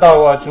们谈到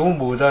外祖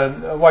母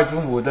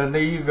的那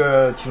一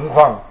个情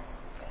况。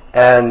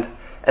And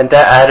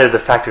that added a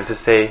factor to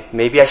say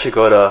maybe I should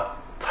go to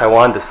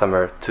Taiwan this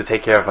summer to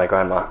take care of my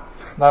grandma.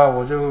 那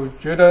我就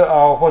觉得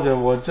或者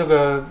我这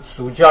个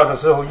暑假的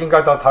时候应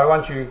该到台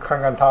湾去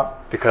看看她。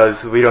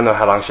Because we don't know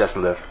how long she has to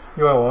live.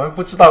 因为我们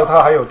不知道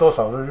她还有多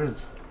少的日子。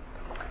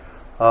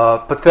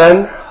But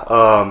then,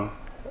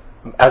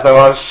 as my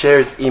mom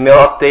shares email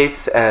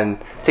updates and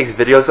takes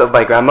videos of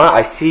my grandma,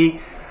 I see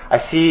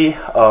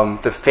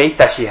the faith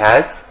that she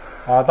has.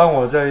 当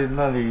我在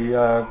那里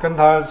跟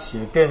她写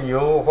电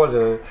邮或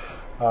者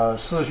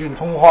视讯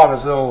通话的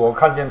时候，我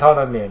看见她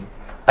的脸。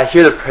I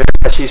hear the prayer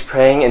that she's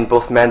praying in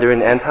both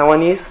Mandarin and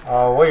Taiwanese.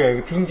 我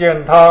也听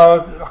见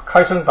她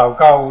开声祷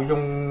告，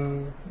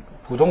用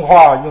普通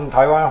话，用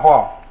台湾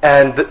话。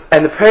And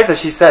the prayer that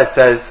she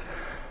says,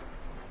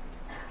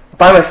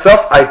 "By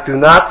myself, I do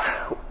not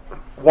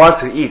want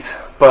to eat,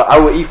 but I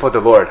will eat for the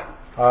Lord."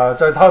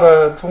 在她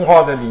的通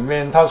话的里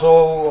面，她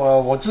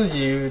说我自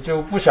己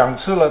就不想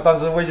吃了，但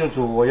是为着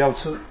主我要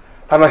吃。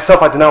By myself,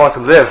 I do not want to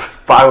live,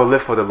 but I will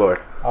live for the Lord.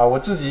 我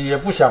自己也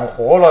不想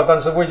活了，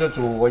但是为着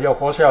主我要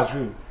活下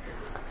去。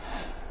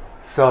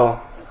So,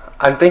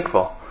 I'm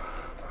thankful.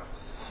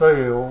 所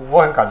以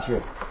我很感谢。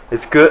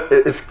It's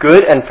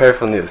good and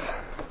prayerful news.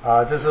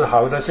 这是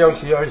好的消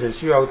息，而且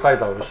需要带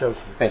祷的消息。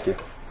Thank you.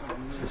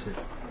 谢谢。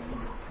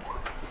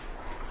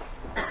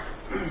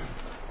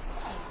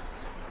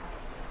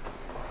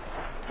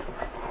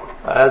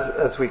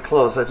As we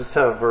close, I just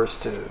have a verse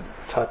to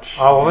touch.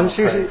 我们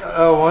休息，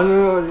我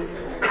们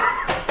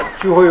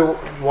聚会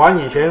完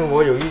以前，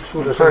我有一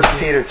处的圣经。1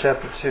 Peter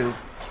chapter 2.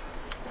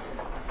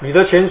 彼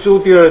得前书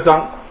第2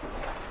章。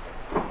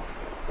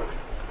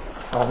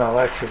Oh no,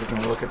 actually we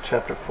can look at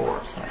chapter 4.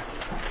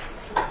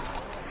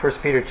 1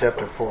 Peter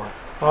chapter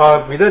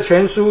 4. 彼得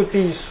前书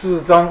第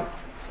4章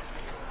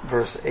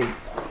verse 8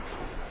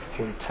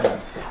 through 10.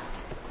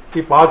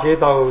 第8节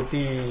到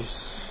第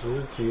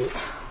10节。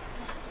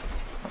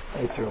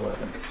8 through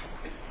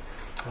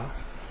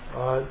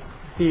 11.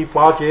 第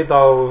8节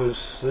到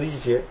11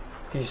节，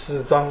第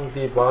4章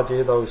第8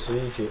节到11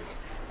节。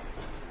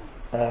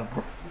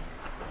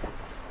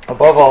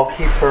Above all,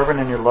 keep fervent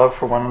in your love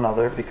for one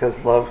another, because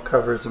love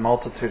covers a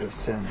multitude of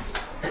sins.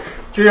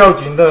 最要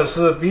紧的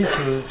是彼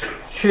此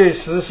确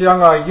实相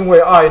爱，因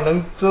为爱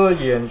能遮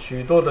掩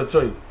许多的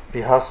罪。Be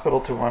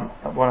hospitable to one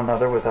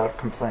another without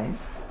complaint.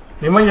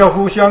 你们要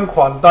互相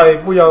款待，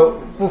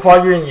不发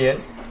怨言。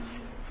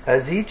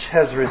As each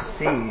has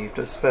received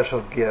a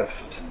special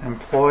gift,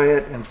 employ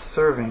it in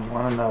serving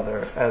one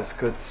another as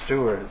good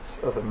stewards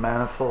of the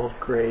manifold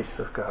grace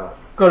of God.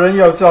 个人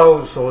要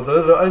照所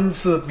得的恩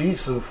赐彼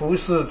此服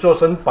侍，做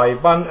神百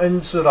般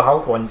恩赐的好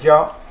管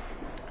家。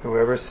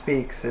Whoever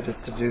speaks, it is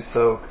to do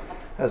so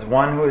as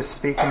one who is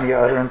speaking the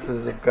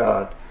utterances of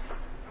God.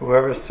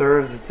 Whoever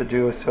serves is to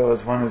do so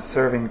as one who is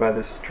serving by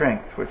the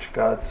strength which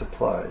God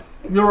supplies.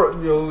 若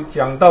有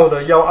讲道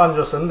的，要按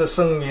着神的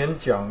圣言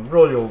讲；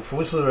若有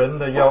服侍人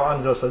的，要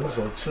按着神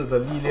所赐的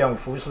力量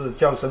服侍，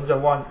叫神在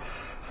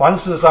凡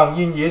事上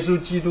因耶稣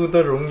基督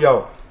的荣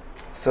耀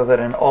so that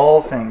in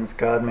all things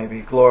God may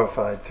be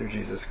glorified through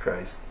Jesus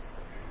Christ,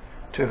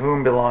 to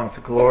whom belongs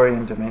glory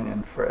and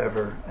dominion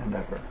forever and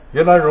ever.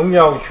 原来荣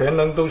耀全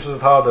能都是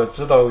他的，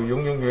直到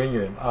永永远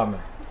远。阿们。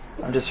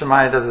 I'm just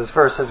reminded of this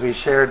verse as we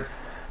shared,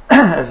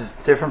 as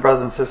different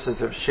brothers and sisters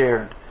have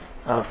shared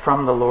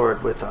from the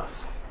Lord with us.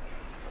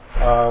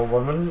 我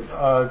们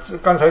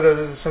刚才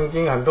的圣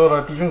经很多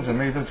的弟兄姊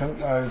妹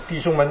弟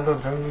兄们都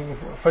曾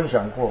分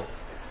享过。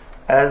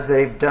As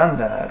they've done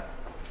that,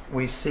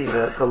 we see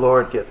that the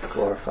Lord gets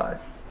glorified.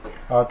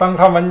 当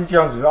他们这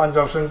样子按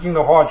照圣经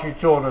的话去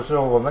做的时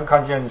候，我们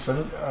看见神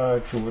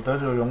主的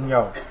荣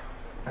耀。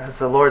As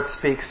the Lord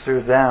speaks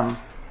through them,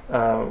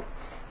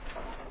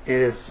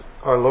 it is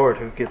our Lord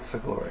who gets the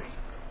glory.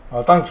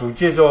 当主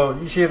借着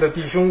一些的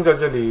弟兄在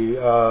这里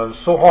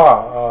说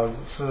话，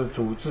是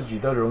主自己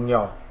的荣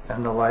耀。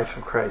And the life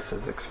of Christ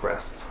is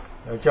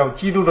expressed. 叫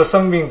基督的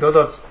生命得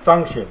到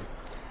彰显。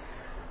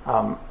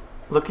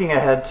Looking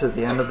ahead to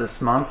the end of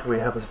this month, we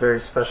have a very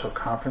special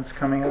conference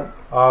coming up.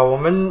 我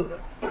们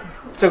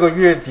这个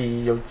月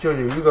底有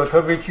一个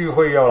特别聚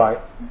会要来。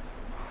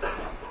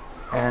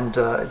And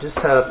I just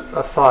had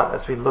a thought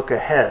as we look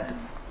ahead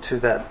to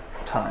that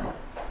time.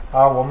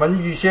 我们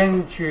预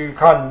先去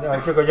看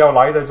这个要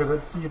来的这个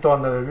一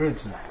段的日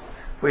子。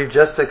We've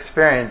just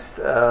experienced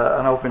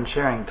an open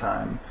sharing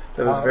time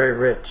that was very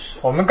rich.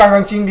 我们刚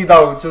刚经历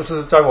到，就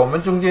是在我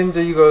们中间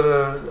这一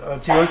个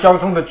自由交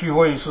通的聚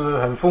会是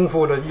很丰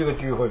富的一个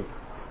聚会。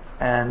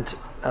And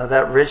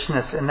that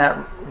richness, in that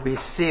we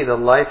see the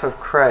life of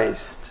Christ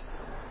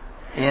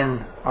in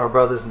our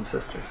brothers and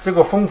sisters. 这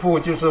个丰富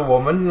就是我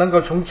们能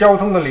够从交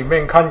通的里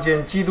面看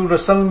见基督的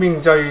生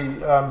命在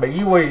每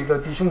一位的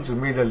弟兄姊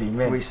妹的里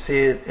面。We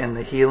see it in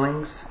the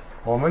healings.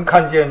 我们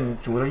看见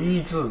主的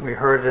医治。We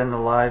heard it in the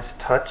lives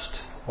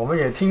touched. 我们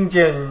也听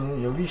见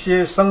有一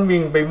些生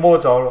命被摸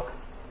着了。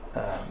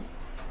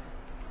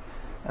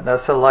And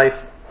that's the life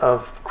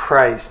of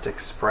Christ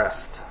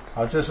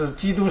expressed. 这是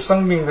基督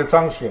生命的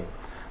彰显。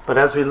But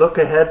as we look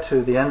ahead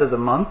to the end of the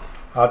month,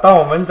 当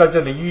我们在这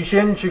里预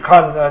先去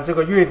看这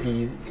个月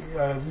底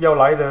要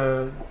来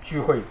的聚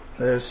会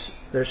there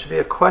should be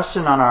a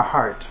question on our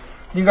heart.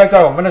 应该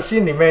在我们的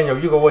心里面有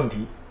一个问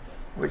题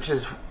which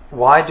is,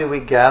 why do we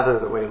gather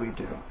the way we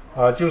do?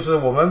 就是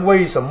我们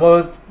为什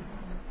么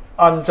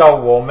按照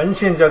我们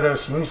现在的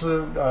形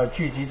式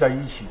聚集在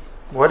一起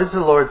What is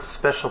the Lord's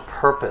special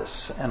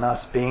purpose in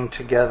us being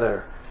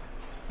together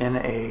in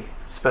a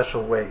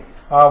special way?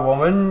 我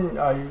们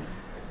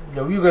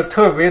有一个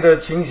特别的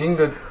情形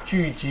的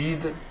聚集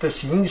的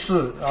形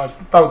式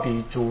到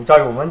底主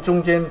在我们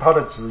中间他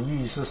的旨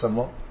意是什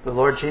么 The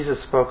Lord Jesus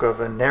spoke of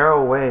a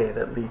narrow way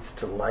that leads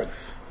to life.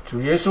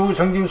 主耶稣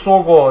曾经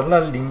说过，那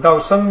领到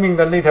生命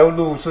的那条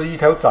路是一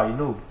条窄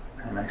路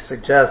And I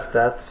suggest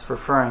that's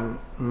referring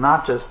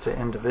not just to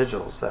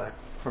individuals, that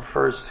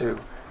refers to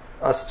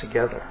us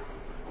together.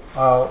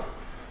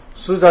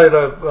 实在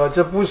的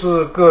这不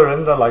是个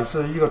人的，乃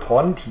是一个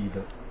团体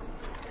的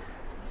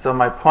So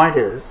my point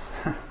is,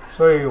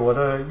 所以我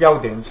的要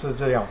点是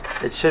这样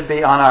it should be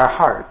on our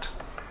heart.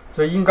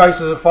 这应该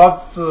是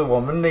发自我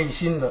们内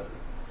心的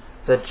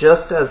That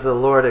just as the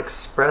Lord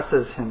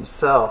expresses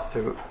himself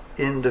through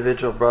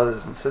individual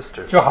brothers and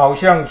sisters, 就好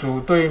像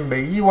主对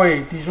每一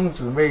位弟兄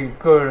姊妹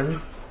个人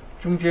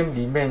中间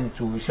里面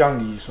主向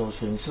你所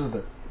显示的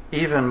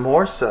even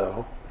more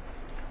so,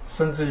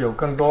 甚至有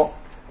更多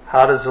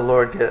how does the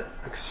Lord get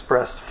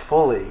expressed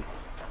fully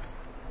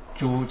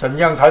主怎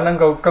样才能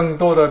够更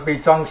多的被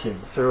彰显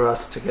through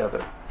us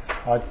together?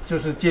 就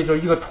是借着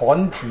一个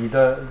团体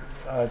的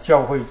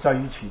教会在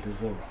一起的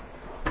时候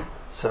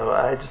So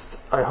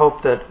I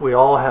hope that we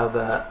all have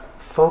that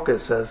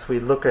focus as we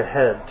look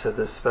ahead to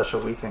this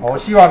special weekend. 我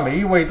希望每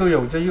一位都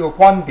有这一个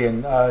观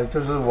点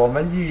就是我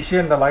们预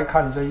先的来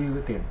看这一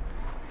个点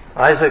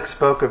Isaac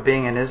spoke of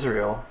being in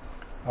Israel.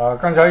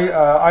 刚才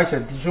艾舍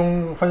弟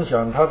兄分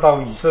享他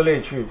到以色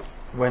列去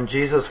When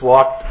Jesus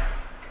walked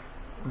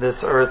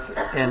this earth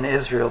in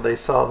Israel, they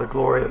saw the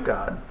glory of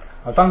God.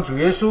 当主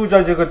耶稣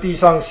在这个地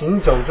上行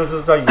走，就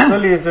是在以色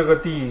列这个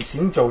地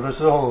行走的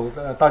时候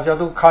大家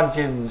都看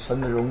见神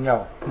的荣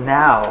耀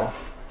Now,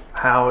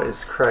 how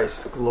is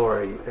Christ's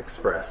glory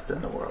expressed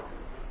in the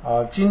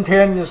world? 今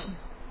天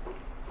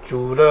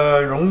主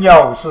的荣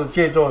耀是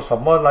借着什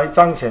么来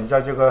彰显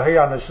在这个黑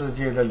暗的世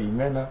界的里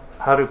面呢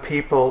How do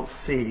people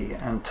see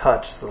and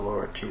touch the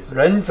Lord Jesus?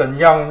 人怎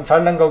样才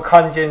能够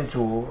看见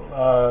主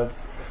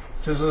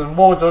就是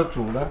摸着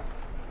主呢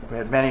We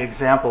had many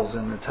examples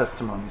in the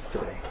testimonies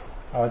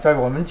today. 在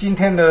我们今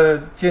天的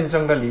见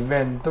证的里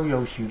面都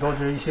有许多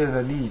这一些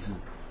的例子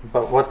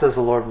But what does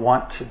the Lord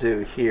want to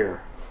do here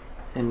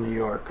in New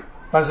York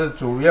但是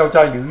主要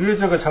在纽约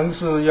这个城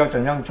市要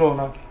怎样做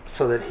呢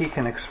so that he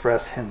can express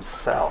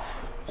himself?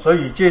 所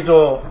以借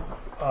着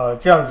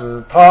这样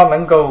子他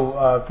能够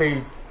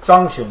被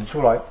彰显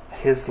出来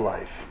His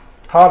life.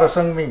 他的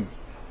生命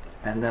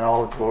And then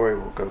all the glory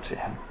will go to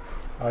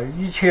him.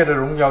 一切的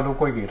荣耀都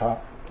归给他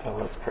So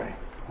let's pray.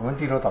 我们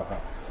低头祷告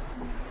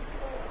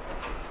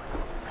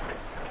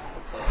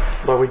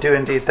Lord, we do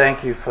indeed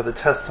thank you for the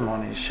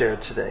testimonies shared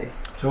today.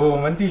 主，我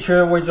们的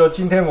确为着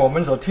今天我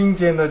们所听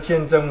见的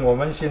见证，我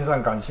们献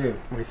上感谢。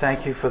 We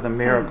thank you for the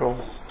miracles.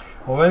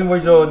 我们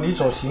为着你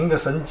所行的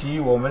神迹，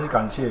我们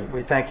感谢。 We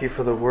thank you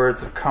for the words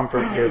of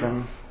comfort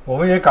given. 我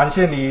们也感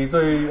谢你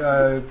对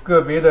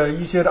个别的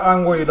一些的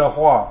安慰的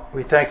话。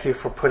 We thank you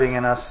for putting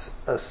in us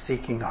a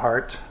seeking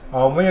heart.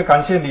 我们也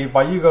感谢你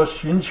把一个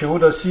寻求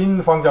的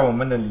心放在我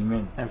们的里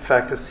面。 In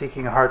fact, a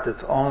seeking heart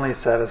that's only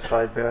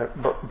satisfied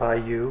by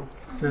you.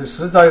 这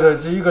实在的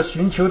这一个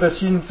寻求的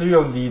心，只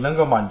有你能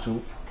够满足。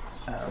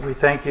 We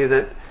thank you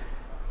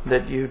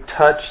that you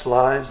touch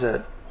lives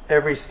at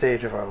every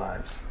stage of our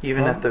lives,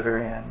 even at the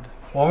very end.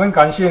 我们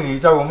感谢你，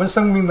在我们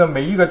生命的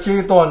每一个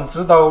阶段，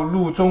直到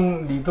路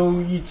中，你都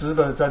一直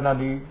的在那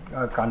里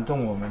感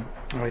动我们。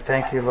 And we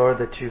thank you, Lord,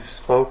 that you've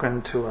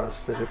spoken to us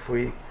that if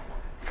we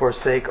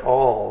forsake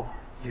all,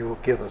 you will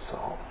give us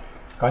all.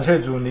 感谢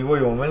主，你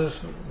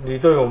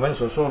对我们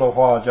所说的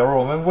话，假如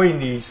我们为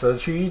你舍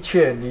去一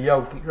切，你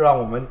要让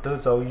我们得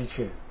着一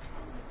切。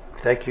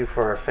 Thank you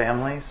for our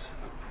families.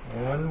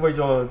 我们为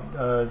着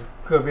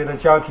个别的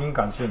家庭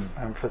感谢你，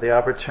 And for the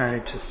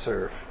opportunity to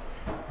serve.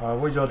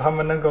 为着他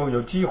们能够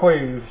有机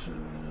会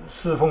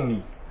侍奉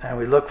你。 And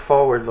we look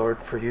forward, Lord,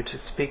 for you to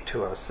speak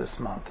to us this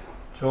month.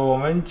 所以我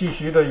们继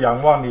续的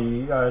仰望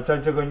你，在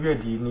这个月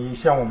底你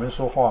向我们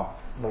说话。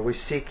 Lord, we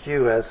seek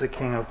you as the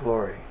King of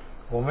glory.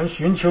 我们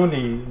寻求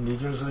你，你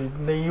就是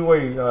那一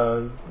位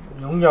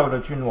荣耀的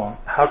君王。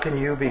 How can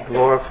you be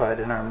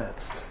glorified in our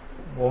midst?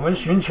 我们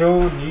寻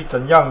求你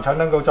怎样才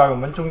能够在我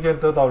们中间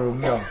得到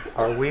荣耀？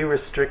 Are we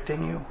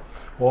restricting you?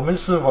 我们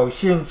是否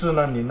限制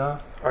了你呢？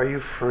 Are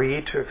you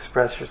free to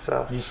express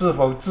yourself? 你是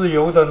否自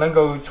由的能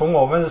够从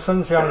我们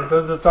身上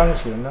得着彰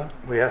显呢？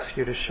 We ask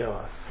you to show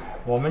us.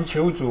 我们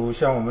求主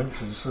向我们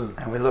指示。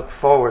 And we look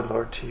forward,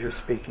 Lord, to your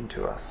speaking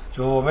to us.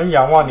 主，我们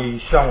仰望你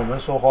向我们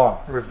说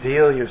话，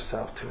 Reveal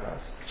yourself to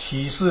us.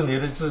 启示你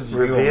的自己给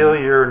我 Reveal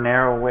们， your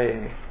narrow way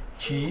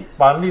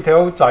把那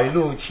条窄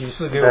路启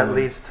示给我 that 们，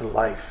 leads to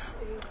life.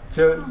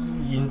 这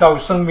引到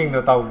生命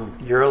的道路，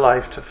 Your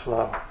life to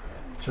flow.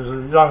 就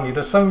是让你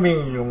的生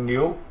命永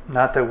流。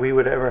 Not that we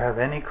would ever have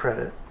any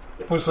credit,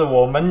 不是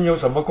我们有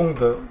什么功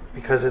德，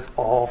 because it's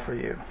all for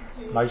you.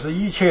 乃是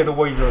一切都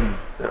为着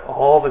你， That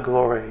all the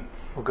glory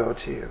will go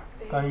to you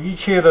但一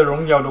切的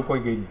荣耀都归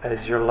给你，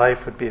 as your life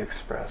would be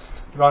expressed.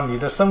 让你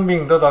的生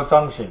命得到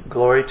彰显。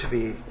 Glory to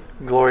you,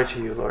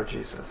 Lord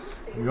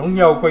Jesus. 荣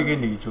耀归给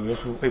你，主耶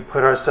稣。 We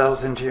put ourselves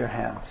into your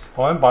hands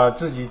我们把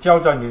自己交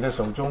在你的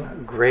手中，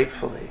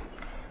 gratefully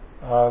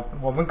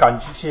我们感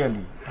谢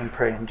你， and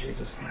pray in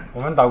Jesus' name.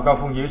 我们祷告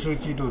奉耶稣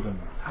基督的名。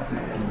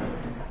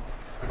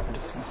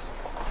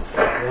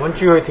 Dismiss. 我们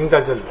聚会停在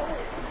这里。